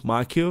alley-oop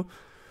Makio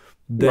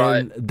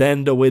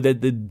than the way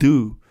that they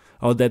do,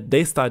 or that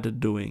they started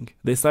doing.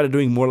 They started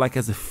doing more like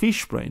as a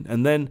fish brain.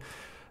 And then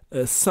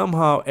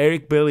somehow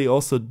Eric Bailey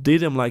also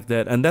did him like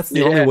that. And that's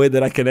the only way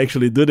that I can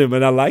actually do them.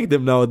 And I like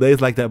them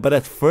nowadays like that. But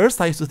at first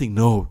I used to think,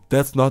 no,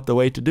 that's not the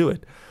way to do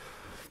it.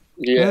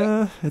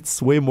 Yeah.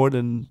 It's way more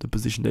than the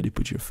position that you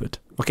put your foot.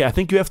 Okay, I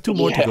think you have 2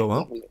 more to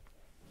go,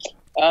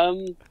 huh?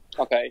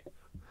 Okay.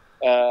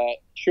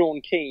 Sean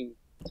Keane,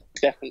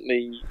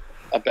 definitely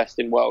a best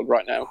in world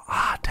right now.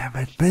 Ah, damn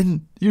it,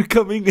 Ben. You're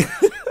coming...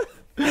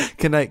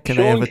 Can I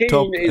have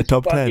a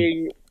top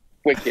 10?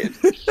 wicked.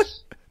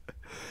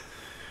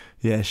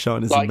 Yeah,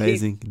 Sean is Like,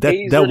 amazing. he's That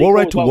really wall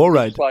ride cool to as well, wall because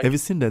ride. it's like- Have you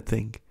seen that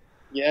thing?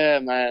 Yeah,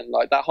 man.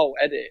 Like, that whole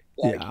edit.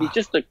 Like, Yeah. he's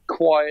just a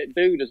quiet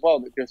dude as well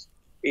that just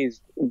is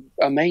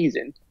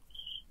amazing.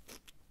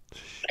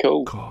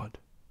 Cool. God.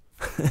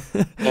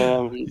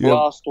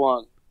 Last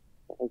one.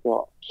 What have I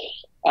got?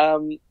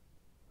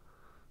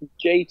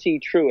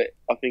 JT Truitt,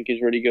 I think,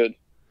 is really good.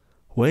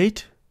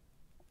 Wait,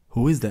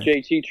 who is that?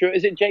 JT Truitt.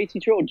 Is it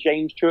JT Truitt or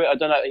James Truitt? I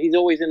don't know. He's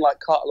always in like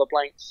Carter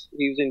LeBlanc's.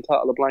 He was in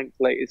Carter LeBlanc's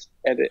latest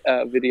edit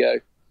video.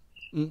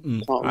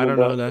 I don't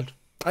know that.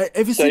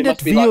 Have you So seen he that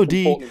must be, like,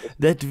 VOD? from Portland.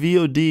 That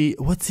VOD.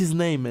 What's his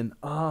name? And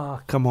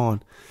come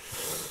on.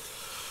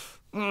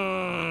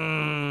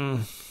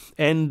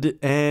 And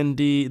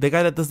the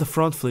guy that does the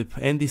front flip,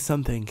 Andy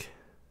something.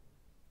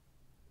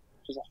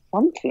 Just a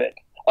front flip.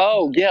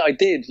 Oh yeah, I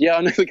did. Yeah,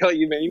 I know the guy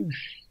you mean.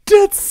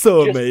 That's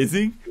so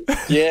amazing.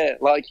 Yeah,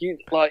 like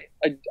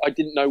I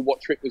didn't know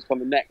what trick was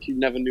coming next. You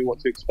never knew what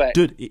to expect.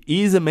 Dude,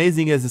 he's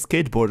amazing as a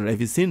skateboarder. Have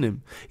you seen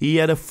him? He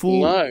had a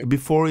full No.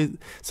 before.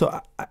 So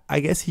I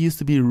guess he used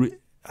to be.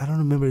 I don't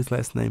remember his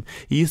last name.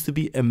 He used to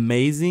be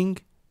amazing,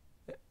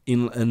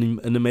 in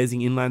an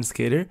amazing inline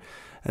skater,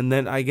 and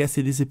then I guess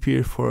he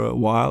disappeared for a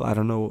while. I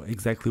don't know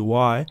exactly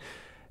why.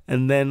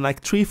 And then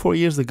like 3-4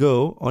 years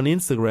ago on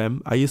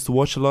Instagram, I used to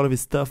watch a lot of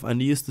his stuff, and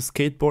he used to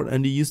skateboard,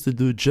 and he used to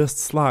do just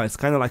slides,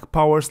 kind of like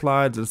power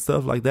slides and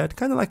stuff like that,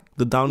 kind of like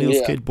the downhill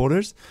Yeah.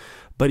 skateboarders,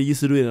 but he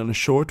used to do it on a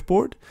short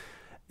board,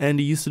 and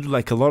he used to do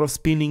like a lot of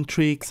spinning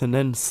tricks, and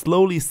then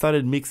slowly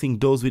started mixing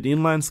those with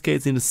inline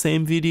skates in the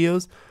same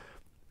videos.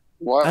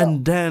 Wow.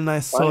 And then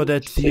I saw didn't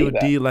that see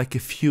VOD that? like a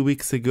few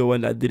weeks ago,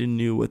 and I didn't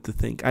know what to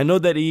think. I know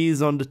that he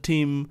is on the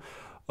team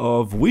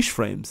of Wish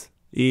Frames.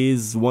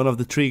 He's one of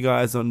the 3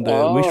 guys on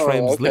the Wish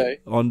Frames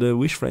on the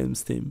Wish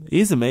Frames team.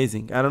 He's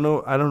amazing. I don't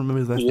know. I don't remember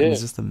his last name. Yeah.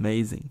 He's just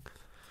amazing.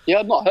 Yeah,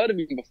 I've not heard of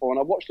him before, and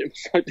I watched him.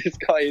 So this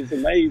guy is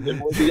amazing.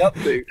 What's he up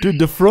to? Dude,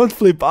 the front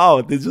flip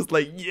out. It's just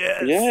like,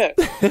 yes. Yeah,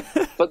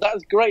 but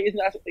that's great, isn't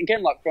it? That's,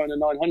 again, like throwing a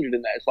 900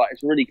 in there. It's like,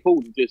 it's really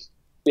cool to just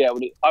be able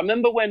to. I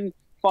remember when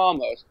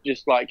Farmer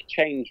just like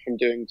changed from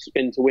doing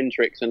spin to win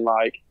tricks and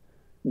like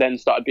then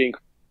started being.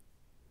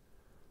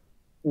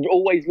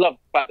 Always loved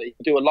the fact that he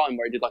could do a line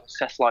where he did like a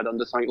cess slide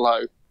under something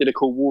low, did a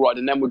cool wall ride,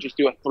 and then would just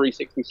do a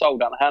 360 soul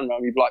down a handrail.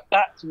 And you'd be like,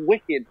 that's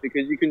wicked,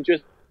 because you can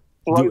just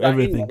throw Do that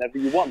everything. in whenever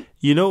you want.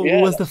 You know Yeah,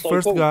 who was the that's so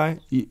first cool. guy?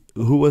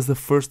 Who was the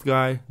first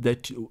guy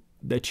that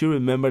you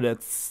remember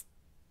that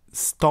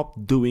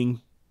stopped doing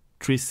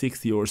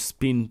 360 or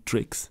spin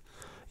tricks?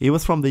 He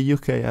was from the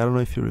UK. I don't know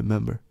if you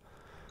remember.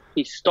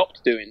 He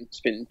stopped doing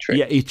spin tricks.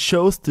 Yeah, he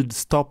chose to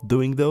stop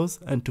doing those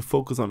and to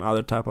focus on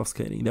other type of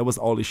skating. That was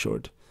Ollie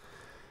Short.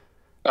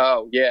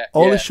 Oh, yeah.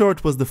 Ollie yeah.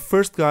 Short was the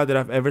first guy that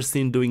I've ever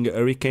seen doing a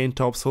hurricane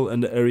topsail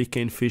and the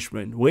hurricane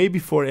fishbrain, way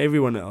before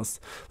everyone else.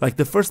 Like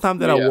the first time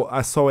that Yeah.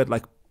 I saw it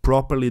like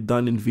properly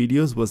done in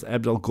videos was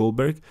Abdel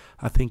Goldberg.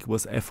 I think it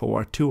was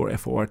FOR2 or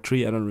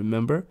FOR3, I don't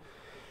remember.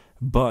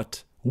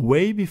 But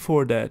way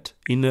before that,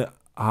 in a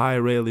high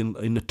rail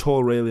in a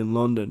tall rail in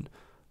London,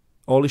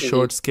 Ollie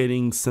Short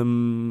skating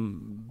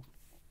some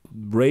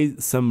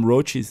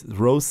Roces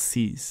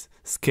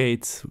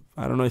skates.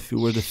 I don't know if it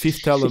were the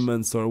Fifth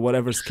Elements or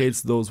whatever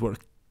skates those were,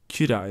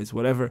 cute eyes,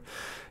 whatever.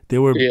 They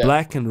were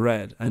black and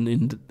red,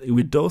 and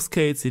with those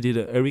skates he did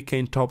a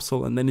hurricane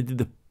topsail, and then he did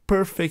the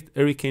perfect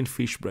hurricane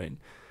fishbrain.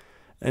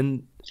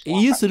 And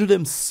he used to do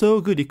them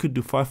so good. He could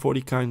do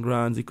 540 kind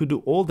grounds, he could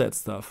do all that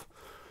stuff,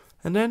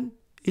 and then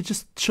he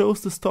just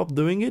chose to stop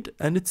doing it.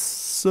 And it's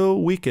so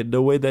wicked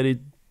the way that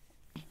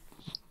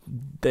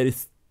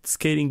his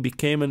skating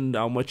became and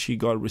how much he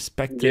got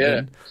respected. Yeah.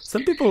 And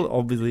some people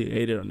obviously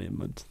hated on him,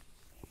 but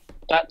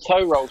That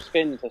toe roll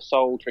spin's a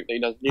soul trick that he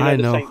does. You know, I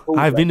the know. St. Paul's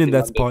I've been race in that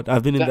London? spot.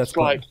 I've been in that That's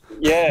spot. like,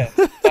 yeah,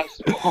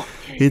 that's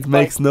It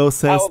makes no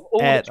sense out of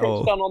all at the tricks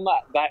all. done on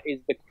that is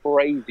the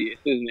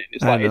craziest, isn't it?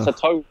 It's I like it's know. a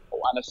toe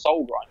roll and a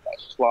soul grind.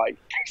 That's just like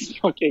it's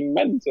fucking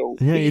mental.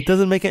 Yeah, it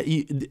doesn't make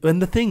it.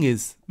 And the thing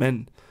is,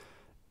 man,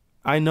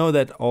 I know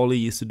that Ollie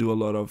used to do a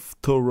lot of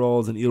toe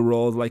rolls and heel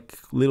rolls, like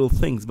little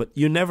things, but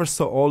you never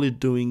saw Ollie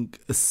doing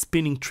a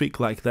spinning trick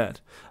like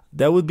that.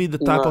 That would be the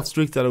type of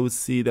trick that I would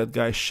see that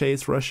guy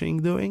Chase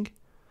Rushing doing,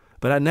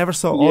 but I never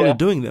saw Ollie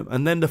doing them.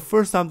 And then the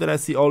first time that I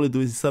see Ollie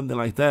doing something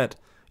like that,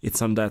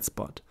 it's on that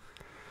spot.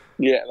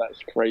 Yeah, that's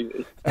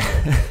crazy.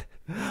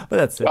 But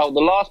that's it. Oh,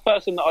 the last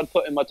person that I'd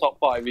put in my top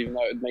 5, even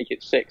though it would make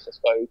it 6, I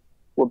suppose.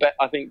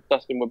 I think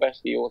Dustin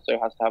Webeski also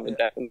has to have a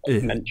definite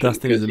mention.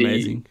 Dustin is because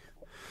amazing.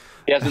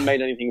 He hasn't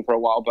made anything for a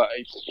while, but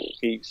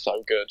he's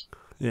so good.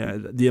 Yeah,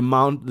 the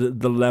amount,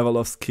 the level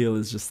of skill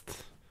is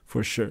just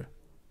for sure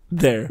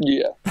there.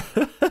 Yeah.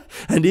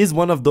 And he's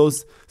one of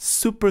those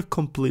super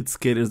complete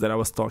skaters that I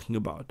was talking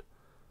about.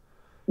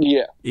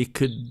 Yeah. He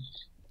could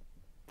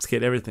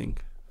skate everything.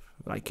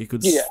 Like he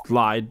could Yeah.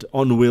 slide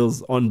on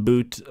wheels, on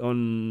boot,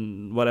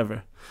 on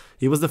whatever.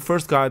 He was the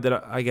first guy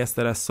that I guess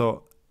that I saw,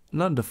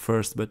 not the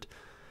first, but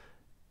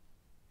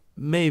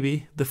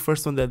maybe the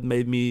first one that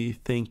made me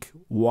think,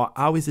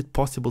 how is it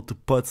possible to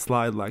putt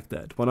slide like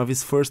that? One of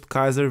his first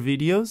Kaiser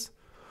videos,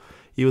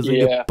 He was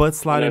doing a butt I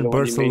slide know in the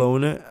one you mean.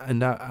 Barcelona,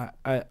 and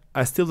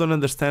I still don't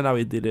understand how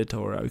he did it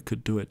or how he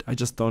could do it. I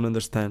just don't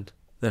understand.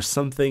 There's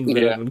some things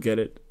that I don't get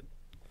it.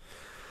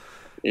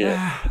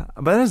 Yeah.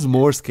 But there's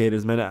more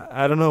skaters, man.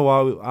 I don't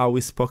know how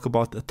we spoke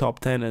about the top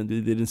 10 and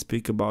we didn't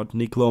speak about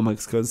Nick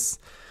Lomax, because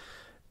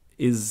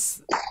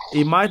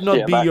he might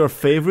not be your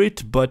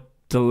favorite, but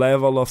the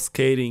level of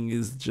skating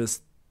is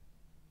just...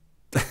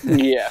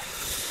 Yeah,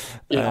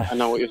 I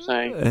know what you're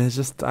saying. It's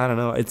just, I don't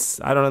know.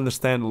 I don't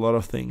understand a lot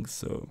of things,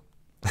 so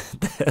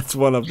that's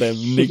one of them.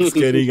 Nick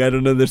skating, I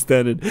don't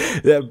understand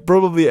it. Yeah,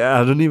 probably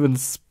I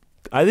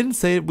didn't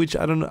say it, which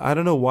I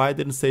don't know why I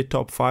didn't say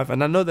top 5.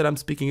 And I know that I'm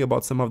speaking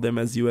about some of them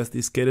as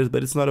USD skaters,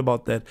 but it's not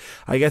about that.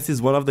 I guess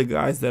he's one of the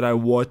guys that I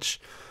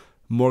watch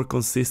more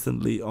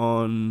consistently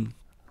on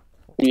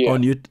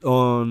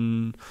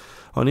Instagram,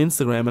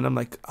 and I'm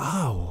like,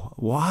 oh,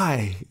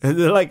 why? And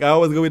they're like, I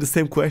always go with the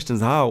same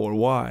questions, how or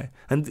why?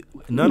 And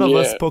none of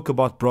us spoke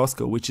about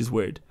Brosco, which is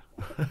weird.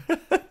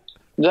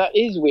 That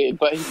is weird,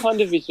 but he kind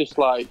of is just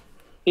like,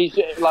 he's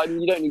just, like,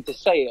 you don't need to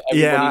say it.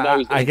 Everybody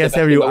knows that I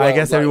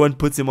guess everyone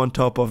puts him on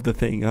top of the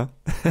thing, huh?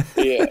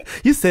 Yeah.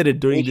 You said it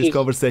during this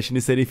conversation.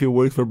 You said if it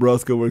works for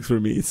Brosco, works for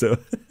me. So.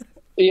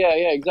 Yeah,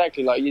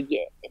 exactly. Like,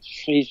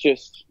 he's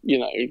just,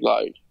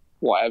 like,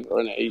 whatever,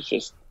 and he's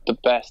just the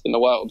best in the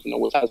world and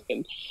always has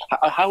been.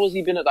 How has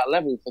he been at that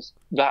level for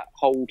that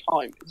whole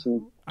time? It's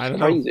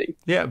crazy.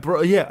 Yeah,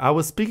 bro. Yeah, I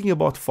was speaking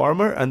about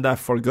Farmer and I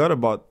forgot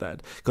about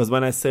that, because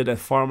when I said that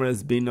Farmer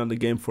has been on the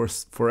game for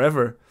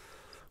forever,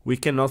 we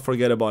cannot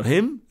forget about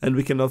him and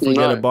we cannot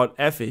forget about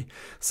Effie.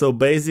 So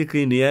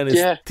basically in the end,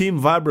 it's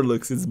Team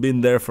Vibrolux. It's been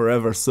there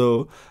forever.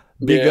 So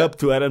big up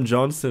to Adam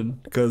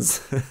Johnson,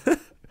 because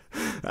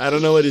I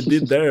don't know what he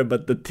did there,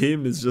 but the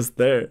team is just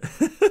there.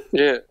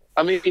 Yeah.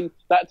 I mean,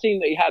 that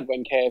team that he had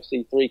when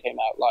KFC 3 came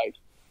out, like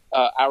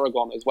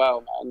Aragon as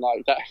well, man.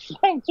 Like that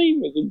team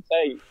was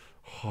insane.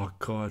 Oh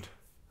God,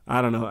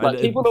 I don't know.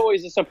 Like, people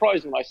always are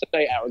surprised when I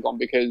say Aragon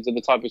because of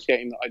the type of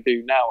skating that I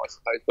do now, I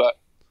suppose. But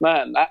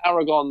man, that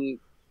Aragon,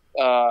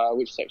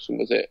 which section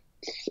was it?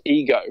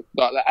 Ego.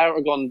 Like the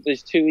Aragon,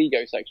 these 2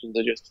 ego sections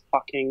are just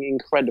fucking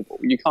incredible.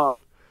 You can't.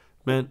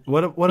 Man,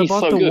 what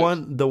about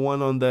the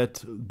one on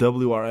that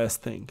WRS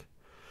thing?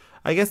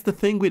 I guess the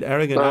thing with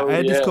Aragon, I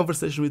had this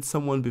conversation with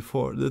someone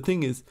before. The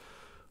thing is,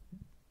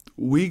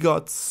 we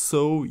got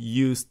so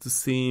used to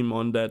seeing him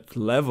on that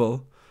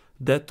level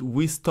that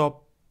we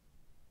stopped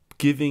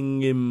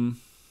giving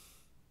him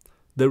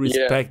the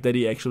respect that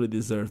he actually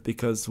deserved,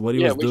 because what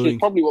he was doing... Yeah, which is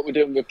probably what we're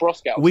doing with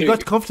Broscout. We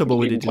got comfortable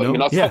with it, you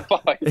know?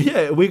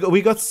 Yeah,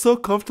 we got so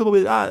comfortable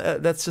with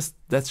that's just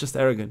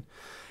Aragon.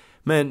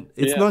 Man,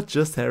 it's not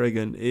just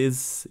Aragon.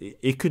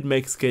 It could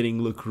make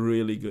skating look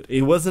really good.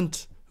 It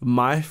wasn't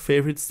my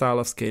favorite style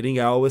of skating.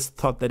 I always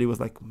thought that he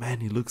was like, man,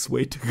 he looks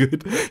way too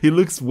good. He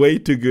looks way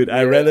too good.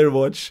 I'd rather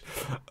watch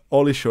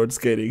Ollie Short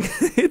skating.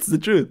 It's the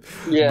truth.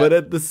 Yeah. But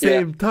at the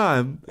same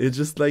time, it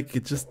just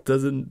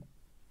doesn't,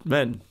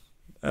 man,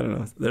 I don't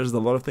know. There's a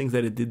lot of things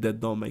that he did that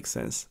don't make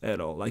sense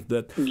at all. Like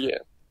that. Yeah.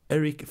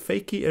 Eric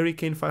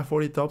Kane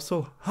 540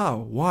 topsoul. How?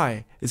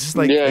 Why? It's just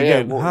like,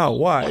 how?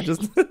 Why?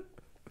 Just...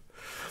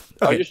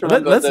 Okay,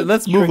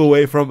 let's move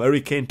away from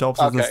Eric Kane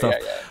topsouls and stuff.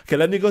 Okay,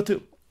 let me go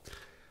to...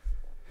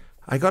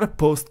 I got a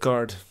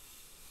postcard.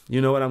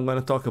 You know what I'm going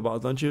to talk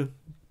about, don't you?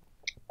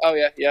 Oh,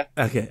 yeah.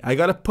 Okay, I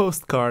got a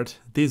postcard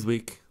this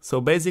week. So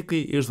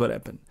basically, here's what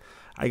happened.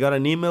 I got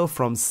an email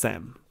from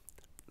Sam.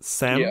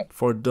 Sam,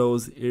 for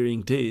those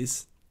hearing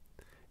this,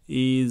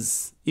 he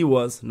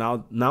was,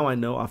 now I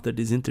know after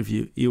this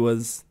interview, he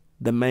was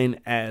the main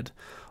ad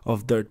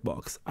of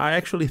Dirtbox. I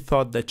actually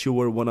thought that you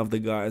were one of the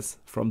guys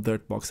from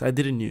Dirtbox. I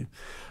didn't know.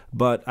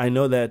 But I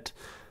know that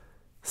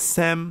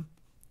Sam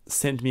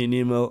sent me an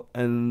email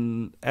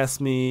and asked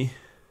me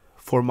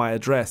for my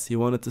address. He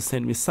wanted to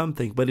send me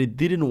something, but he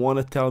didn't want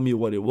to tell me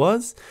what it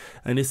was.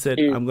 And he said,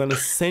 I'm going to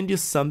send you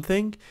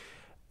something.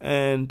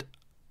 And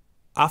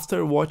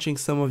after watching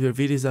some of your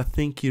videos, I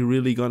think you're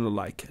really going to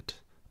like it.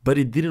 But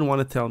he didn't want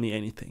to tell me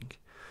anything.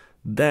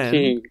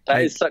 Then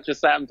that is such a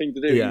Sam thing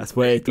to do. Yes,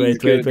 wait.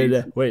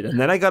 And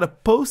then I got a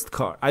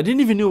postcard. I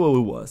didn't even know what it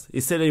was. He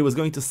said that he was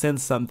going to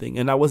send something,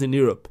 and I was in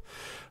Europe.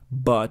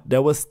 But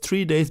that was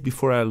 3 days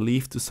before I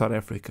leave to South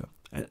Africa.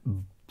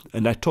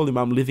 And I told him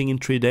I'm leaving in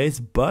 3 days,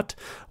 but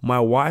my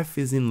wife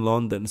is in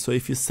London. So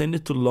if you send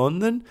it to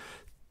London,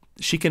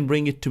 she can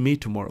bring it to me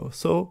tomorrow.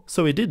 So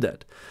he did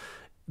that.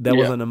 That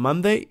was on a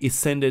Monday. He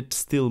sent it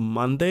still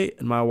Monday,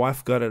 and my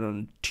wife got it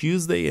on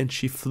Tuesday, and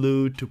she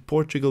flew to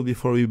Portugal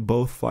before we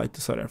both fly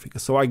to South Africa.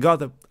 So I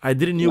got it. I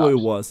didn't know what it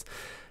was.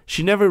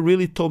 She never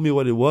really told me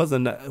what it was,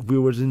 and we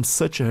were in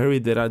such a hurry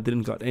that I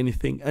didn't got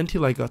anything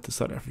until I got to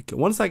South Africa.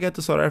 Once I got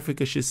to South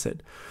Africa, she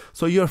said,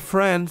 so your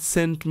friend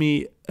sent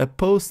me a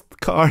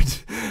postcard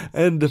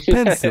and a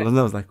pencil. And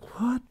I was like,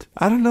 what?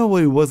 I don't know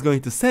what he was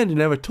going to send. He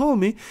never told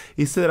me.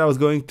 He said I was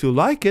going to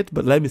like it,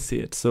 but let me see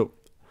it. So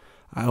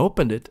I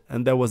opened it,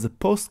 and there was a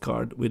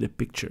postcard with a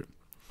picture.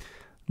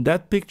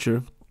 That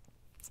picture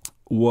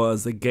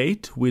was a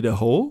gate with a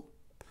hole,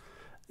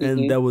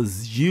 and there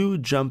was you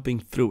jumping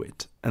through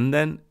it. And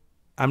then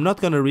I'm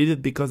not gonna read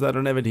it because I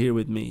don't have it here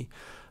with me,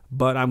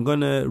 but I'm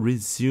gonna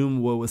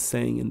resume what was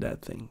saying in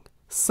that thing.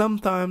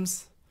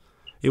 Sometimes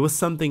it was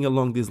something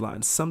along these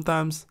lines.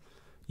 Sometimes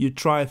you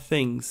try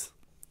things.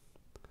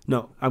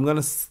 No, I'm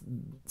gonna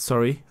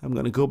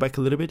go back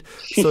a little bit.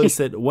 So he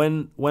said,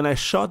 when I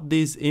shot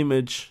this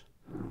image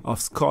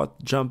of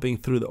Scott jumping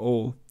through the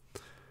hole,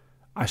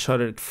 I shot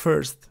it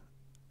first,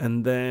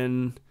 and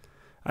then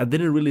I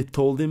didn't really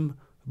told him,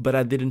 but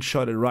I didn't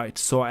shot it right.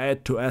 So I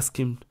had to ask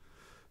him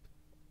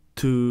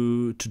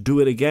to do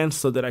it again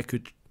so that I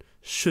could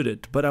shoot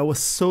it. But I was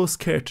so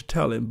scared to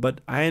tell him.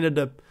 But I ended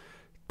up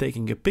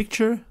taking a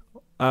picture.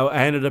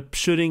 I ended up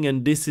shooting,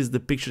 and this is the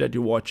picture that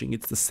you're watching.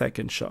 It's the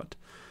second shot.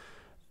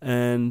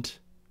 And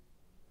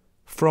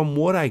from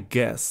what I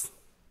guess,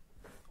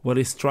 what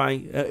he's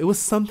trying, it was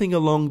something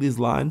along these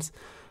lines.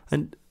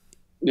 And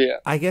yeah,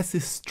 I guess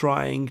he's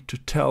trying to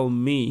tell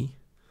me,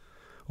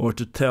 or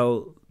to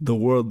tell the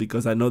world,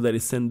 because I know that he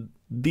sent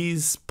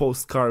this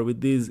postcard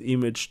with this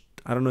image,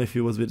 I don't know if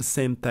it was with the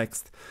same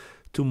text,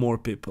 to more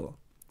people.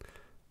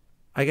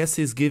 I guess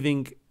he's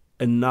giving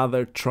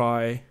another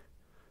try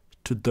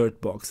to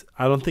Dirtbox.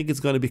 I don't think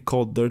it's going to be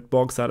called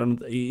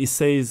Dirtbox. He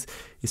says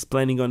he's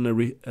planning on a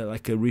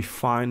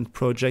refined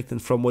project,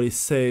 and from what he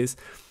says,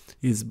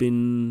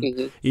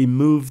 he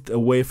moved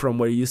away from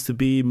where he used to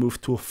be,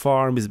 moved to a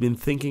farm. He's been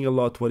thinking a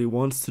lot what he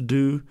wants to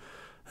do,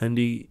 and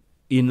he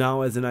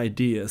now has an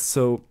idea.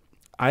 So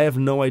I have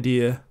no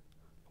idea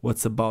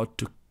what's about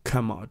to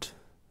come out.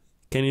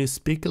 Can you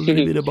speak a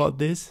little bit about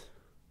this?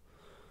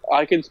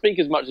 I can speak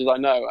as much as I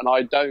know, and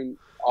I don't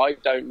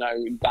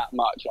know that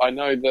much. I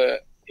know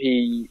that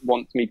he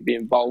wants me to be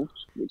involved,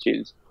 which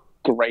is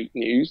great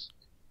news.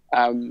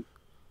 You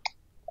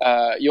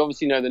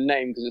obviously know the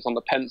name because it's on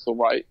the pencil,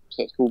 right?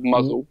 So it's called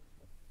Muzzle.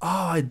 Oh,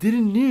 I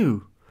didn't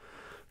know.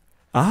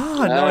 No,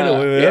 I know.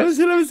 Wait, yes.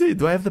 Let me see.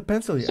 Do I have the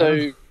pencil here?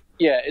 So,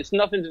 yeah, it's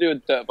nothing to do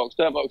with Dirtbox.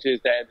 Dirtbox is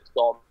dead. It's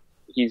gone.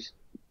 He's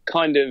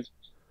kind of,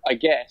 I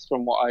guess,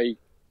 from what I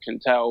can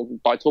tell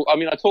by talk. I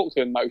mean, I talk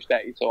to him most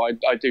days, so I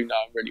do know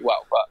him really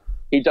well. But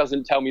he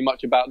doesn't tell me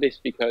much about this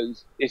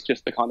because it's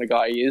just the kind of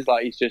guy he is.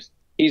 Like, he's.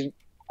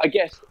 I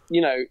guess,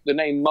 you know, the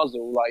name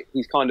Muzzle. Like,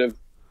 he's kind of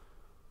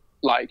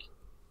like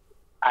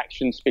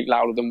actions speak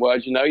louder than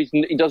words. You know,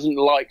 he doesn't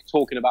like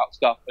talking about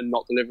stuff and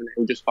not delivering it.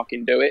 He'll just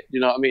fucking do it. You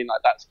know what I mean?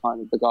 Like, that's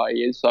kind of the guy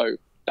he is. So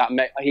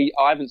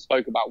I haven't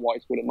spoke about why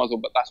he's called a Muzzle,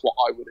 but that's what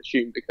I would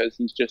assume, because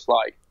he's just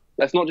like,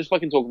 let's not just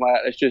fucking talk about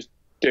it. Let's just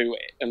do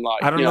it. And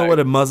like, I don't know what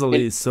a muzzle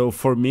is. So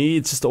for me,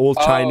 it's just old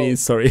Chinese.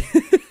 Sorry.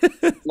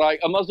 Like,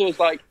 a muzzle is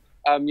like,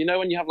 you know,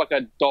 when you have like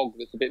a dog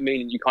that's a bit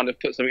mean and you kind of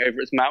put something over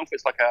its mouth.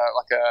 It's like a,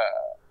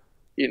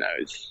 you know,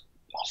 it's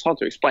hard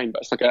to explain,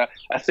 but it's like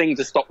a thing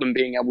to stop them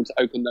being able to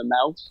open their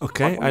mouths.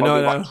 Okay, like I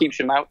know. Like, keeps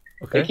your mouth.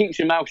 Okay. It keeps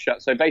your mouth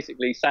shut. So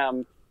basically,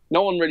 Sam,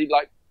 no one really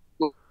like.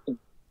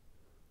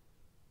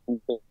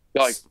 The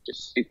guy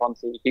just sleeps on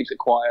scene. He keeps it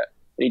quiet.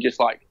 And he just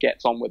like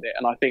gets on with it,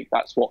 and I think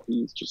that's what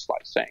he's just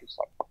like saying. Just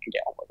like, fucking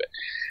get on with it.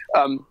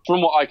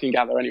 From what I can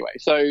gather, anyway.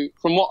 So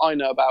from what I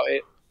know about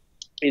it,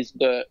 is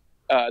that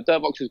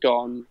Dirtbox is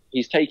gone.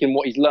 He's taken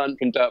what he's learned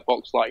from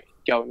Dirtbox, like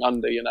going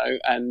under, you know,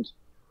 and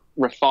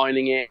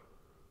refining it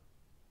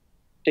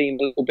a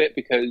little bit,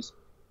 because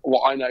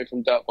what I know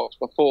from Dirtbox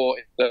before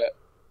is that,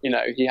 you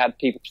know, he had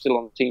people still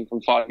on the team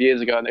from 5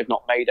 years ago and they've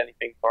not made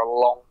anything for a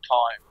long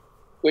time,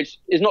 which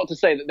is not to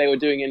say that they were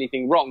doing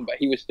anything wrong, but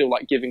he was still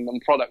like giving them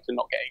product and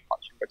not getting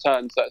much in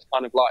return. So it's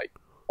kind of like,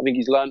 I think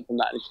he's learned from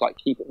that, and it's like,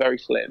 keep it very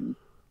slim.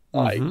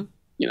 Like,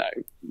 you know,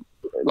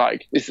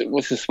 like this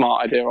was a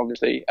smart idea,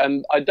 obviously.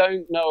 And I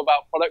don't know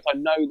about product. I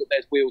know that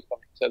there's wheels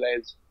coming. So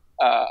there's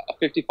a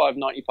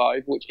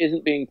 5595, which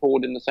isn't being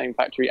poured in the same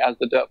factory as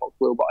the Dirtbox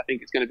wheel, but I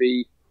think it's going to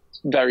be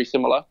very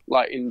similar,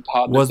 like in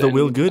hardness. Was the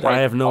wheel good? I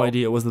have no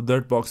idea. Was the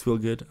Dirtbox wheel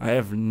good? I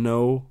have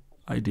no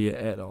idea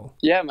at all.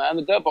 Yeah, man,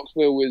 the Dirtbox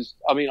wheel was,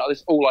 I mean, this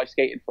is all I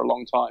skated for a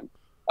long time.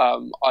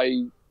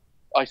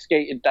 I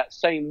skated that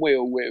same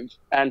wheel with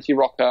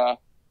anti-rocker,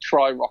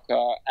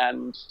 tri-rocker,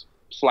 and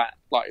flat.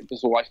 Like, this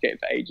is all I skated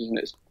for ages, and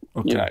it's,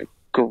 you know,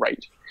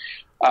 great.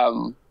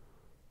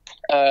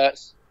 I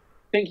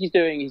think he's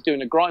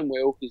doing a grime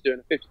wheel. He's doing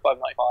a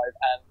 5595,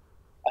 and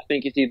I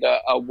think it's either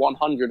a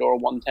 100 or a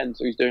 110.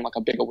 So he's doing like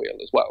a bigger wheel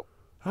as well.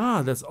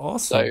 Ah, that's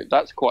awesome. So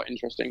that's quite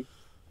interesting.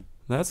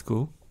 That's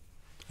cool.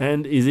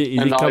 And is he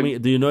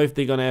coming? Do you know if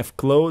they're gonna have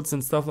clothes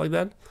and stuff like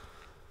that?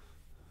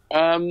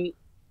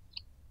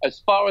 As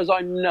far as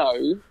I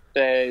know,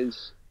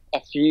 there's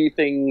a few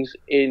things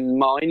in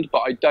mind, but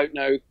I don't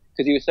know,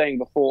 because he was saying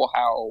before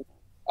how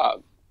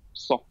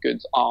soft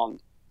goods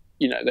aren't,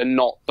 you know, they're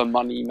not the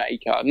money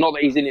maker. Not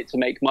that he's in it to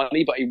make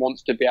money, but he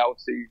wants to be able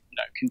to, you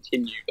know,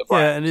 continue the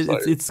brand. Yeah,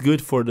 and it's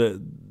good for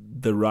the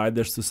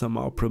riders to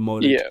somehow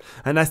promote it. Yeah.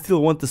 And I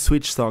still want the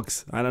Switch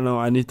socks. I don't know.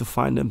 I need to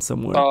find them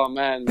somewhere. Oh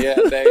man, yeah,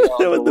 they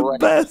are. It was the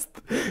best.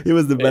 It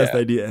was the best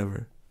idea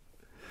ever.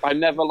 I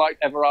never liked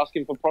ever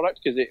asking for products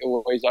because it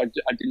always I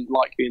didn't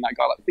like being that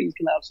guy. Like, please,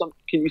 can I have some?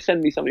 Can you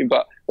send me something?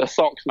 But the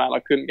socks, man, I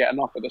couldn't get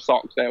enough of the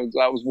socks. That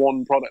was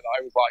one product that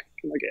I was like,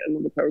 can I get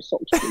another pair of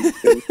socks, please?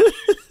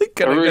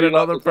 Can I get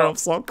another pair of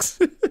socks?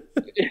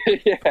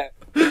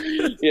 Yeah,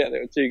 they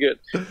were too good.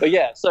 But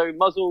yeah, so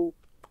muzzle.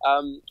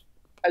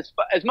 As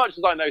much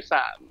as I know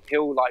Sam,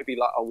 he'll like be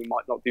like, oh, we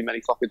might not do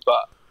many sockets,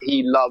 but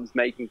he loves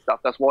making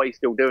stuff. That's why he's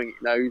still doing it.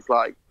 You know, he's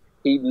like,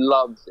 he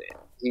loves it.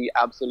 He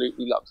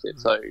absolutely loves it.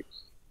 So.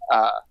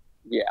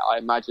 Yeah, I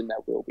imagine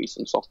there will be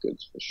some soft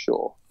goods for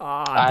sure.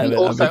 And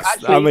also,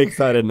 I'm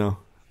excited now.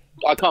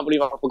 I can't believe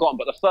I've forgotten,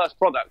 but the first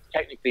product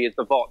technically is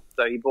the VOD.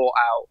 So he brought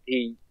out,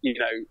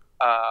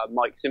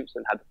 Mike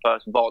Simpson had the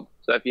first VOD.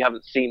 So if you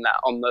haven't seen that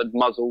on the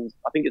muzzle,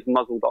 I think it's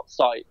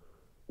muzzle.site,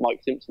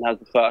 Mike Simpson has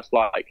the first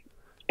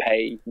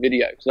pay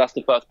video. So that's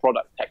the first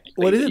product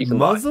technically. What is it?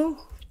 Muzzle?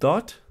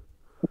 Dot?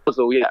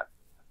 Muzzle, yeah.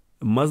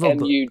 Muzzle.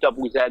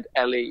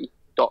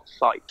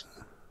 muzzle.site.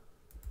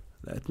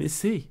 Let me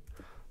see.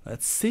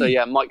 Let's see. So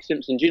yeah, Mike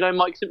Simpson. Do you know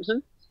Mike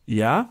Simpson?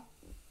 Yeah,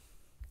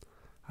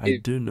 I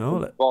do know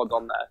that. VOD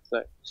on there,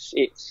 so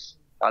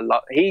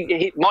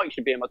Mike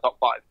should be in my top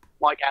 5.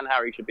 Mike and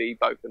Harry should be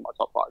both in my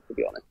top 5, to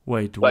be honest.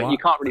 Wait, but you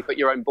can't really put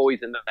your own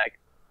boys in the egg.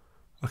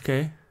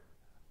 Okay.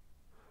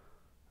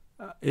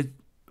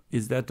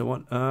 Is that the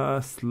one?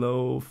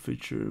 Slow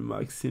feature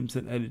Mike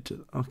Simpson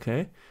edited.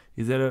 Okay.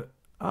 Is that a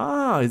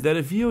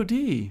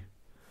VOD?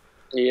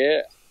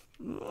 Yeah.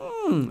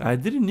 I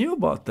didn't know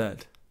about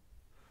that.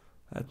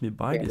 Let me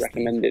buy this.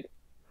 Recommended.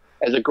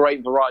 There's a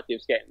great variety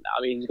of skating.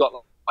 I mean, he's got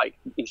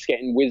he's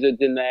skating wizards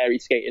in there.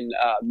 He's skating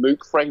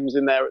Mook frames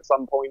in there at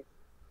some point.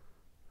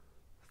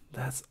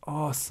 That's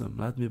awesome.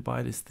 Let me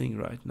buy this thing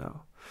right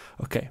now.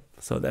 Okay,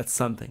 so that's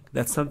something.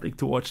 That's something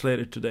to watch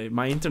later today.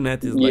 My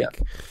internet is like...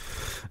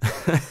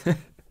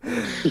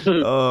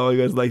 Oh my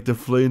god, it's like the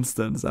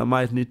Flintstones. I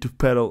might need to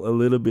pedal a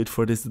little bit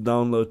for this to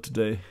download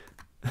today.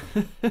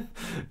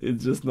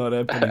 It's just not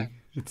happening.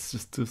 It's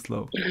just too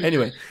slow.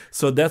 Anyway,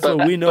 so that's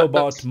what we know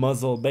about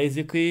muzzle.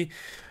 Basically,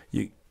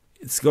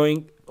 it's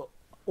going...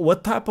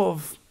 What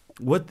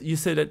you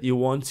say that you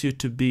want you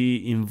to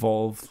be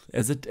involved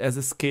as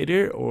a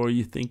skater, or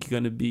you think you're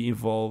going to be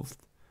involved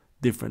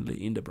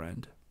differently in the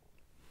brand?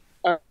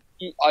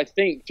 I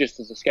think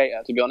just as a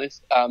skater, to be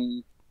honest.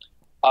 I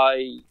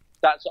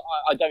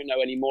don't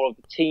know any more of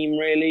the team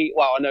really.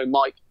 Well, I know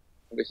Mike.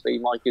 Obviously,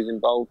 Mike is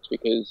involved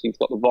because he's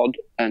got the VOD,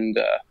 and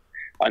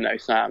I know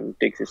Sam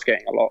digs his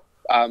skating a lot.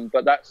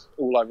 But that's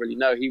all I really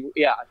know.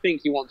 I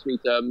think he wants me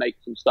to make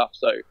some stuff,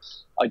 so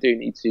I do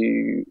need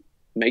to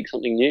make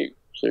something new.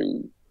 So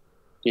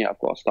yeah, I've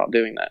got to start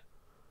doing that.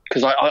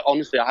 Because I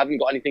honestly, I haven't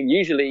got anything.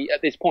 Usually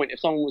at this point,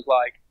 if someone was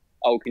like,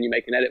 oh, can you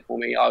make an edit for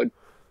me? I would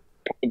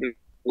probably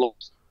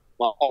lost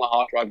on a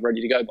hard drive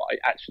ready to go. But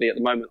actually, at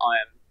the moment, I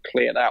am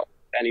cleared out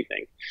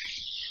anything.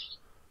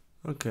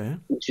 Okay.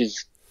 Which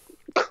is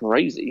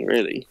crazy,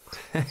 really.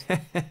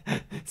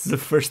 It's the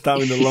first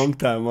time in a long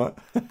time, huh?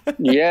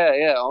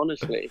 Yeah,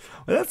 honestly.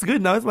 Well, that's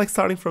good. Now it's like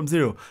starting from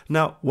zero.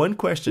 Now, one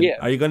question. Yeah.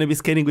 Are you going to be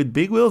skating with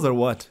big wheels or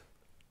what?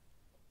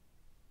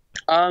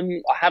 I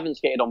haven't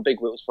skated on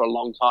big wheels for a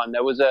long time.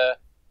 There was a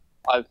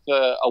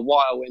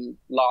while in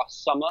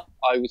last summer,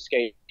 I was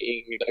skating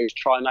those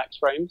Trimax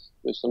frames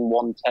with some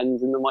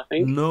 110s in them, I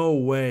think. No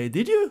way.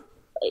 Did you?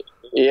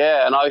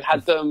 Yeah, and I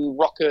had them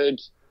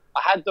rockered.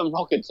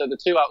 So the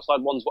two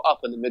outside ones were up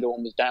and the middle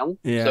one was down.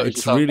 Yeah, so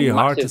it's really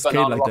hard to skate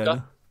like that.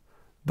 Huh?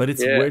 But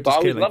it's weird to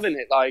skate. I was loving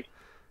it.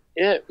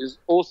 It was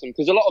awesome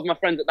because a lot of my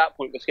friends at that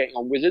point were skating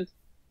on Wizards,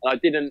 and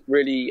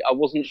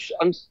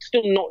I'm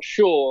still not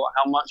sure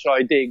how much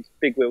I dig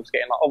big wheel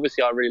skating. Like,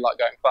 obviously, I really like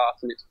going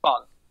fast and it's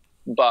fun,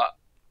 but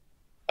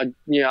I'm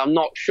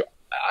not sure.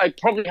 I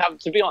probably have,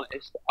 to be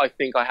honest, I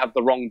think I have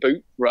the wrong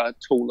boot for a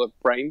taller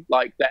frame.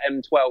 Like the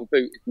M12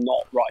 boot is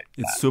not right.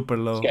 It's super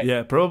low. Skate.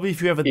 Yeah, probably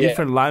if you have a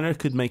different liner,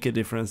 could make a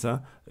difference, huh?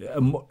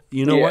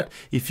 You know what?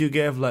 If you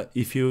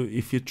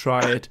if you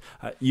try it,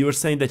 you were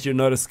saying that you're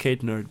not a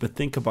skate nerd, but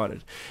think about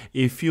it.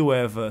 If you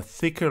have a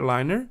thicker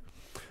liner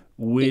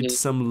with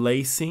some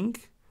lacing,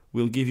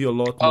 will give you a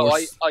lot more.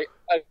 I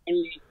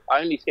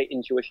only skate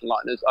intuition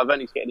liners. I've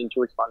only skated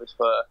intuition liners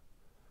for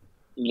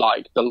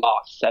like the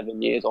last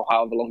 7 years or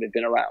however long they've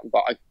been around,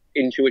 but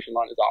intuition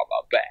liners are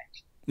the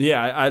best.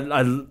 Yeah,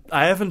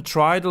 I haven't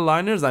tried the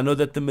liners. I know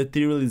that the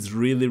material is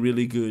really,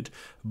 really good,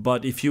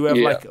 but if you have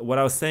like what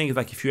I was saying is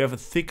like if you have a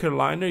thicker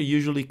liner,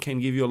 usually can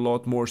give you a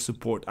lot more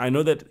support. I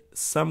know that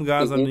some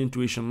guys on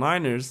intuition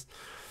liners,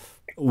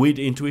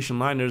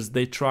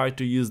 they try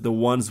to use the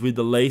ones with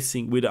the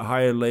lacing, with a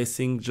higher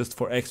lacing, just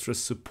for extra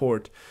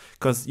support,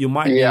 because you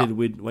might need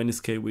it when you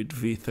skate with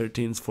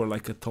V13s for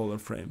like a taller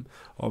frame.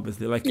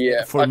 Obviously,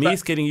 for me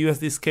skating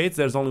USD skates,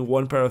 there's only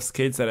one pair of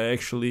skates that I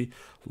actually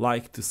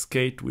like to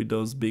skate with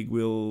those big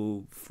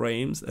wheel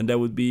frames, and that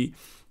would be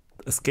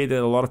a skate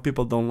that a lot of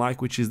people don't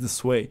like, which is the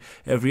Sway.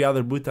 Every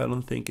other boot, I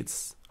don't think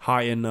it's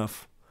high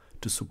enough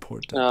to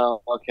support that.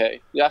 Oh, okay.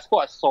 Yeah, that's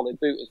quite a solid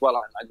boot as well,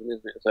 I imagine,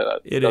 isn't it? So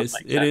it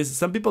is.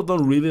 Some people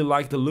don't really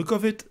like the look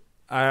of it.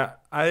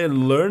 I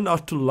learned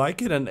not to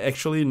like it, and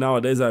actually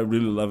nowadays I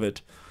really love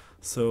it.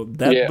 So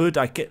that boot,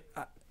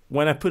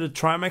 when I put a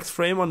Trimax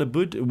frame on the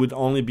boot, it would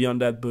only be on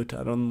that boot.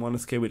 I don't want to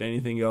skate with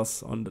anything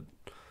else on the,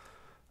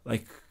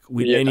 like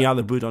with any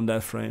other boot on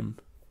that frame.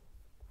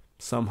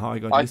 Somehow I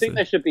got used to it. I think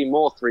there should be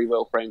more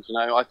 3-wheel frames, you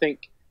know. I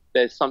think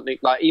there's something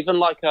like, even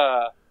like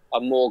a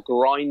more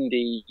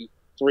grindy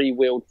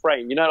 3-wheeled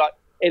frame. You know, like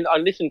I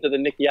listened to the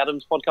Nicky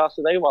Adams podcast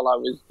today while I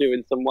was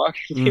doing some work.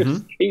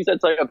 He said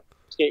something about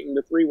skating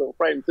the 3-wheel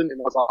frames, didn't he?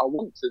 And I was like, I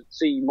want to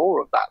see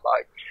more of that.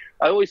 Like,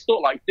 I always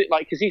thought like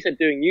because he said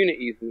doing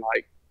unities and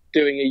like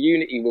doing a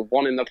unity with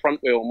one in the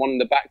front wheel and one in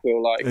the back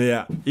wheel, like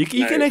you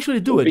can actually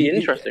do it. It'd be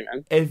interesting,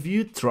 man. Have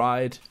you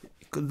tried?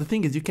 The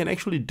thing is, you can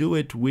actually do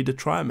it with the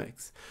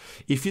Trimax.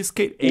 If you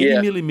skate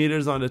 80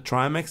 millimeters on the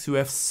Trimax, you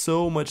have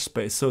so much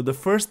space. So the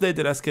first day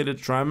that I skated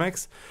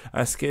Trimax,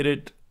 I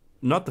skated,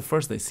 not the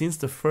first day, since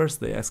the first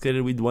day, I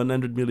skated with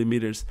 100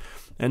 millimeters.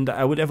 And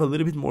I would have a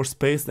little bit more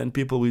space than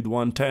people with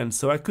 110.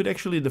 So I could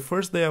actually, the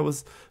first day I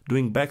was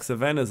doing back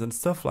Savannahs and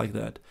stuff like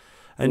that.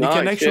 And you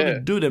can actually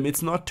do them.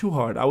 It's not too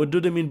hard. I would do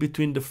them in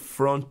between the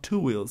front 2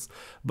 wheels.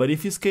 But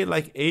if you skate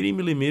like 80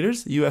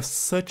 millimeters, you have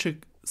such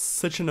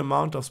an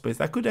amount of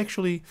space. I could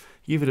actually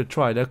give it a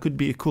try. That could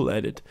be a cool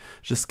edit.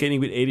 Just skating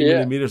with 80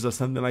 millimeters or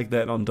something like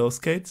that on those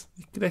skates.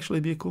 It could actually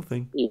be a cool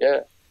thing.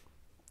 Yeah,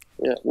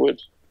 it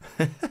would.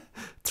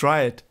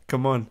 Try it.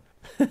 Come on.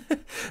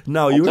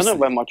 Now I don't know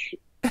where much.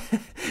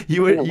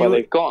 Where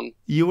they've gone.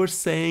 You were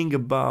saying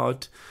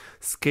about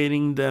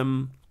skating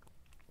them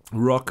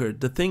rockered.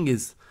 The thing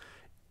is,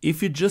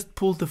 if you just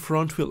pull the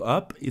front wheel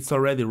up, it's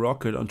already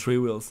rockered on 3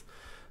 wheels.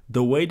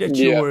 The way that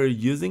you were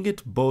using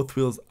it, both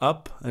wheels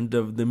up and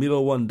the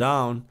middle one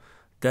down,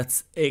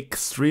 that's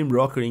extreme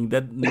rockering.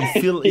 That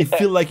you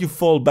feel like you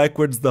fall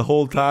backwards the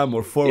whole time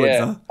or forwards.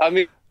 Huh? I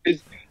mean,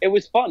 it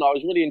was fun. I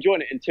was really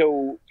enjoying it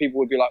until people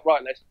would be like,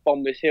 right, let's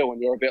bomb this hill.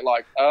 And you're a bit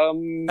like,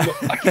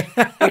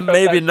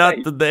 maybe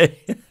not today.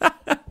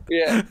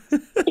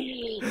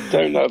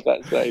 Don't know if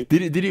that's safe.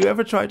 Did you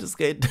ever try to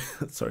skate?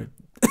 Sorry.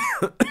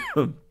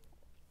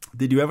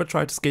 Did you ever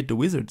try to skate the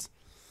Wizards?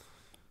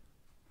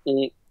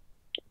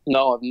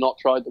 No, I've not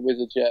tried the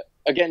Wizards yet.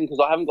 Again, because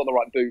I haven't got the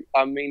right boot.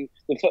 I mean,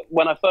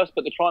 when I first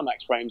put the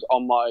Trimax frames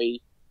on my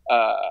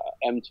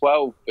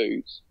M12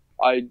 boots,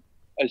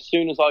 as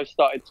soon as I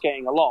started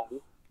skating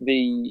along,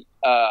 the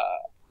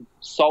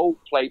sole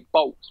plate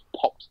bolts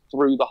popped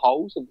through the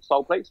holes of the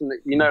sole plates, and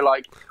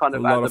like kind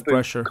of a lot of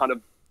pressure. Kind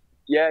of,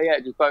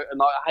 just boat.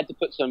 And I had to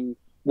put some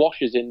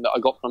washers in that I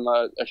got from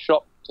a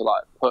shop to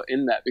like put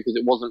in there because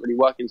it wasn't really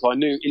working. So I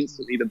knew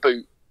instantly the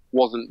boot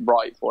wasn't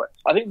right for it.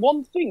 I think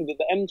one thing that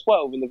the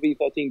M12 and the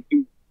V13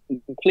 do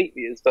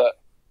completely is that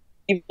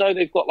even though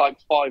they've got like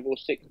 5 or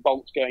 6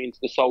 bolts going into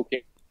the sole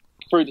kit,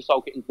 through the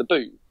sole kit into the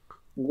boot,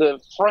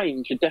 the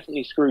frame should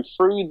definitely screw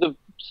through the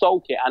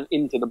sole kit and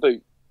into the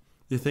boot.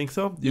 You think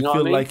so? You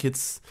feel like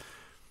it's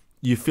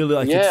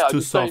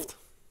too soft.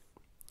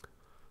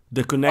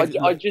 The connect.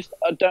 I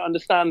don't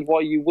understand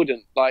why you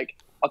wouldn't, like,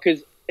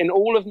 because in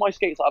all of my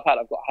skates that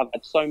I've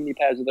had so many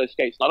pairs of those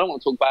skates, and I don't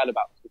want to talk bad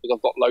about them because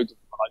I've got loads of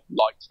them and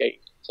I like skating.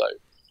 So,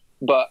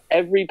 but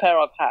every pair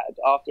I've had,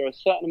 after a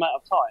certain amount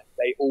of time,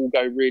 they all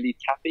go really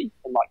taffy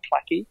and like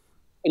clacky,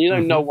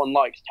 and no one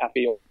likes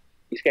taffy or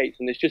skates,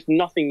 and there's just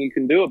nothing you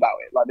can do about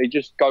it. Like, they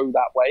just go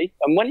that way,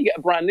 and when you get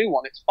a brand new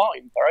one, it's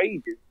fine for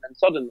ages, and then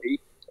suddenly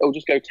it'll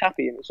just go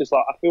taffy, and it's just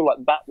like, I feel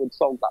like that would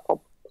solve that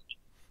problem.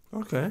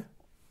 Okay,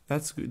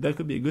 that's good. That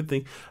could be a good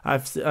thing.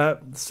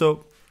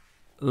 So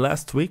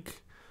last week,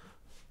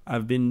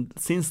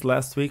 since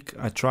last week,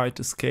 I tried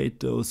to skate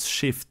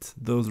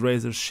those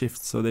Razor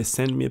shifts. So they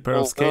sent me a pair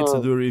of skates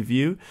to do a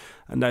review,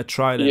 and I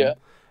tried them. Yeah.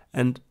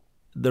 And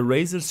the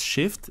Razor's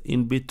shift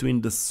in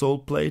between the sole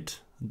plate,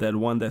 that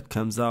one that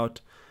comes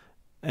out,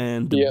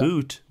 and the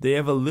boot, they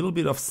have a little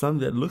bit of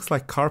something that looks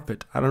like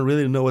carpet. I don't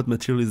really know what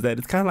material is that.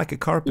 It's kind of like a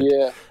carpet.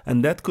 Yeah.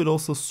 And that could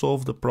also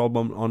solve the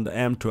problem on the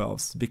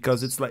M12s,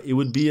 because it's like it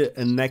would be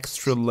an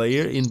extra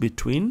layer in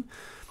between,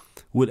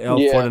 would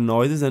help for the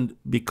noises, and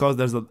because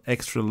there's an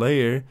extra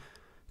layer,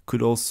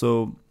 could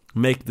also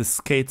make the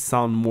skate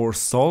sound more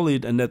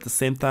solid, and at the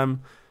same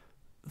time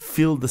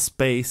fill the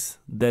space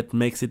that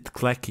makes it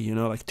clacky,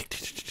 like tick,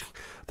 tick, tick, tick.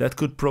 That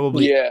could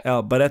probably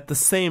help. But at the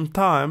same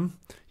time,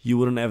 you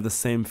wouldn't have the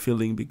same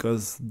feeling,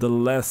 because the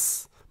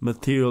less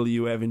material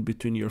you have in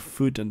between your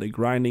foot and the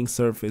grinding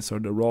surface or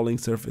the rolling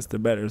surface, the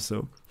better.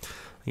 So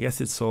I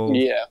guess it's all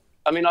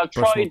I mean, I've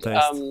tried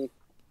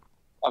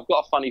I've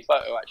got a funny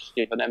photo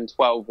actually of an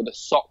M12 with a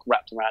sock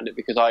wrapped around it,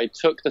 because I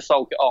took the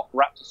sole kit off,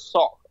 wrapped a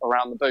sock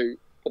around the boot,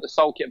 put the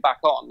sole kit back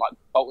on, like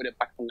bolted it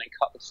back on, and then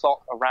cut the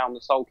sock around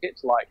the sole kit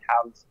to like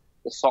have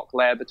the sock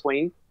layer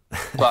between.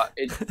 But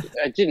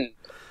it didn't.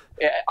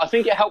 I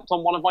think it helped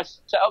on one of my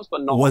setups,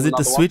 but not. Was on it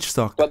the switch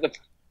sock? But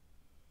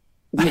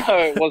no,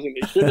 it wasn't.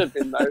 It should have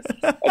been though.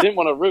 I didn't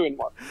want to ruin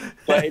one,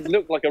 but it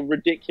looked like a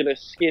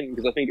ridiculous skin,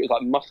 because I think it was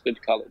like mustard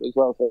coloured as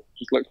well, so it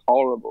just looked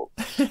horrible.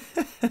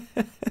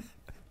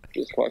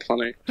 It's quite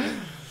funny.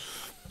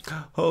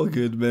 Oh,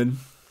 good, man.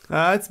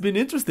 It's been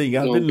interesting.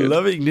 I've All been good.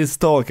 loving this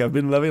talk. I've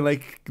been loving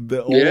like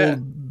the Yeah.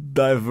 whole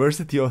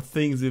diversity of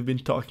things we've been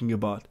talking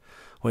about.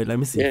 Wait, let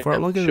me see. Yeah, For how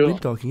long have we sure. been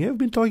talking? Yeah, we've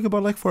been talking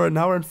about like for an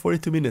hour and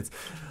 42 minutes.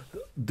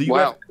 Do you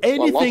Wow. have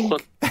anything? Well,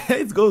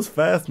 It goes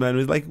fast, man.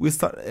 It's like we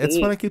start. It's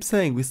Mm. what I keep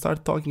saying. We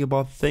start talking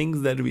about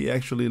things that we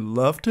actually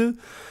love to,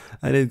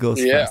 and it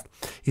goes Yeah. fast.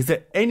 Is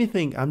there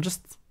anything?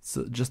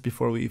 Just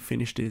before we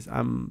finish this,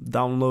 I'm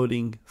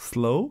downloading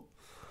Slow,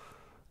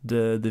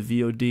 the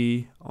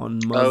VOD on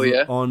muzzle, Oh,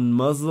 yeah. on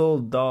muzzle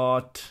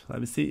dot. Let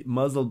me see,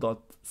 muzzle dot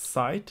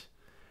site.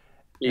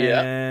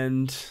 Yeah.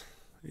 And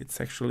it's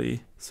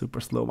actually super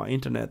slow. My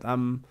internet.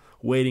 I'm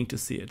waiting to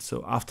see it.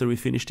 So after we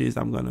finish this,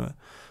 I'm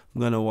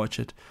gonna watch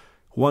it.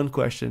 One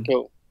question.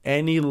 Cool.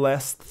 Any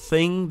last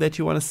thing that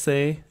you want to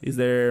say? Is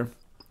there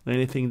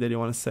anything that you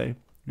want to say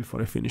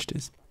before I finish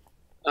this?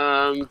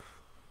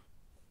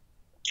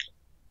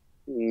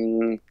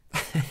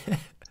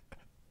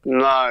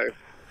 No.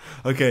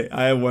 Okay,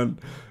 I have one.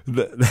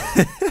 Damn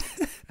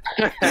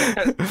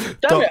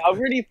it! I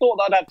really thought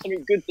I'd have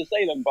something good to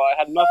say then, but I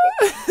had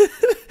nothing.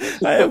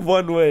 I have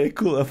one way,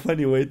 a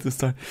funny way to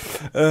start.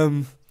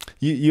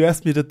 You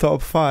asked me the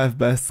top 5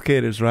 best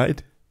skaters,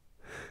 right?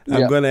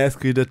 I'm Yeah. gonna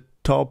ask you the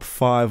top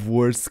 5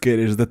 worst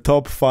skaters, the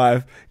top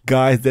 5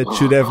 guys that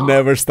should have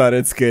never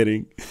started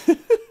skating.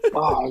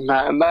 Oh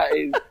man, that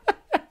is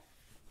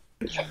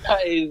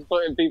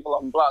putting people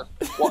on blast.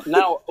 What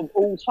now of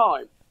all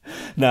time?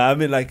 No, I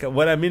mean, like,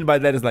 what I mean by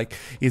that is, like,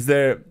 is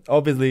there,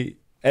 obviously,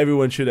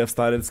 everyone should have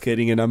started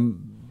skating, and I'm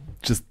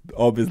just,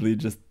 obviously,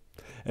 just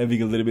having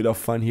a little bit of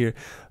fun here.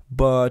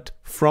 But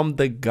from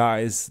the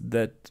guys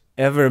that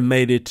ever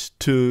made it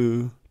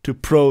to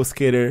pro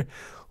skater,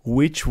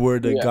 which were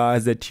the Yeah.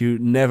 guys that you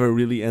never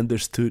really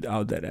understood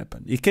how that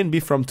happened? It can be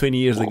from 20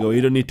 years ago.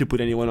 You don't need to put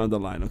anyone on the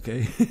line,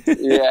 okay?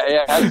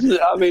 Yeah.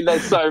 I mean,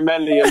 there's so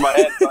many in my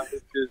head. Like,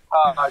 it's just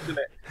hard, isn't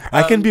it?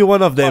 I can be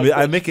one of them. Ty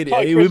I make it.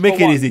 Chris We make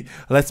for it one. easy.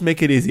 Let's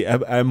make it easy.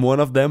 I'm one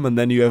of them, and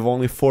then you have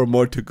only 4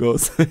 more to go.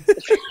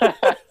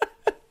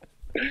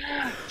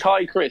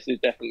 Ty Chris is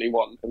definitely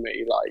one for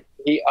me. Like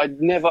I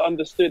never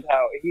understood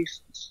how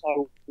he's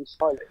so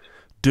stylish.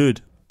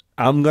 Dude,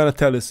 I'm gonna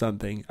tell you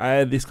something. I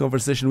had this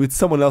conversation with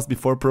someone else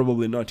before,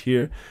 probably not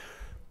here.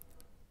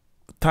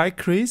 Ty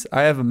Chris,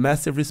 I have a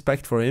massive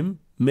respect for him.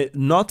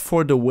 Not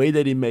for the way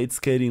that he made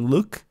skating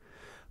look,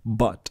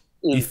 but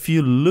if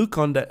you look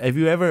on that, have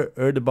you ever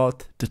heard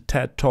about the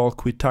TED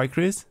Talk with Ty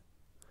Chris?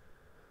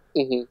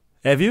 Mm-hmm.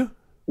 Have you?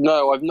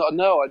 No, I've not.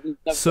 No, I didn't.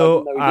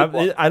 So I didn't know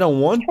he did one. I don't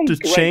want to Sounds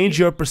great. change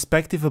your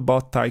perspective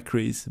about Ty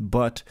Chris,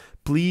 but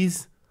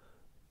please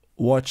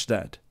watch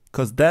that.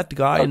 Because that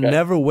guy Okay.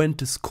 never went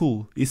to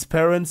school. His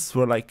parents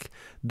were like,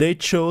 they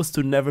chose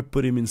to never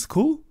put him in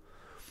school.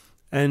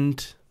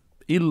 And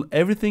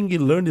everything he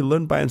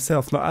learned by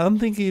himself. Now, I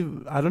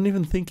don't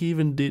even think he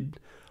even did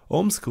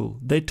homeschool.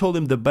 They told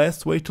him the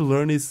best way to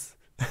learn is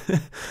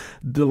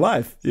the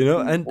life, you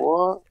know?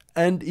 What?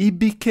 And he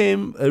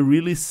became a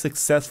really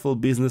successful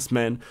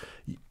businessman.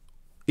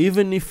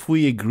 Even if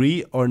we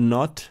agree or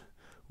not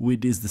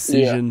with his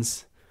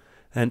decisions.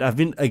 And I've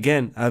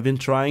been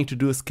trying to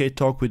do a skate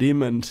talk with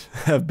him and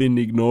have been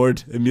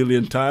ignored a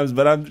million times,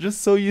 but I'm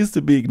just so used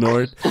to be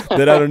ignored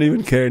that I don't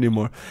even care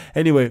anymore.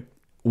 Anyway,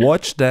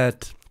 watch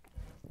that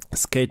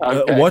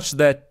watch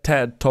that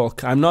TED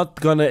talk. I'm not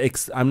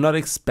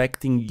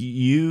expecting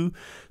you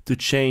to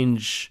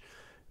change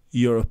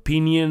your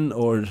opinion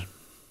or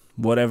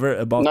whatever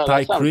about No,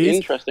 Ty that sounds Chris,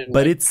 interesting,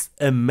 but mate. it's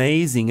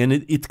amazing, and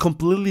it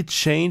completely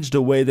changed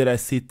the way that I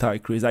see Ty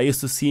Chris. I used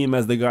to see him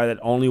as the guy that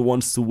only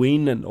wants to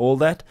win and all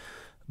that,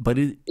 but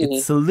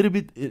it's a little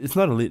bit, it's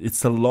not a little,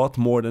 it's a lot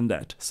more than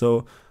that.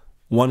 So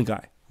one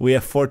guy, we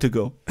have 4 to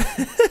go.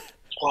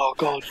 Oh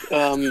God.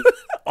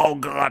 Oh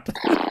God.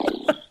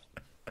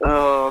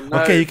 Oh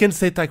no. Okay, you can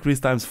say Ty Chris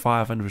times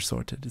 5 and we're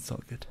sorted. It's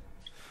all good.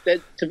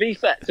 To be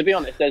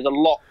honest, there's a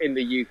lot in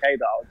the UK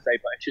that I would say,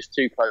 but it's just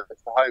too close to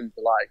home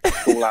to like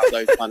call out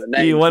those kind of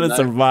names. You want to know?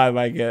 survive,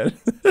 I guess.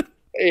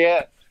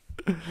 Yeah.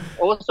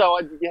 Also,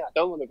 I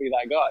don't want to be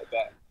that guy,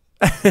 but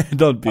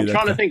Don't be I'm that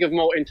trying guy. to think of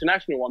more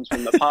international ones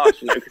from the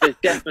past, you know, because there's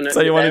definitely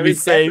So you want to be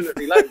safe?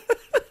 Definitely loads.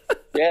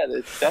 Yeah,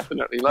 there's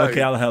definitely loads.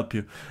 Okay, I'll help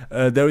you.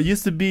 There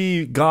used to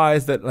be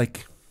guys that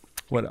like,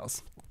 what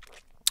else?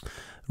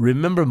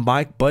 Remember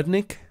Mike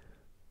Budnick?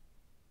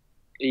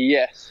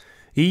 Yes.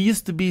 He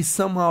used to be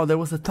somehow, there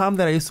was a time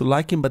that I used to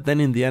like him, but then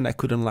in the end I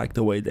couldn't like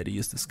the way that he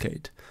used to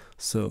skate.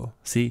 So,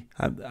 see,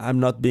 I'm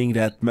not being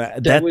that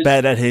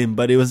bad at him,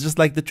 but it was just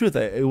like the truth.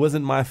 It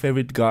wasn't my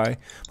favorite guy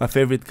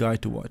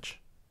to watch.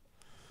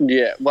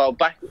 Yeah, well,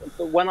 back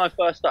when I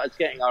first started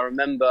skating, I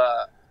remember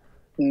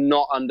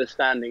not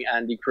understanding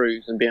Andy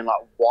Cruz and being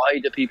like, why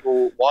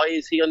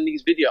is he on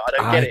these videos? I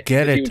don't get it. I get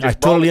Because he it. was I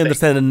just totally rolling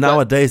understand. And things. But,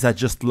 nowadays I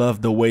just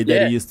love the way that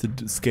Yeah. he used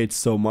to skate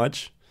so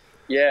much.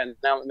 yeah, and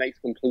now it makes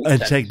complete And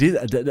sense. check this.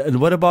 And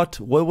what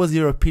was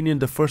your opinion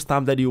the first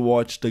time that you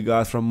watched the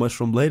guys from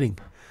Mushroom Blading?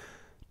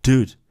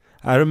 Dude,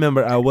 I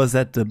remember I was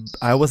at the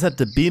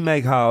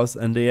BMAG house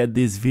and they had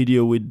this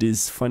video with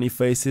these funny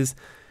faces.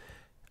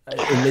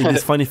 it made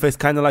this funny face,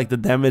 kind of like the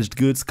damaged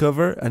goods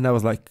cover, and I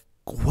was like,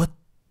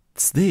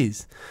 what's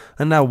this?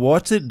 And I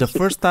watched it. The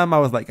first time I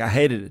was like, I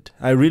hated it.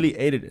 I really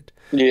hated it.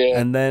 Yeah.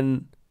 And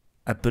then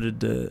I put it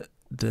the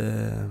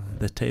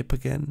tape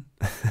again,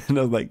 and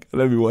I was like,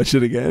 let me watch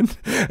it again,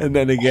 and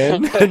then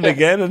again and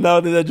again, and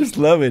now that I just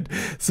love it.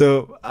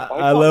 So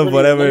I love really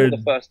whatever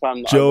the first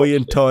time Joey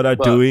and Todd are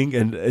but doing,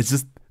 and it's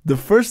just the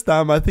first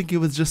time I think it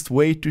was just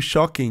way too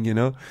shocking, you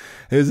know.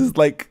 It was just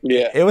like,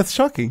 it was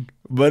shocking,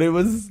 but it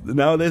was,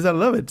 nowadays I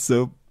love it.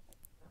 So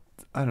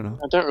I don't know.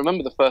 I don't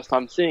remember the first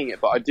time seeing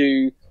it, but I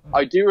do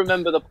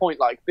remember the point,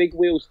 like Big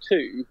Wheels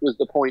 2 was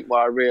the point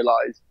where I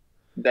realised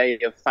they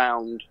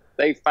found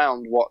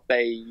what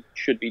they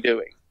should be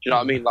doing. Do you know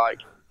what I mean? Like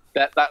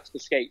that's the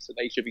skates that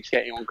they should be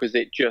skating on, because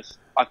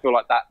I feel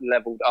like that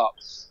leveled up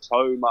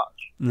so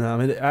much. No, I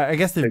mean, I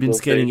guess they've been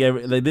skating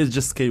they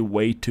just skate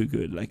way too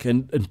good. Like,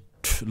 and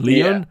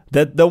Leon,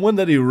 that the one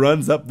that he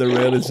runs up the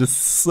rail is just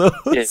so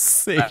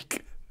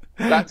sick.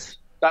 That's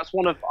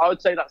one of, I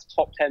would say that's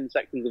top 10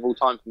 sections of all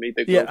time for me.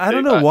 I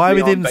don't know why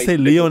we didn't say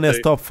Leon as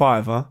top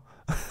 5, huh?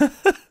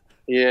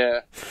 Yeah,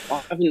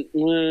 I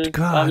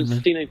haven't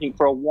seen anything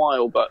for a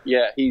while, but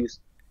yeah, he's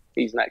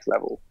next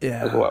level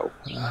as well.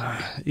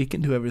 He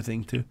can do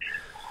everything too.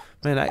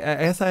 Man, I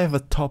guess I have a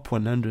top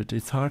 100.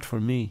 It's hard for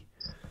me.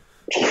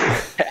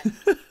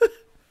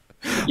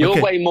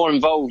 You're way more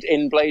involved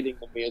in blading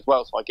than me as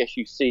well, so I guess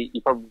you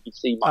probably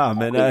see my. Oh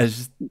man, I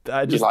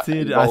just like see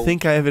it. Involved. I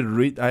think I have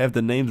it. I have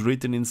the names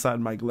written inside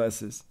my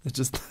glasses. It's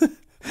just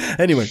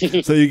anyway.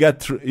 So you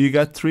got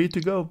 3 to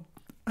go.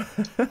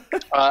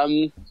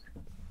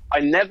 I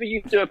never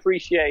used to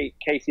appreciate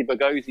Casey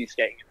Bogosi's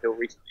skating until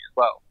recently as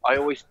well. I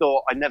always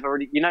thought I never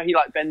really, he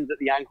like bends at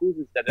the ankles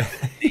instead of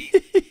at the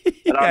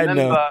knees. And I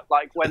remember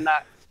like when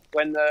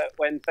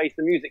Face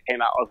the Music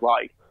came out, I was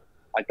like,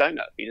 I don't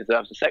know if he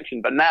deserves a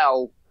section, but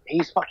now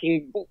he's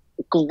fucking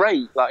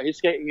great. Like his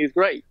skating is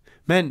great.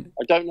 Man,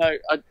 I don't know.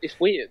 It's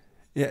weird.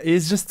 Yeah,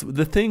 it's just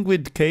the thing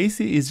with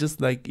Casey is just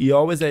like he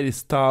always had his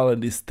style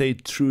and he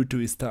stayed true to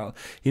his style.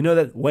 You know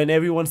that when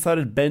everyone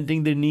started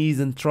bending their knees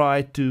and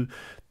tried to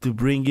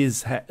bring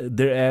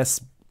their ass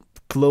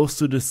close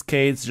to the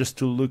skates just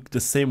to look the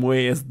same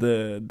way as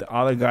the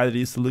other guy that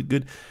used to look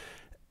good,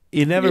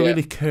 he never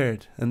really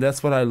cared, and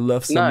that's what I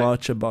love so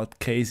much about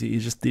Casey. He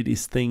just did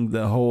his thing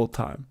the whole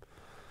time.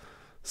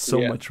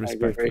 So much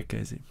respect for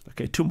Casey.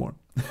 Okay, 2 more.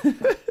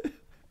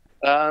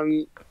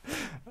 I'm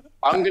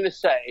gonna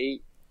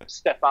say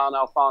Stefan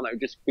Alfano,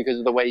 just because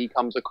of the way he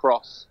comes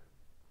across.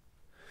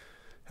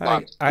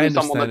 I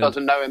someone that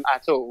doesn't know him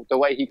at all, the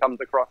way he comes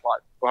across,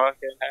 like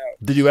fucking hell.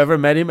 Did you ever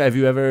met him? Have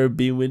you ever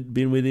been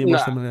with him or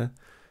something like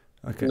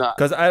that? Okay,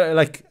 because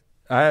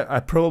I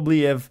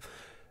probably have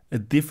a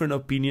different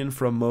opinion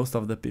from most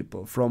of the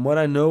people. From what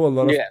I know, a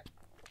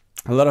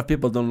lot of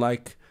people don't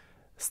like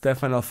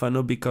Stefan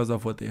Alfano because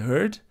of what they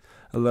heard.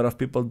 A lot of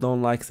people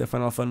don't like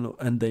Stefan Alfano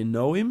and they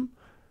know him.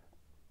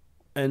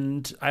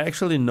 And I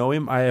actually know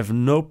him. I have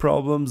no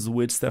problems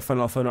with Stefan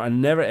Alfano. I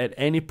never had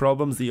any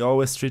problems. He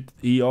always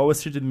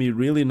treated me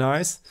really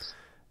nice,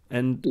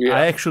 and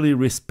I actually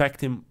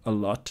respect him a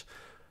lot.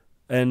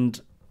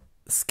 And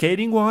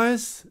skating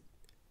wise,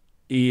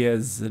 he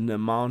has an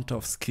amount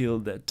of skill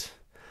that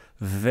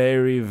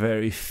very,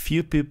 very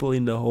few people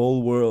in the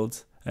whole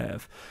world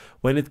have.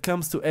 When it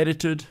comes to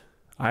attitude,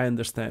 I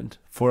understand.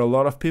 For a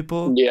lot of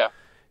people,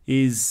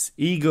 his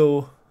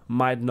ego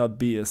might not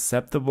be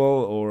acceptable,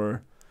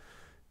 or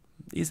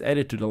his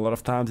attitude a lot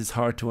of times is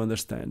hard to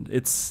understand.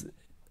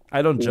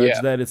 I don't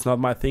judge that. It's not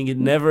my thing. It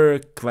never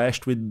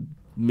clashed with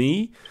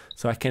me,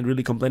 so I can't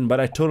really complain. But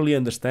I totally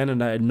understand,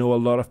 and I know a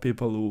lot of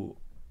people who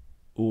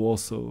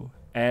also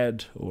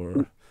had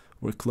or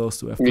were close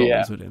to have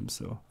problems with him.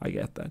 So I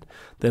get that.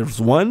 There's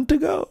 1 to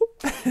go.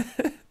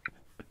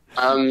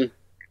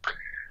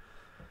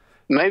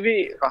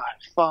 Maybe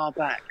far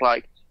back.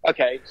 Like,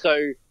 okay,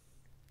 so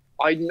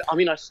I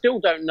mean, I still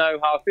don't know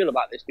how I feel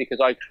about this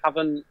because I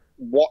haven't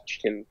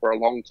watched him for a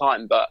long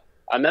time, but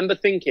I remember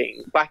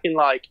thinking back in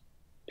like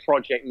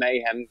Project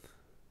Mayhem,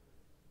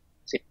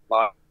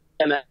 like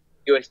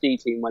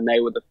USD team, when they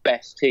were the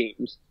best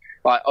teams,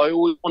 like I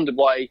always wondered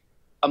why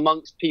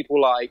amongst people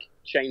like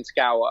Shane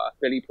Scour,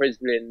 Billy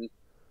Prislin,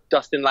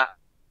 Dustin Lapp,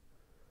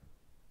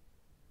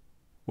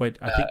 I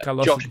think I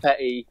lost Josh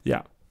Petty,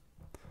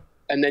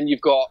 and then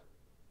you've got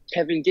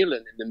Kevin Gillen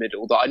in the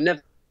middle that I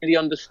never really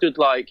understood.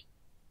 Like,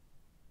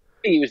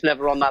 he was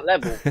never on that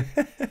level.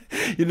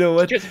 You know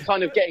what? Just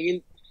kind of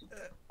I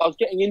was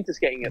getting into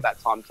skating at that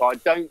time, so I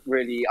didn't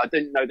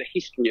know the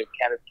history of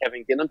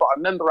Kevin Gillen, but I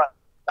remember at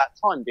that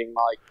time being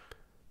like,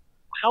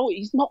 how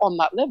he's not on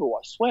that level.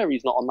 I swear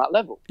he's not on that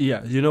level.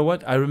 Yeah, you know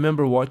what? I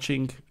remember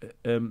watching,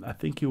 I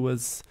think it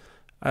was,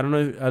 I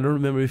don't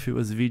remember if it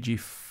was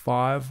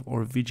VG5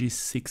 or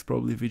VG6,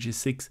 probably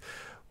VG6,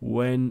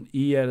 when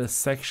he had a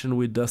section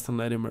with Dustin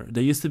Latimer.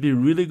 They used to be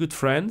really good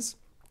friends.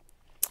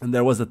 And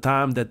there was a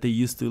time that they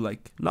used to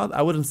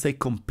I wouldn't say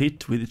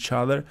compete with each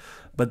other,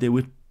 but they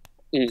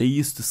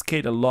used to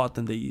skate a lot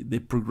and they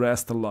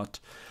progressed a lot.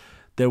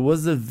 There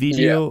was a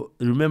video.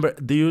 Remember?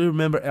 Do you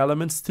remember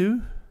Elements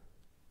 2?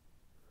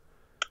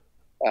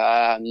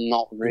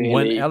 Not really.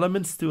 When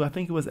Elements 2, I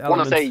think it was I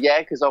want Elements. to say yeah,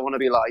 because I want to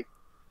be like.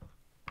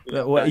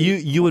 Well,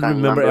 you would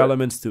remember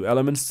Elements 2.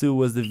 Elements 2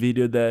 was the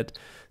video that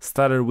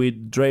started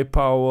with Dre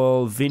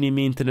Powell, Vinnie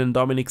Minton, and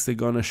Dominic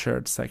Sagona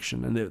shirt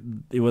section,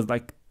 and it was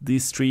like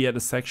these three at a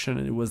section,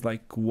 and it was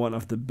like one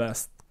of the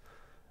best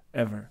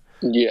ever.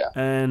 Yeah.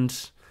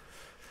 And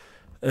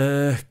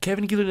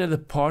Kevin Gillen had a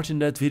part in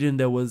that video, and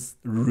that was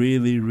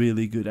really,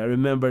 really good. I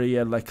remember he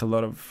had like a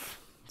lot of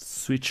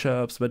switch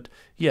ups, but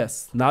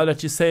yes, now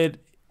that you say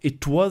it,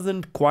 it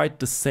wasn't quite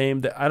the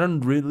same. I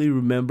don't really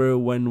remember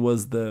when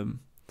was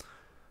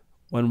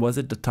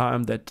it the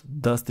time that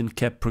Dustin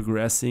kept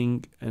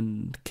progressing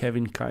and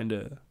Kevin kind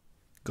of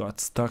got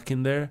stuck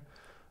in there.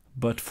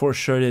 But for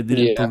sure they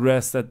didn't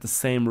progress at the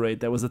same rate.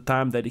 There was a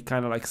time that he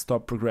kind of like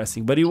stopped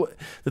progressing. But he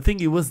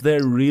was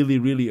there really,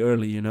 really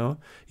early, you know?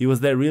 He was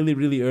there really,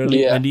 really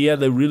early, and he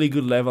had a really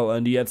good level,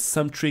 and he had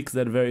some tricks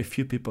that very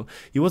few people.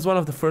 He was one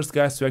of the first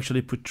guys to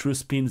actually put true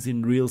spins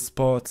in real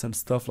spots and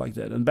stuff like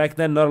that. And back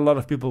then, not a lot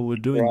of people were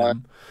doing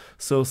them.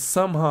 So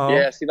somehow...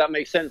 Yeah, see, that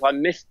makes sense. I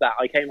missed that.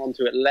 I came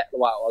onto it I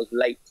was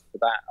late to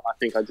that, and I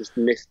think I just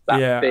missed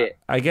that bit.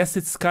 I guess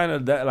it's kind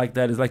of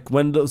that. It's like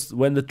when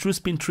the true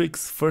spin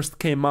tricks first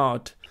came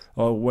out,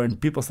 or when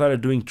people started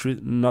doing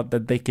not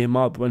that they came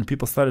out, when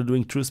people started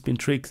doing true spin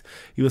tricks,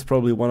 he was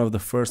probably one of the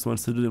first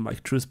ones to do them,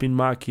 like true spin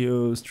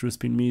Machios, true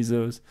spin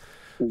Mesos,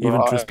 even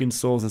true spin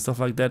Souls and stuff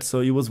like that. So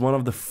he was one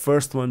of the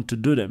first one to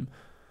do them.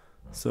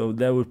 So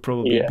that would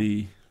probably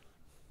be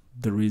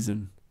the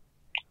reason.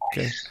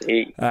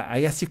 Okay.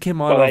 I guess you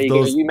came out of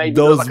those. You made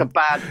me look like a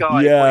bad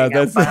guy. Yeah,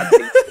 that's.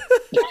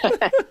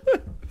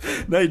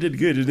 No, you did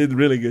good. You did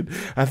really good.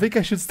 I think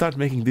I should start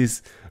making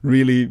this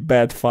really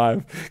bad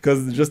 5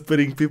 because just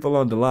putting people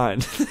on the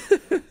line.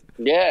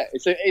 Yeah,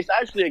 it's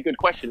actually a good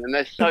question, and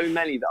there's so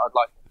many that I'd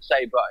like to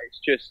say, but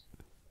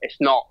it's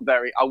not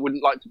very. I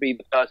wouldn't like to be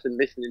the person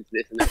listening to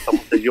this, and then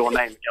someone says your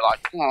name, and you're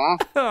like,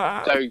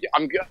 "Aw." So you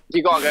gotta go.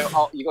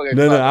 Oh, you gotta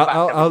go. No,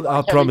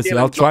 I'll promise you.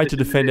 I'll try to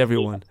defend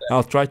everyone.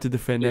 I'll try to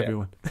defend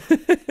everyone.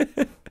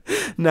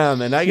 Nah,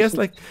 man. I guess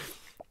like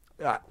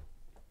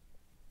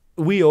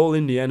we all,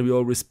 in the end, we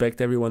all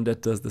respect everyone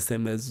that does the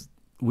same as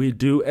we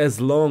do, as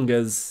long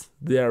as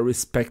they are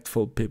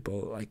respectful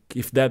people. Like,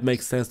 if that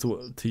makes sense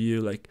to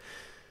you, like,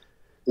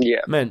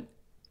 man.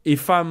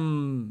 If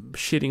I'm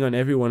shitting on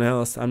everyone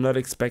else, I'm not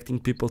expecting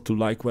people to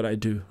like what I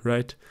do,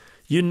 right?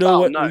 You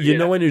know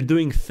know when you're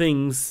doing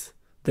things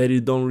that you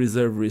don't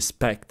deserve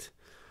respect.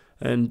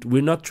 And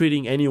we're not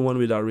treating anyone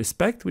with our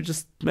respect. We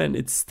just,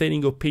 it's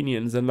stating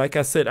opinions. And like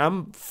I said,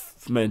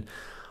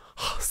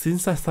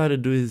 since I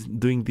started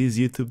doing these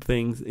YouTube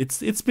things,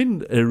 it's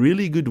been a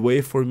really good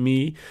way for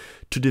me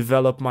to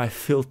develop my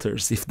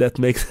filters, if that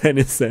makes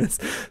any sense.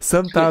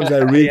 Sometimes I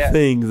read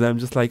things, I'm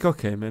just like,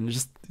 okay, man,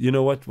 just, you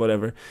know what,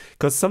 whatever.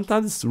 Because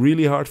sometimes it's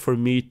really hard for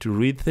me to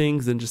read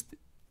things and just,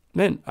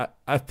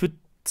 I put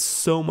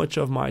so much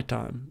of my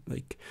time.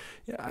 Like,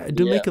 I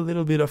do make a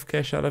little bit of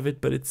cash out of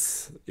it, but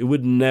it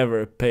would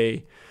never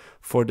pay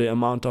for the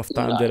amount of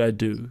time that I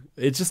do.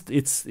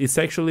 It's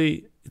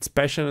actually... It's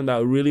passion, and I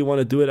really want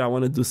to do it. I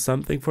want to do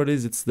something for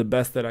this. It's the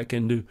best that I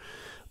can do.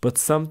 But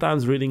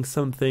sometimes reading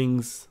some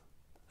things,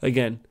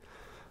 again,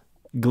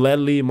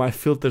 gladly my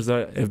filters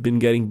have been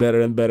getting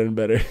better and better and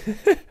better.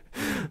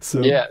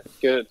 So yeah,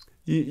 good.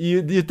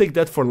 You take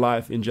that for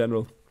life in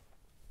general.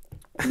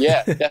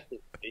 Yeah,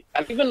 definitely.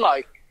 And even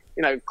like,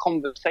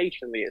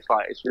 conversationally,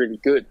 it's really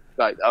good.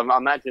 Like, I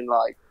imagine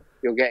like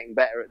you're getting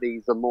better at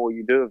these the more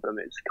you do of them.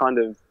 It's kind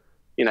of,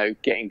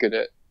 getting good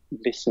at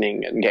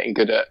listening and getting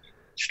good at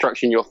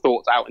structuring your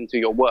thoughts out into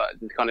your words.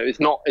 It's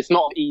not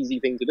an easy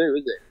thing to do,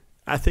 is it?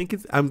 I think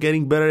I'm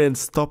getting better at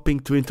stopping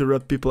to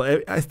interrupt people.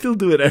 I still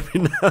do it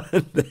every now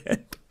and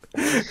then.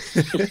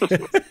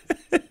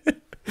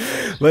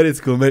 But it's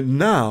cool, man.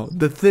 Now,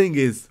 the thing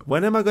is,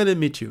 when am I going to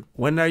meet you?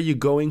 When are you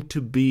going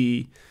to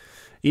be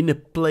in a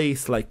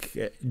place like...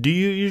 Do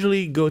you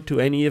usually go to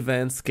any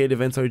events, skate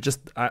events, or just...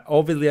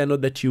 obviously, I know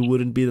that you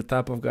wouldn't be the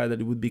type of guy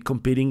that would be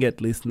competing,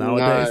 at least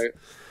nowadays. No.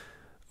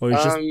 Or you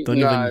just don't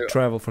even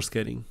travel for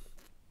skating?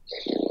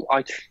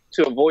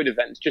 To avoid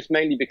events, just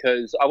mainly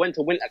because I went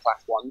to winter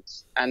class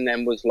once and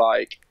then was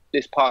like,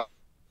 this part, I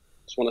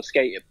just want to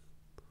skate it,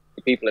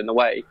 the people in the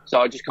way. So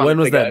I just kind of...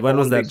 When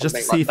was that? Just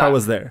to see if I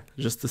was there.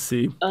 Just to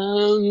see.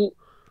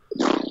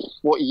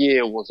 What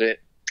year was it?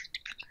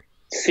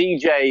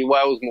 CJ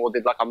Wellsmore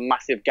did like a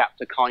massive gap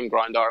to Kind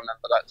Grind. I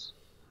remember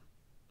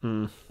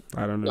that.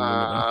 I don't know.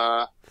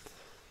 I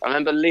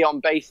remember Leon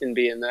Basin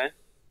being there.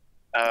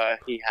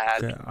 He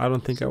had... Okay, I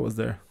don't think I was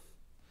there.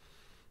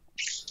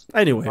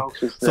 Anyway,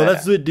 so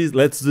let's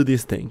do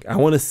this thing. I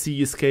want to see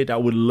you skate. I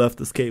would love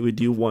to skate with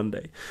you one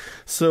day.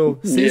 So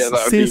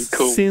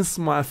since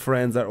my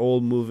friends are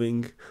all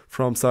moving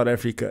from South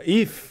Africa,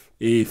 if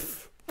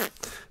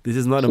this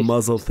is not a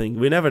muzzle thing,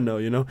 we never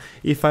know,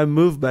 if I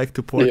move back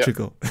to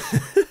Portugal,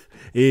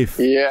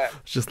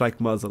 just like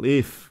muzzle,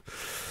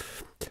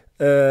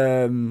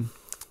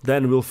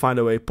 then we'll find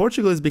a way.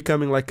 Portugal is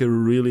becoming like a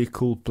really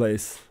cool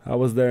place. I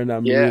was there and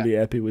I'm really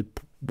happy with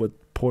what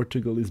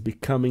Portugal is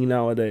becoming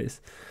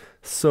nowadays.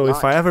 So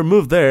if I ever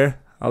move there,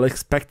 I'll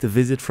expect a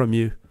visit from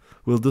you.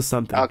 We'll do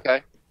something.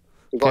 Okay.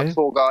 We've got a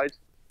tour guide.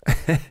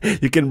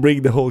 You can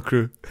bring the whole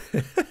crew.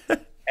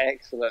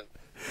 Excellent.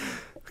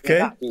 Okay.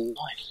 That'd be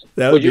nice.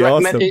 That would be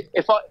awesome.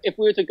 If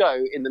we were to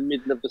go in the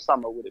middle of the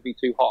summer, would it be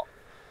too hot?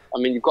 I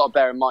mean, you've got to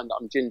bear in mind that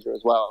I'm ginger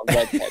as well. I'm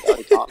redhead.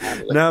 I can't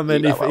handle it. No,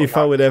 man. If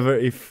I would ever,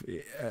 I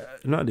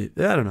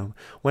don't know.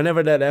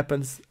 Whenever that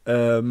happens,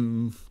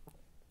 man,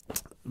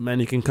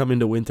 you can come in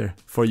the winter.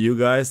 For you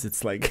guys,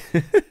 it's like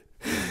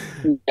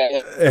you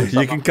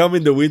can come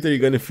in the winter. You're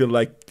gonna feel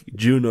like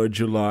June or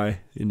July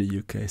in the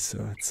UK,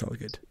 so it's all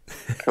good.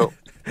 Cool.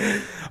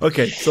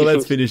 Okay, so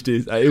let's finish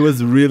this. It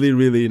was really,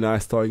 really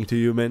nice talking to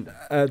you, man.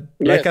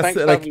 Like I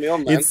said, like,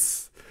 on,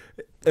 it's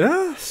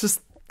just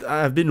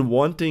I've been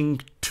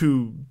wanting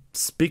to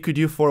speak with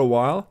you for a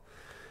while,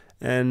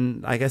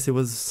 and I guess it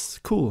was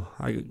cool.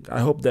 I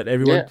hope that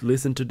everyone who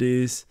listened to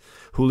this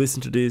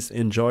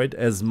enjoyed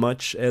as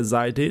much as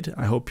I did.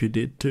 I hope you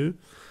did too.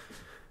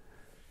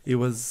 It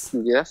was...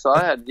 Yes,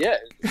 I had. Yeah,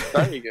 it's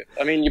very good.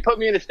 I mean, you put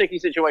me in a sticky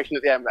situation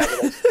at the end,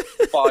 man.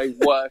 5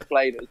 worst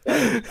flavors.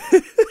 So.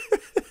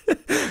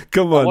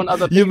 Come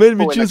on, you made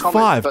me choose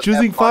 5.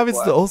 Choosing 5 is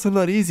also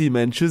not easy,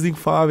 man. Choosing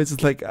 5 is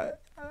just like...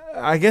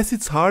 I guess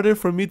it's harder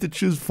for me to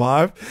choose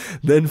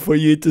 5 than for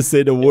you to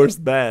say the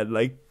worst band,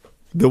 like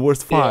the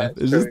worst 5.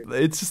 Yeah,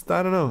 it's just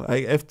I don't know.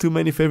 I have too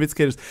many favorite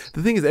skaters.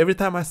 The thing is, every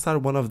time I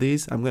start one of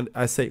these,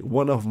 I say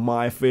one of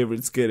my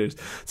favorite skaters.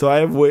 So I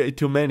have way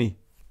too many.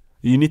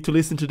 You need to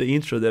listen to the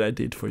intro that I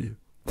did for you.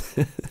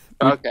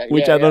 Okay.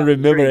 Which I don't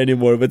remember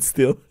anymore, but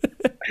still.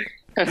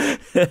 Okay,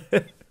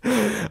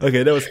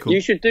 that was cool.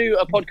 You should do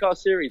a podcast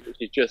series which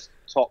is just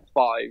top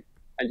 5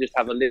 and just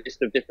have a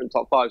list of different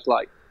top 5s,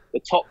 like the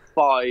top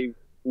 5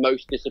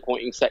 most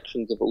disappointing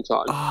sections of all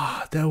time.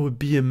 Ah, that would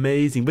be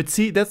amazing. But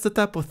see, that's the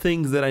type of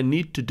things that I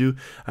need to do.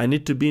 I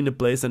need to be in a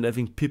place and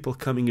having people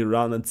coming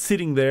around and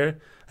sitting there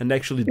and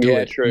actually do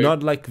it. True.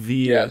 Not like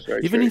via...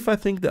 even if I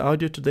think the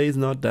audio today is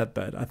not that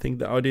bad. I think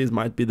the audio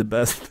might be the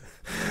best.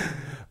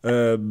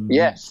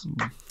 Yes.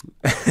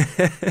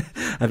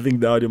 I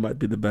think the audio might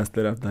be the best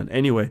that I've done.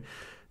 Anyway,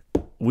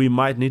 we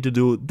might need to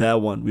do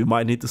that one. We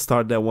might need to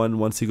start that one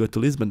once you go to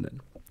Lisbon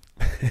then.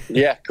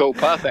 Yeah, cool,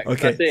 perfect.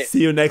 Okay, that's it.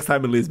 See you next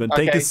time in Lisbon.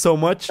 Thank you so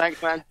much.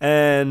 Thanks, man.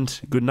 And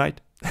good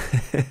night.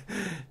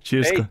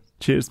 Cheers. Hey.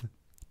 Cheers.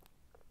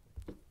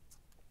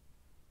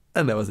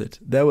 And that was it.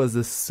 That was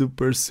a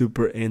super,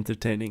 super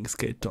entertaining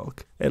skate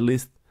talk. At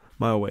least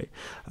my way.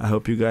 I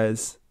hope you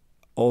guys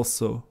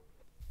also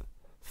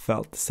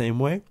felt the same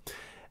way.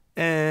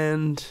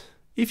 And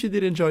if you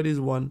did enjoy this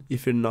one,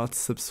 if you're not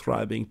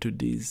subscribing to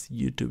this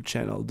YouTube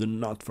channel, do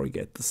not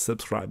forget to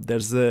subscribe.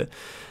 There's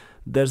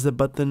a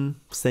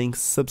button saying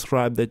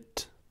subscribe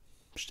that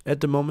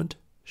at the moment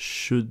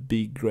should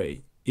be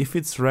gray. If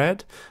it's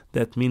red,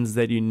 that means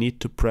that you need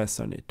to press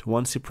on it.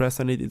 Once you press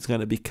on it, it's going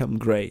to become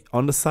gray.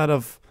 On the side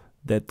of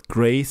that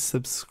gray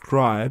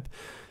subscribe,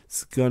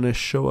 it's going to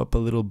show up a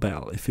little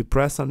bell. If you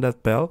press on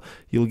that bell,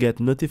 you'll get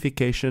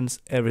notifications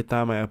every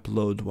time I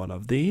upload one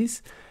of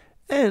these.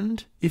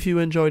 And if you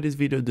enjoyed this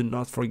video, do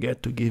not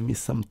forget to give me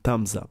some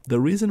thumbs up.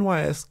 The reason why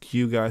I ask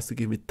you guys to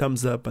give me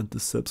thumbs up and to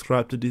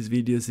subscribe to these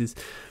videos is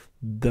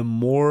the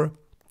more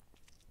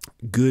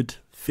good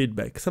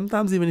feedback,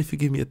 sometimes even if you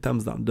give me a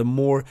thumbs down, the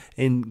more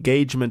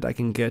engagement I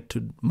can get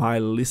to my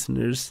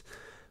listeners,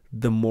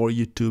 the more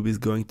YouTube is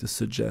going to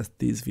suggest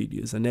these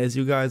videos. And as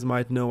you guys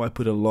might know, I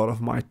put a lot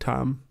of my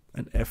time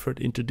and effort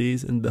into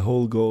these, and the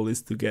whole goal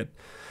is to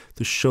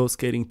show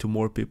skating to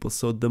more people.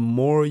 So the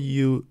more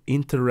you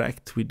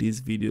interact with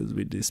these videos,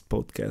 with these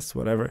podcasts,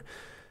 whatever,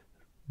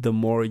 the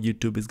more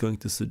YouTube is going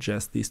to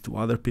suggest these to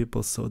other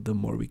people, so the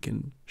more we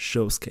can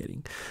show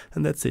skating.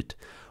 And that's it.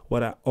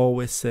 What I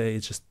always say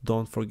is just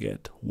don't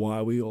forget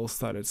why we all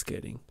started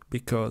skating,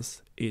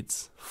 because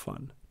it's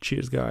fun.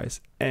 Cheers, guys,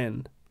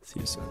 and see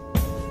you soon.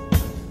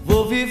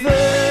 Vou viver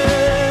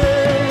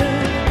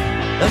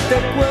até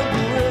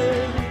quando